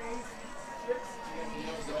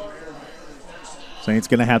 Saints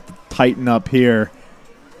going to have to tighten up here.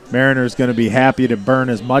 Mariners going to be happy to burn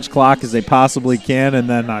as much clock as they possibly can, and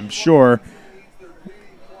then I'm sure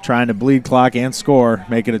trying to bleed clock and score,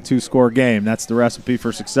 make it a 2-score game. That's the recipe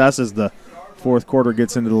for success as the 4th quarter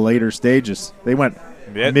gets into the later stages. They went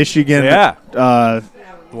Michigan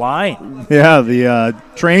line. Yeah, the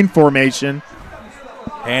train formation.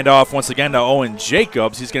 Handoff once again to Owen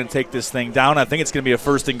Jacobs. He's going to take this thing down. I think it's going to be a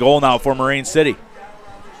 1st and goal now for Marine City.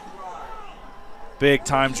 Big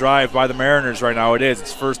time drive by the Mariners right now. It is.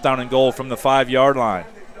 It's 1st down and goal from the 5-yard line.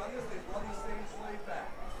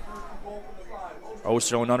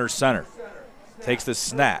 Osterlin under center. Takes the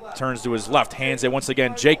snap, turns to his left, hands it once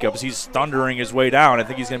again. Jacobs, he's thundering his way down. I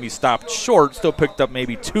think he's going to be stopped short. Still picked up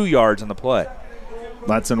maybe 2 yards on the play.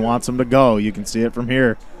 Letson wants him to go. You can see it from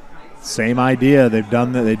here. Same idea. They've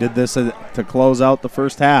done that. They did this to close out the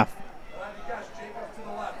first half.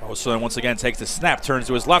 Osterlin once again takes the snap, turns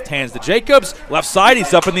to his left, hands to Jacobs. Left side,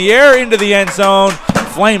 he's up in the air into the end zone.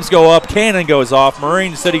 Flames go up, cannon goes off.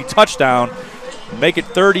 Marine City touchdown. Make it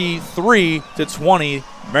 33-20.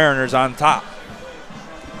 Mariners on top.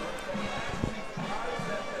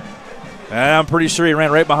 And I'm pretty sure he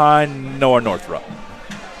ran right behind Noah Northrup.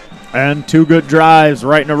 And 2 good drives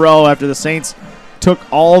right in a row after the Saints took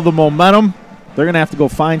all the momentum. They're going to have to go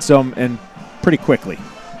find some, and pretty quickly.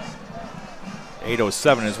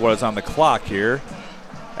 8:07 is what is on the clock here.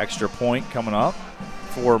 Extra point coming up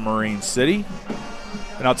for Marine City.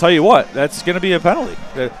 And I'll tell you what, that's going to be a penalty.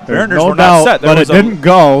 The Mariners were not set. But it didn't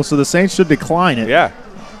go, so the Saints should decline it. Yeah.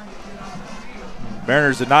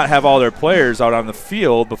 Mariners did not have all their players out on the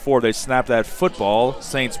field before they snapped that football.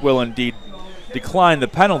 Saints will indeed decline the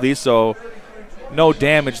penalty, so no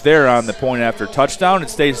damage there on the point after touchdown. It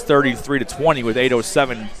stays 33-20 with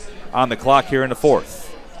 8:07 on the clock here in the 4th.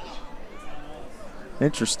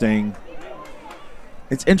 Interesting.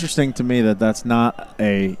 It's interesting to me that that's not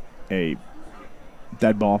a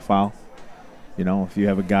dead ball foul. You know, if you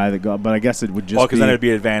have a guy that go, but I guess it would just because then it'd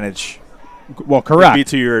be advantage. Well, correct. It'd be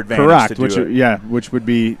to your advantage. Correct. To do it. Which would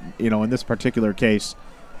be, in this particular case,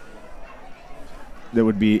 that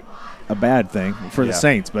would be a bad thing for the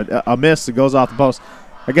Saints. But a miss that goes off the post,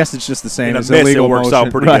 I guess it's just the same as illegal motion. It works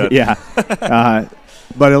out pretty good. Yeah.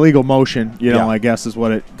 But illegal motion, I guess is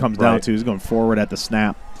what it comes down to. Is going forward at the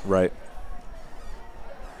snap. Right.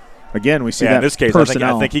 again, we see Yeah, that in this case,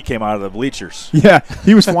 personnel. I think he came out of the bleachers. Yeah,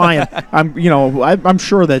 he was flying. I'm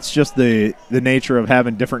sure that's just the nature of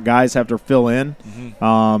having different guys have to fill in.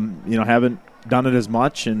 Haven't done it as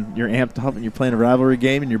much, and you're amped up, and you're playing a rivalry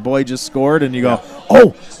game, and your boy just scored, and you go,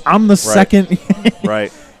 "Oh, I'm the second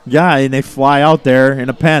right guy," and they fly out there in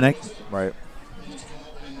a panic. Right.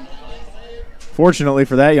 Fortunately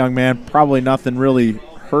for that young man, probably nothing really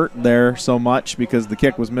hurt there so much because the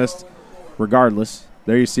kick was missed regardless.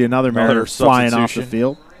 There you see another Mariner flying off the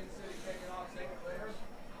field.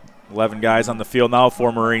 11 guys on the field now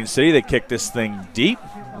for Marine City. They kick this thing deep.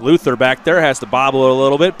 Luther back there has to bobble it a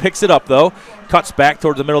little bit. Picks it up, though. Cuts back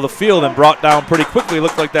towards the middle of the field and brought down pretty quickly.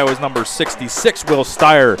 Looked like that was number 66, Will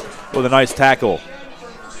Steyer, with a nice tackle.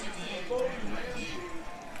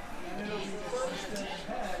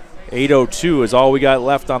 .802 is all we got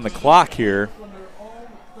left on the clock here.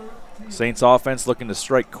 Saints offense looking to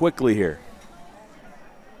strike quickly here.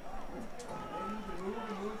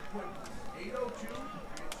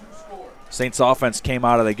 Saints offense came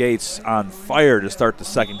out of the gates on fire to start the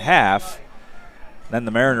second half. Then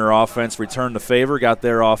the Mariner offense returned the favor, got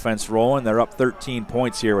their offense rolling. They're up 13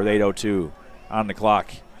 points here with 8:02 on the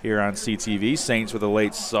clock here on CTV. Saints with a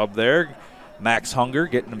late sub there. Max Hunger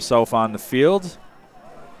getting himself on the field.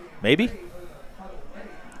 Maybe.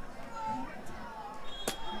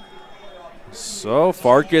 So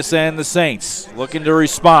Farkas and the Saints looking to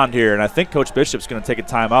respond here, and I think Coach Bishop's going to take a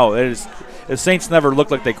timeout. The Saints never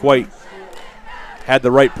looked like they quite had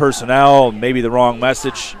the right personnel, maybe the wrong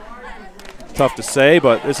message. Tough to say,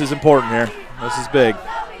 but this is important here. This is big.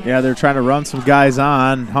 Yeah, they're trying to run some guys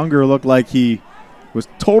on. Hunger looked like he was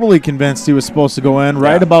totally convinced he was supposed to go in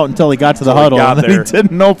right about until he got to the huddle. And then he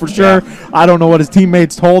didn't know for sure. Yeah. I don't know what his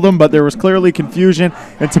teammates told him, but there was clearly confusion.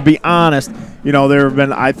 And to be honest, there have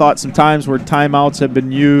been, I thought, some times where timeouts have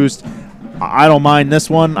been used. I don't mind this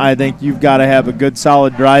one. I think you've got to have a good,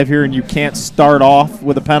 solid drive here, and you can't start off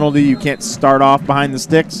with a penalty. You can't start off behind the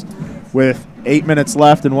sticks with 8 minutes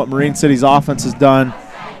left. And what Marine City's offense has done,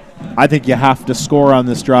 I think you have to score on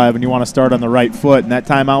this drive, and you want to start on the right foot. And that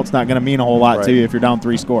timeout's not going to mean a whole lot to you if you're down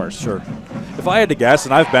 3 scores. Sure. If I had to guess,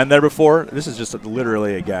 and I've been there before, this is just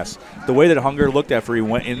literally a guess. The way that Hunger looked after he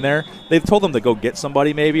went in there, they've told him to go get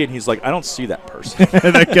somebody maybe, and he's like, I don't see that person.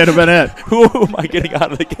 That could have been it. Who am I getting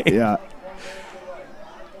out of the game? Yeah.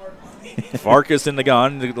 Farkas in the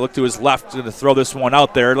gun. Look to his left to throw this one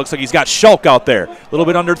out there. It looks like he's got Schulk out there. A little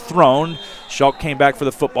bit underthrown. Schulk came back for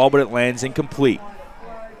the football, but it lands incomplete.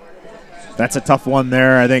 That's a tough one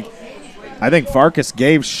there. I think Farkas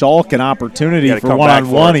gave Schulk an opportunity for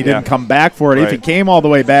one-on-one. He didn't come back for it. Right. If he came all the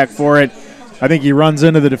way back for it, I think he runs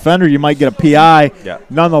into the defender. You might get a PI. Yeah.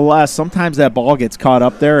 Nonetheless, sometimes that ball gets caught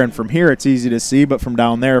up there, and from here it's easy to see, but from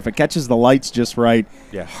down there, if it catches the lights just right,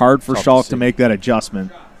 hard for Schulk to make that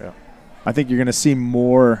adjustment. Yeah. I think you're going to see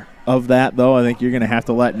more of that, though. I think you're going to have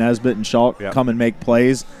to let Nesbitt and Schulk come and make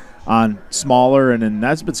plays on smaller, and in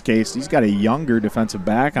Nesbitt's case, he's got a younger defensive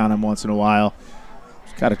back on him once in a while.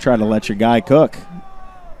 Just got to try to let your guy cook.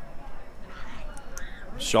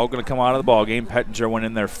 Schulk going to come out of the ball game. Pettinger went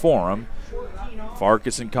in there for him.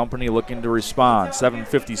 Farkas and company looking to respond.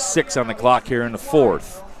 7:56 on the clock here in the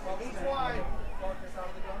fourth.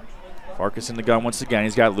 Farkas in the gun once again.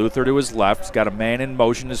 He's got Luther to his left. He's got a man in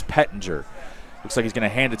motion as Pettinger. Looks like he's going to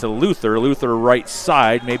hand it to Luther. Luther right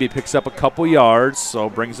side. Maybe picks up a couple yards, so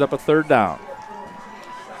brings up a third down.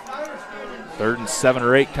 3rd and 7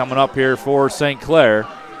 or 8 coming up here for St. Clair.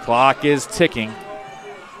 Clock is ticking.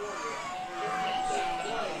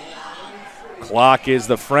 Clock is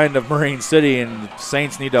the friend of Marine City, and the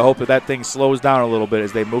Saints need to hope that that thing slows down a little bit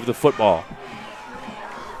as they move the football.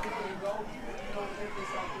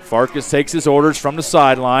 Farkas takes his orders from the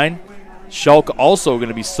sideline. Schulk also going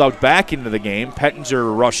to be subbed back into the game.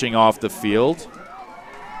 Pettinger rushing off the field.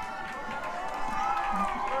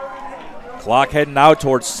 Clock heading out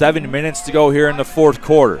towards 7 minutes to go here in the fourth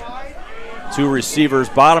quarter. 2 receivers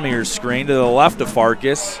bottom of your screen to the left of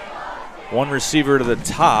Farkas. 1 receiver to the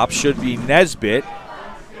top should be Nesbitt.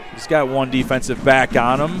 He's got 1 defensive back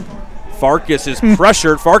on him. Farkas is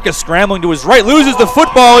pressured. Farkas scrambling to his right, loses the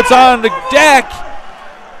football. It's on the deck.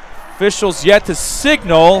 Officials yet to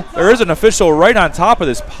signal. There is an official right on top of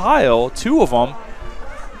this pile, 2 of them.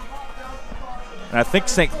 And I think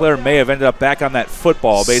St. Clair may have ended up back on that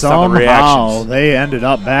football based on the reactions. Somehow they ended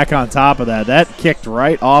up back on top of that. That kicked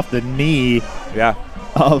right off the knee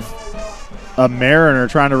of a Mariner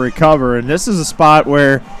trying to recover. And this is a spot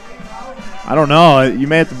where, I don't know, you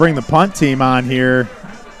may have to bring the punt team on here,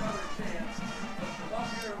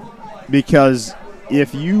 because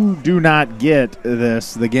if you do not get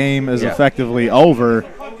this, the game is effectively over.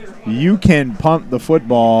 You can punt the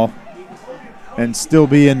football and still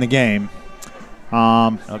be in the game.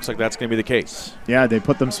 Looks like that's going to be the case. Yeah, they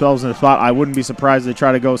put themselves in a spot. I wouldn't be surprised if they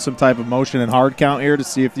try to go some type of motion and hard count here to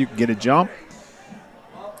see if you can get a jump.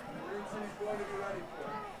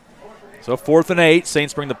 So 4th and 8,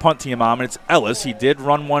 Saints bring the punt team on, and it's Ellis. He did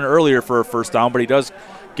run one earlier for a first down, but he does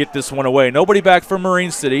get this one away. Nobody back from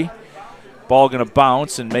Marine City. Ball going to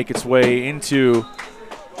bounce and make its way into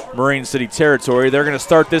Marine City territory. They're going to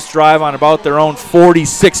start this drive on about their own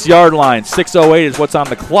 46-yard line. 6:08 is what's on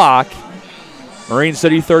the clock. Marine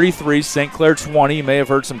City 33, St. Clair 20. You may have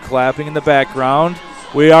heard some clapping in the background.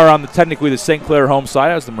 We are on technically the St. Clair home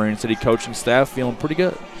side as the Marine City coaching staff feeling pretty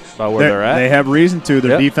good about where they're at. They have reason to.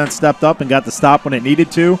 Their defense stepped up and got the stop when it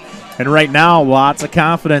needed to. And right now, lots of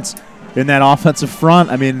confidence in that offensive front.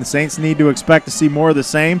 I mean, the Saints need to expect to see more of the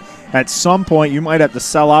same. At some point, you might have to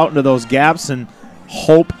sell out into those gaps and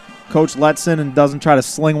hope Coach Letson and doesn't try to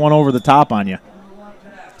sling one over the top on you.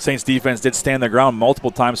 Saints defense did stand their ground multiple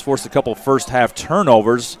times, forced a couple first-half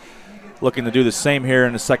turnovers, looking to do the same here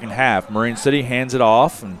in the second half. Marine City hands it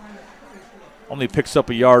off and only picks up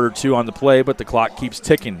a yard or two on the play, but the clock keeps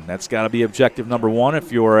ticking. That's got to be objective number one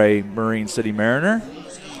if you're a Marine City Mariner.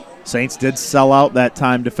 Saints did sell out that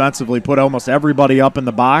time defensively, put almost everybody up in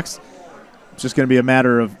the box. It's just going to be a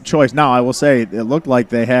matter of choice. Now, I will say it looked like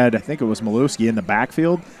they had, I think it was Malewski in the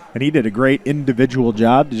backfield, and he did a great individual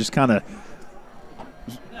job to just kind of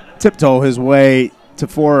tiptoe his way to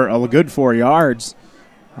a good 4 yards,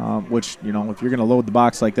 which, you know, if you're going to load the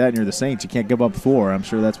box like that and you're the Saints, you can't give up 4. I'm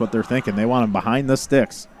sure that's what they're thinking. They want him behind the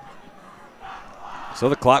sticks. So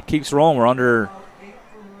the clock keeps rolling. We're under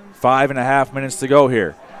 5.5 minutes to go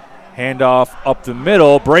here. Handoff up the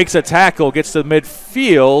middle, breaks a tackle, gets to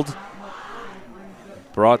midfield.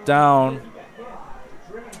 Brought down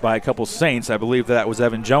by a couple Saints. I believe that was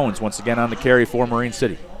Evan Jones once again on the carry for Marine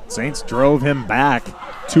City. Saints drove him back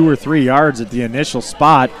 2 or 3 yards at the initial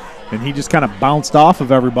spot, and he just kind of bounced off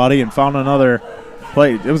of everybody and found another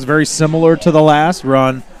play. It was very similar to the last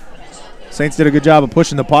run. Saints did a good job of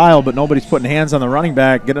pushing the pile, but nobody's putting hands on the running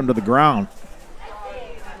back, get him to the ground.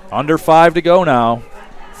 Under 5 to go now.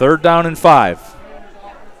 3rd down and 5.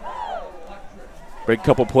 Big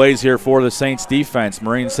couple plays here for the Saints defense.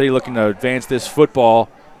 Marine City looking to advance this football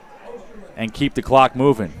and keep the clock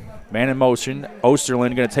moving. Man in motion.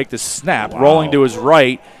 Osterlin going to take the snap. Wow. Rolling to his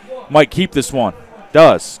right. Might keep this one.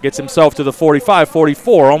 Does. Gets himself to the 45,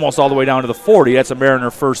 44, almost all the way down to the 40. That's a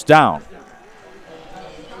Mariner first down.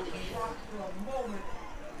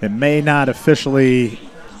 It may not officially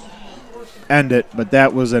end it, but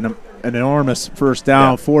that was an enormous first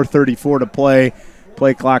down. Yeah. 4:34 to play.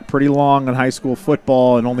 Play clock pretty long in high school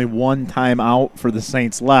football and only one timeout for the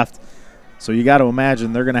Saints left. So you got to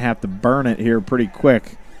imagine they're going to have to burn it here pretty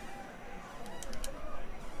quick.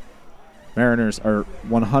 Mariners are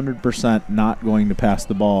 100% not going to pass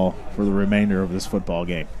the ball for the remainder of this football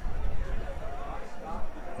game.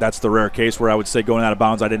 That's the rare case where I would say going out of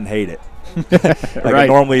bounds, I didn't hate it. Right.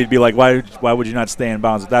 Normally you'd be like, why would you not stay in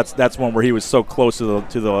bounds? That's one where he was so close to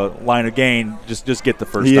the line of gain. Just get the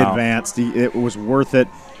first down. He advanced. It was worth it,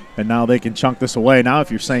 and now they can chunk this away. Now if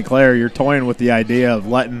you're St. Clair, you're toying with the idea of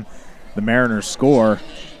letting the Mariners score.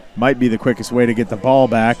 Might be the quickest way to get the ball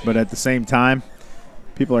back, but at the same time,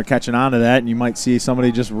 people are catching on to that, and you might see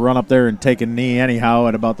somebody just run up there and take a knee anyhow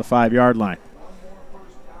at about the 5-yard line.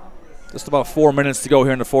 Just about 4 minutes to go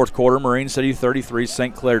here in the fourth quarter. Marine City 33,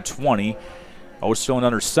 St. Clair 20. Osterlin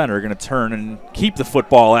under center, going to turn and keep the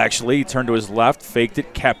football, actually. He turned to his left, faked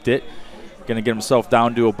it, kept it. Going to get himself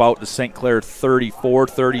down to about the St. Clair 34,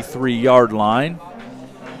 33-yard line.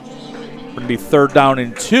 Going to be 3rd down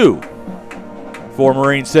and 2 for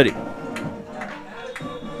Marine City.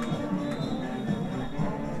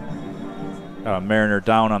 Mariner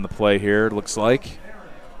down on the play here, it looks like.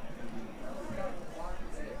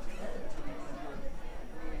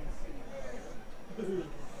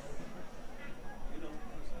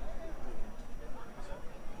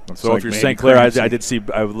 So if you're St. Clair, I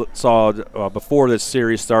saw before this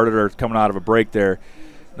series started or coming out of a break there,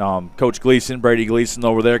 Coach Gleason, Brady Gleason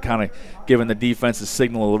over there, kind of giving the defense a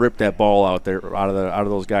signal to rip that ball out there out of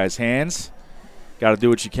those guys' hands. Got to do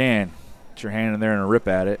what you can. Get your hand in there and rip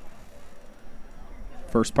at it.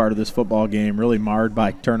 First part of this football game really marred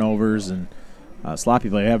by turnovers and sloppy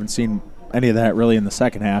play. I haven't seen any of that really in the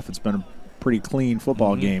second half. It's been a pretty clean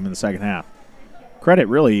football game in the second half. Credit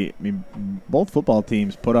really, I mean, both football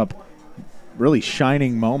teams put up really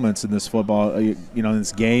shining moments in this football, in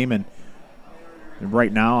this game. And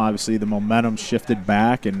right now, obviously, the momentum shifted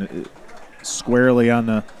back and squarely on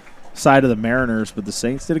the side of the Mariners. But the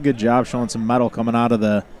Saints did a good job showing some mettle coming out of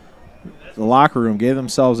the locker room, gave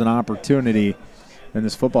themselves an opportunity in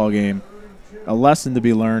this football game a lesson to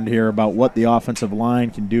be learned here about what the offensive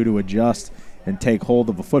line can do to adjust and take hold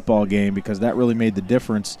of a football game, because that really made the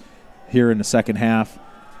difference here in the second half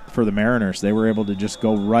for the Mariners. They were able to just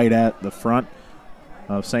go right at the front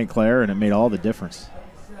of St. Clair, and it made all the difference.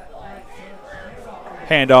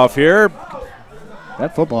 Handoff here.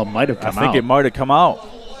 That football might have come out. I think it might have come out.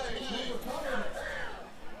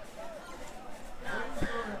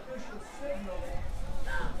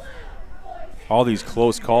 All these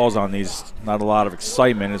close calls on these, not a lot of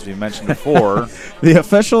excitement, as we mentioned before. The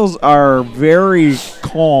officials are very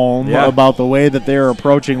calm about the way that they're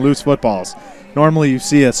approaching loose footballs. Normally you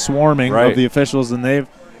see a swarming of the officials, and they've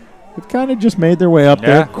kind of just made their way up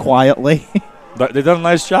there quietly. But they've done a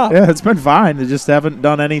nice job. Yeah, it's been fine. They just haven't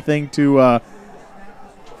done anything to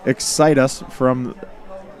excite us from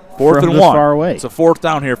Fourth and this one. Far away. It's a fourth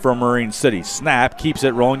down here for Marine City. Snap, keeps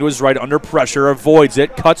it rolling to his right under pressure, avoids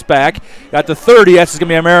it, cuts back. Got the 30. That's going to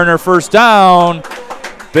be a Mariner first down.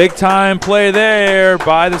 Big time play there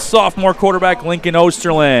by the sophomore quarterback, Lincoln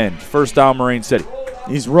Osterland. First down, Marine City.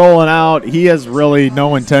 He's rolling out. He has really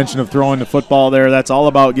no intention of throwing the football there. That's all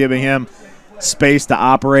about giving him space to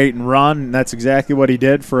operate and run, and that's exactly what he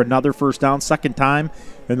did for another first down. Second time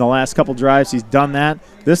in the last couple drives he's done that.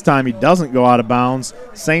 This time he doesn't go out of bounds.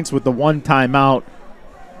 Saints with the one timeout.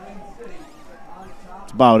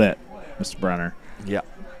 That's about it, Mr. Brenner. Yeah.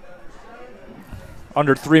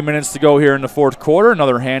 Under 3 minutes to go here in the fourth quarter.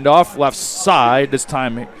 Another handoff left side. This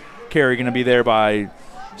time carry going to be there by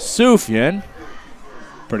Sufjan.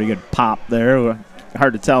 Pretty good pop there.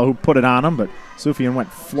 Hard to tell who put it on him, but Sufjan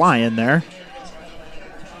went flying there.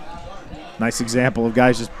 Nice example of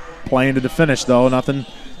guys just playing to the finish, though. Nothing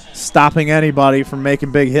stopping anybody from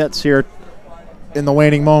making big hits here in the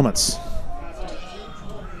waning moments.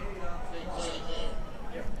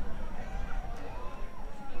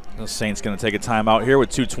 The Saints going to take a timeout here with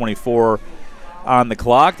 2:24 on the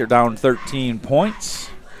clock. They're down 13 points.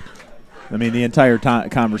 I mean, the entire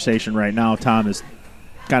conversation right now, Tom, is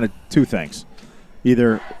kind of two things.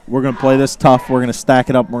 Either we're going to play this tough, we're going to stack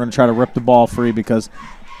it up, we're going to try to rip the ball free because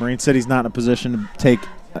Marine City's not in a position to take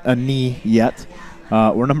a knee yet.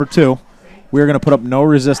 Or number two, we're going to put up no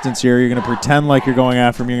resistance here. You're going to pretend like you're going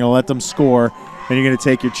after them. You're going to let them score, and you're going to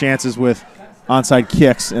take your chances with onside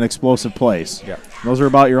kicks and explosive plays. Yeah. Those are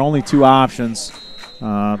about your only two options.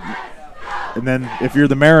 And then if you're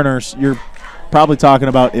the Mariners, you're probably talking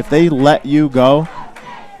about if they let you go,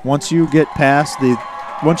 once you get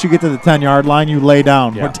to the 10-yard line, you lay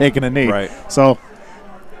down. Yeah. We're taking a knee. Right. So,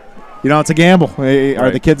 it's a gamble. Are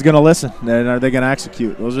the kids going to listen? And are they going to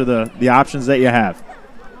execute? Those are the options that you have.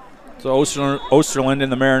 So Osterland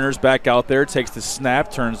and the Mariners back out there, takes the snap,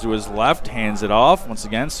 turns to his left, hands it off. Once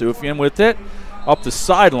again, Sufjan with it. Up the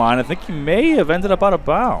sideline. I think he may have ended up out of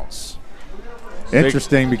bounds.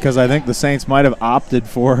 Interesting, because I think the Saints might have opted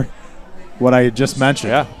for what I had just mentioned.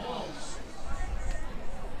 Yeah.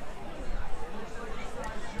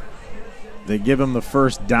 They give him the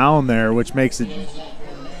first down there, which makes it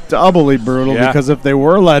doubly brutal because if they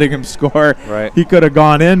were letting him score, he could have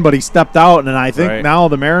gone in, but he stepped out, and I think now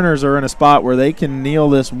the Mariners are in a spot where they can kneel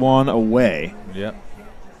this one away. Yep.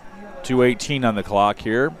 2:18 on the clock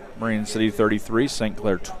here. Marine City 33, St.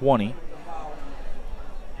 Clair 20.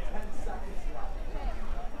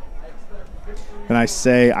 And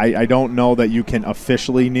I don't know that you can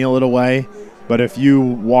officially kneel it away, but if you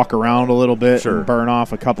walk around a little bit and burn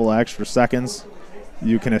off a couple of extra seconds,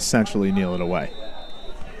 you can essentially kneel it away.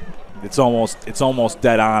 It's almost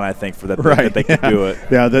dead on, I think, for that they can do it.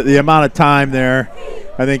 Yeah, the amount of time there,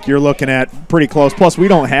 I think you're looking at pretty close. Plus, we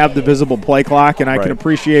don't have the visible play clock, and I can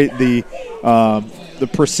appreciate the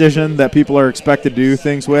precision that people are expected to do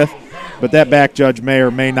things with. But that back judge may or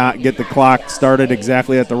may not get the clock started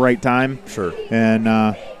exactly at the right time. Sure. And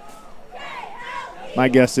my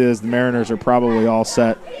guess is the Mariners are probably all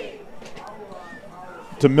set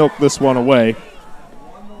to milk this one away.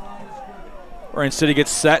 Marine City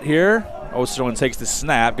gets set here. Osterland takes the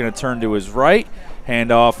snap, going to turn to his right. Hand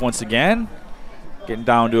off once again. Getting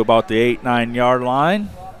down to about the 8-9 yard line.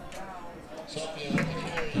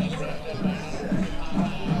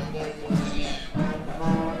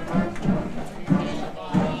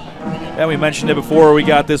 And we mentioned it before we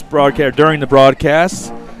got this broadcast, during the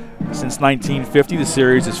broadcast. Since 1950, the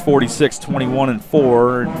series is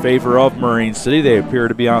 46-21-4 in favor of Marine City. They appear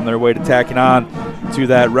to be on their way to tacking on to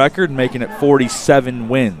that record, making it 47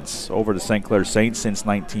 wins over the St. Clair Saints since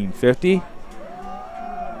 1950.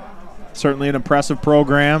 Certainly an impressive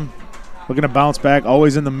program. Looking to bounce back,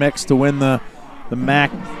 always in the mix to win the MAC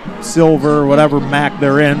silver, whatever MAC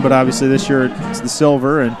they're in, but obviously this year it's the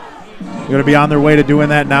silver, and they're going to be on their way to doing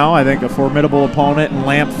that now. I think a formidable opponent in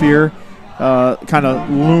Lamphere kind of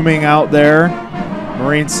looming out there.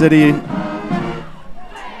 Marine City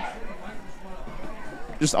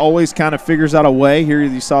just always kind of figures out a way. Here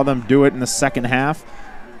you saw them do it in the second half.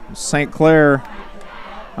 St. Clair,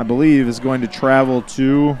 I believe, is going to travel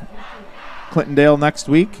to Clintondale next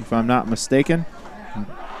week, if I'm not mistaken.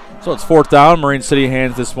 So it's 4th down. Marine City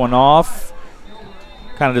hands this one off.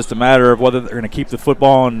 Kind of just a matter of whether they're going to keep the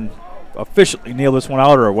football and officially kneel this one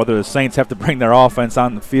out, or whether the Saints have to bring their offense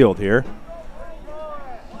on the field here.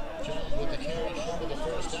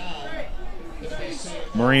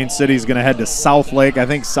 Marine City's going to head to Southlake. I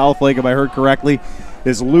think Southlake, if I heard correctly,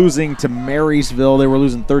 is losing to Marysville. They were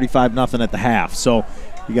losing 35-0 at the half. So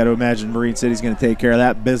you got to imagine Marine City's going to take care of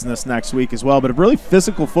that business next week as well. But a really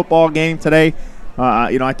physical football game today.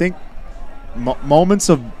 I think moments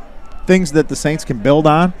of things that the Saints can build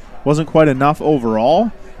on wasn't quite enough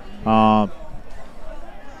overall. But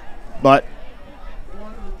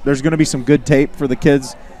there's going to be some good tape for the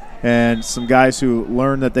kids and some guys who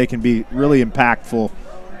learn that they can be really impactful.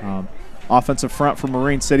 Offensive front for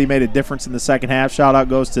Marine City made a difference in the second half. Shout out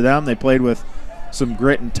goes to them. They played with some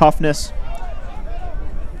grit and toughness.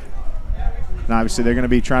 And obviously they're going to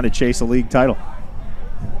be trying to chase a league title.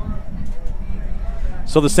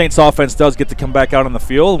 So the Saints offense does get to come back out on the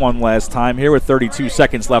field one last time here with 32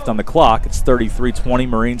 seconds left on the clock. It's 33-20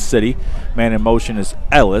 Marine City. Man in motion is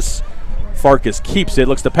Ellis. Farkas keeps it,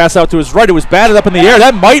 looks to pass out to his right. It was batted up in the air.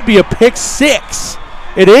 That might be a pick six.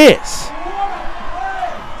 It is.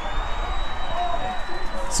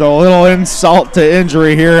 So a little insult to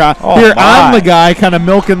injury here. I'm the guy kind of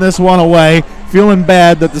milking this one away, feeling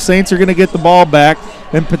bad that the Saints are going to get the ball back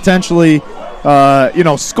and potentially,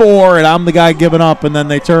 score, and I'm the guy giving up, and then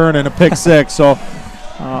they turn and a pick six. So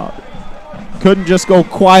couldn't just go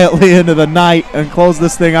quietly into the night and close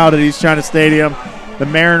this thing out at East China Stadium. The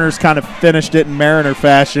Mariners kind of finished it in Mariner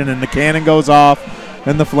fashion, and the cannon goes off,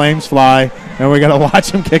 and the flames fly, and we got to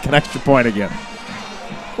watch him kick an extra point again.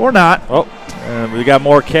 Or not. Oh, and we got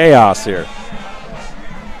more chaos here.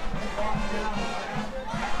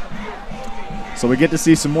 So we get to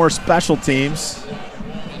see some more special teams.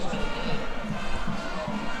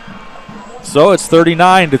 So it's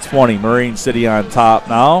 39-20, Marine City on top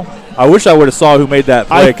now. I wish I would have saw who made that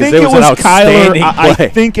play, because it was an outstanding play. I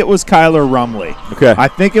think it was Kyler Rumley. Okay. I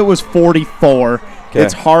think it was 44. Okay.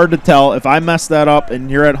 It's hard to tell. If I mess that up and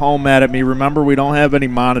you're at home mad at me, remember we don't have any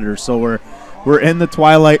monitors, so we're in the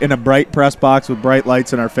twilight in a bright press box with bright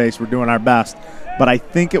lights in our face. We're doing our best. But I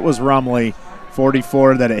think it was Rumley,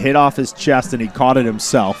 44, that it hit off his chest and he caught it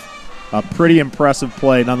himself. A pretty impressive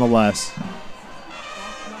play nonetheless.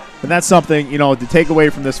 And that's something, to take away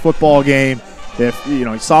from this football game. If,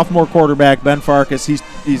 sophomore quarterback, Ben Farkas,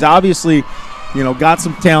 he's obviously, got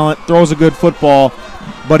some talent, throws a good football,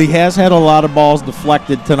 but he has had a lot of balls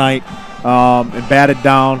deflected tonight and batted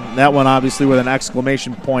down. That one obviously with an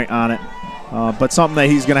exclamation point on it. But something that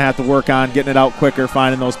he's going to have to work on, getting it out quicker,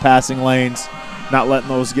 finding those passing lanes, not letting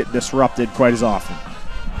those get disrupted quite as often.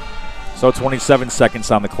 So 27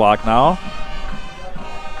 seconds on the clock now.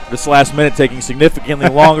 This last minute taking significantly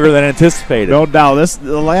longer than anticipated. No doubt.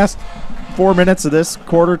 The last 4 minutes of this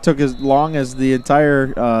quarter took as long as the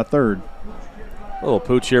entire third. A little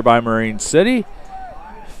pooch here by Marine City.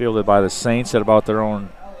 Fielded by the Saints at about their own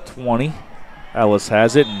 20. Ellis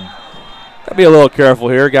has it. And gotta be a little careful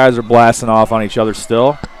here. Guys are blasting off on each other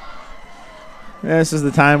still. Yeah, this is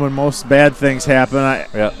the time when most bad things happen.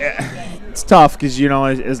 It's tough because,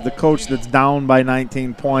 as the coach that's down by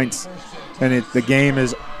 19 points and the game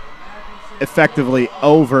is effectively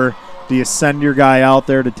over, do you send your guy out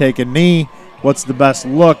there to take a knee? What's the best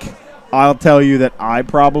look? I'll tell you that I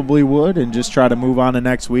probably would and just try to move on to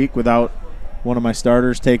next week without one of my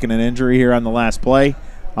starters taking an injury here on the last play.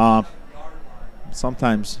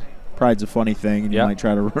 Sometimes pride's a funny thing, and you might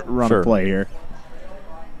try to run a play here.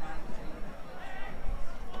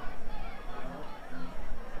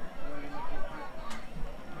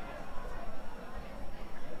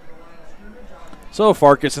 So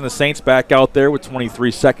Farkas and the Saints back out there with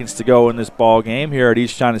 23 seconds to go in this ball game here at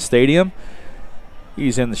East China Stadium.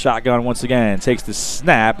 He's in the shotgun once again. Takes the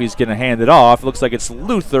snap. He's going to hand it off. Looks like it's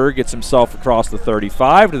Luther. Gets himself across the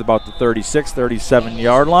 35 to about the 36,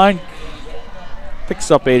 37-yard line.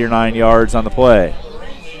 Picks up 8 or 9 yards on the play.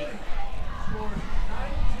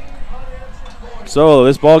 So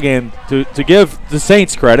this ball game, to give the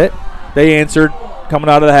Saints credit, they answered coming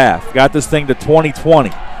out of the half. Got this thing to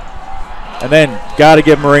 20-20. And then got to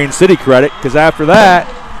give Marine City credit, because after that,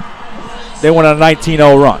 they went on a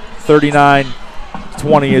 19-0 run.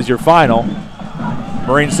 39-20 is your final.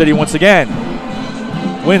 Marine City once again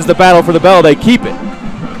wins the battle for the bell. They keep it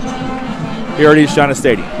here at East China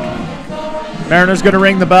Stadium. Mariners going to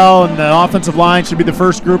ring the bell, and the offensive line should be the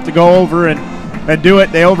first group to go over and do it.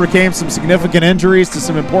 They overcame some significant injuries to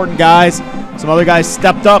some important guys. Some other guys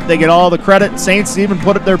stepped up. They get all the credit. Saints even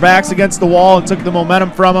put up their backs against the wall and took the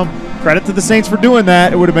momentum from them. Credit to the Saints for doing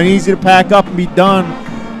that. It would have been easy to pack up and be done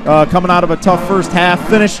coming out of a tough first half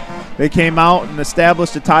finish. They came out and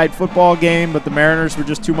established a tied football game, but the Mariners were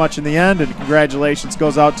just too much in the end, and congratulations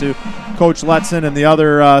goes out to Coach Letson and the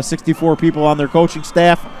other 64 people on their coaching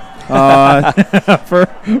staff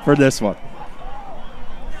for this one.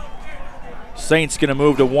 Saints going to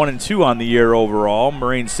move to 1-2 on the year overall.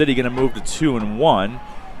 Marine City going to move to 2-1.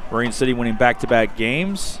 Marine City winning back-to-back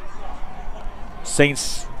games.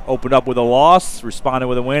 Saints opened up with a loss, responded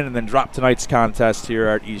with a win, and then dropped tonight's contest here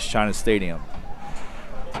at East China Stadium.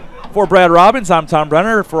 For Brad Robbins, I'm Tom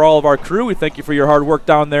Brenner. For all of our crew, we thank you for your hard work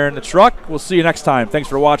down there in the truck. We'll see you next time. Thanks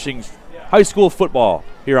for watching high school football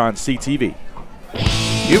here on CTV.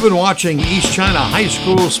 You've been watching East China High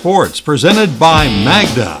School Sports presented by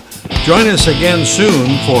Magda. Join us again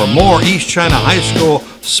soon for more East China High School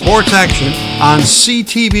sports action on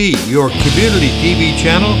CTV, your community TV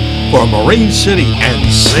channel for Marine City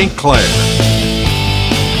and St. Clair.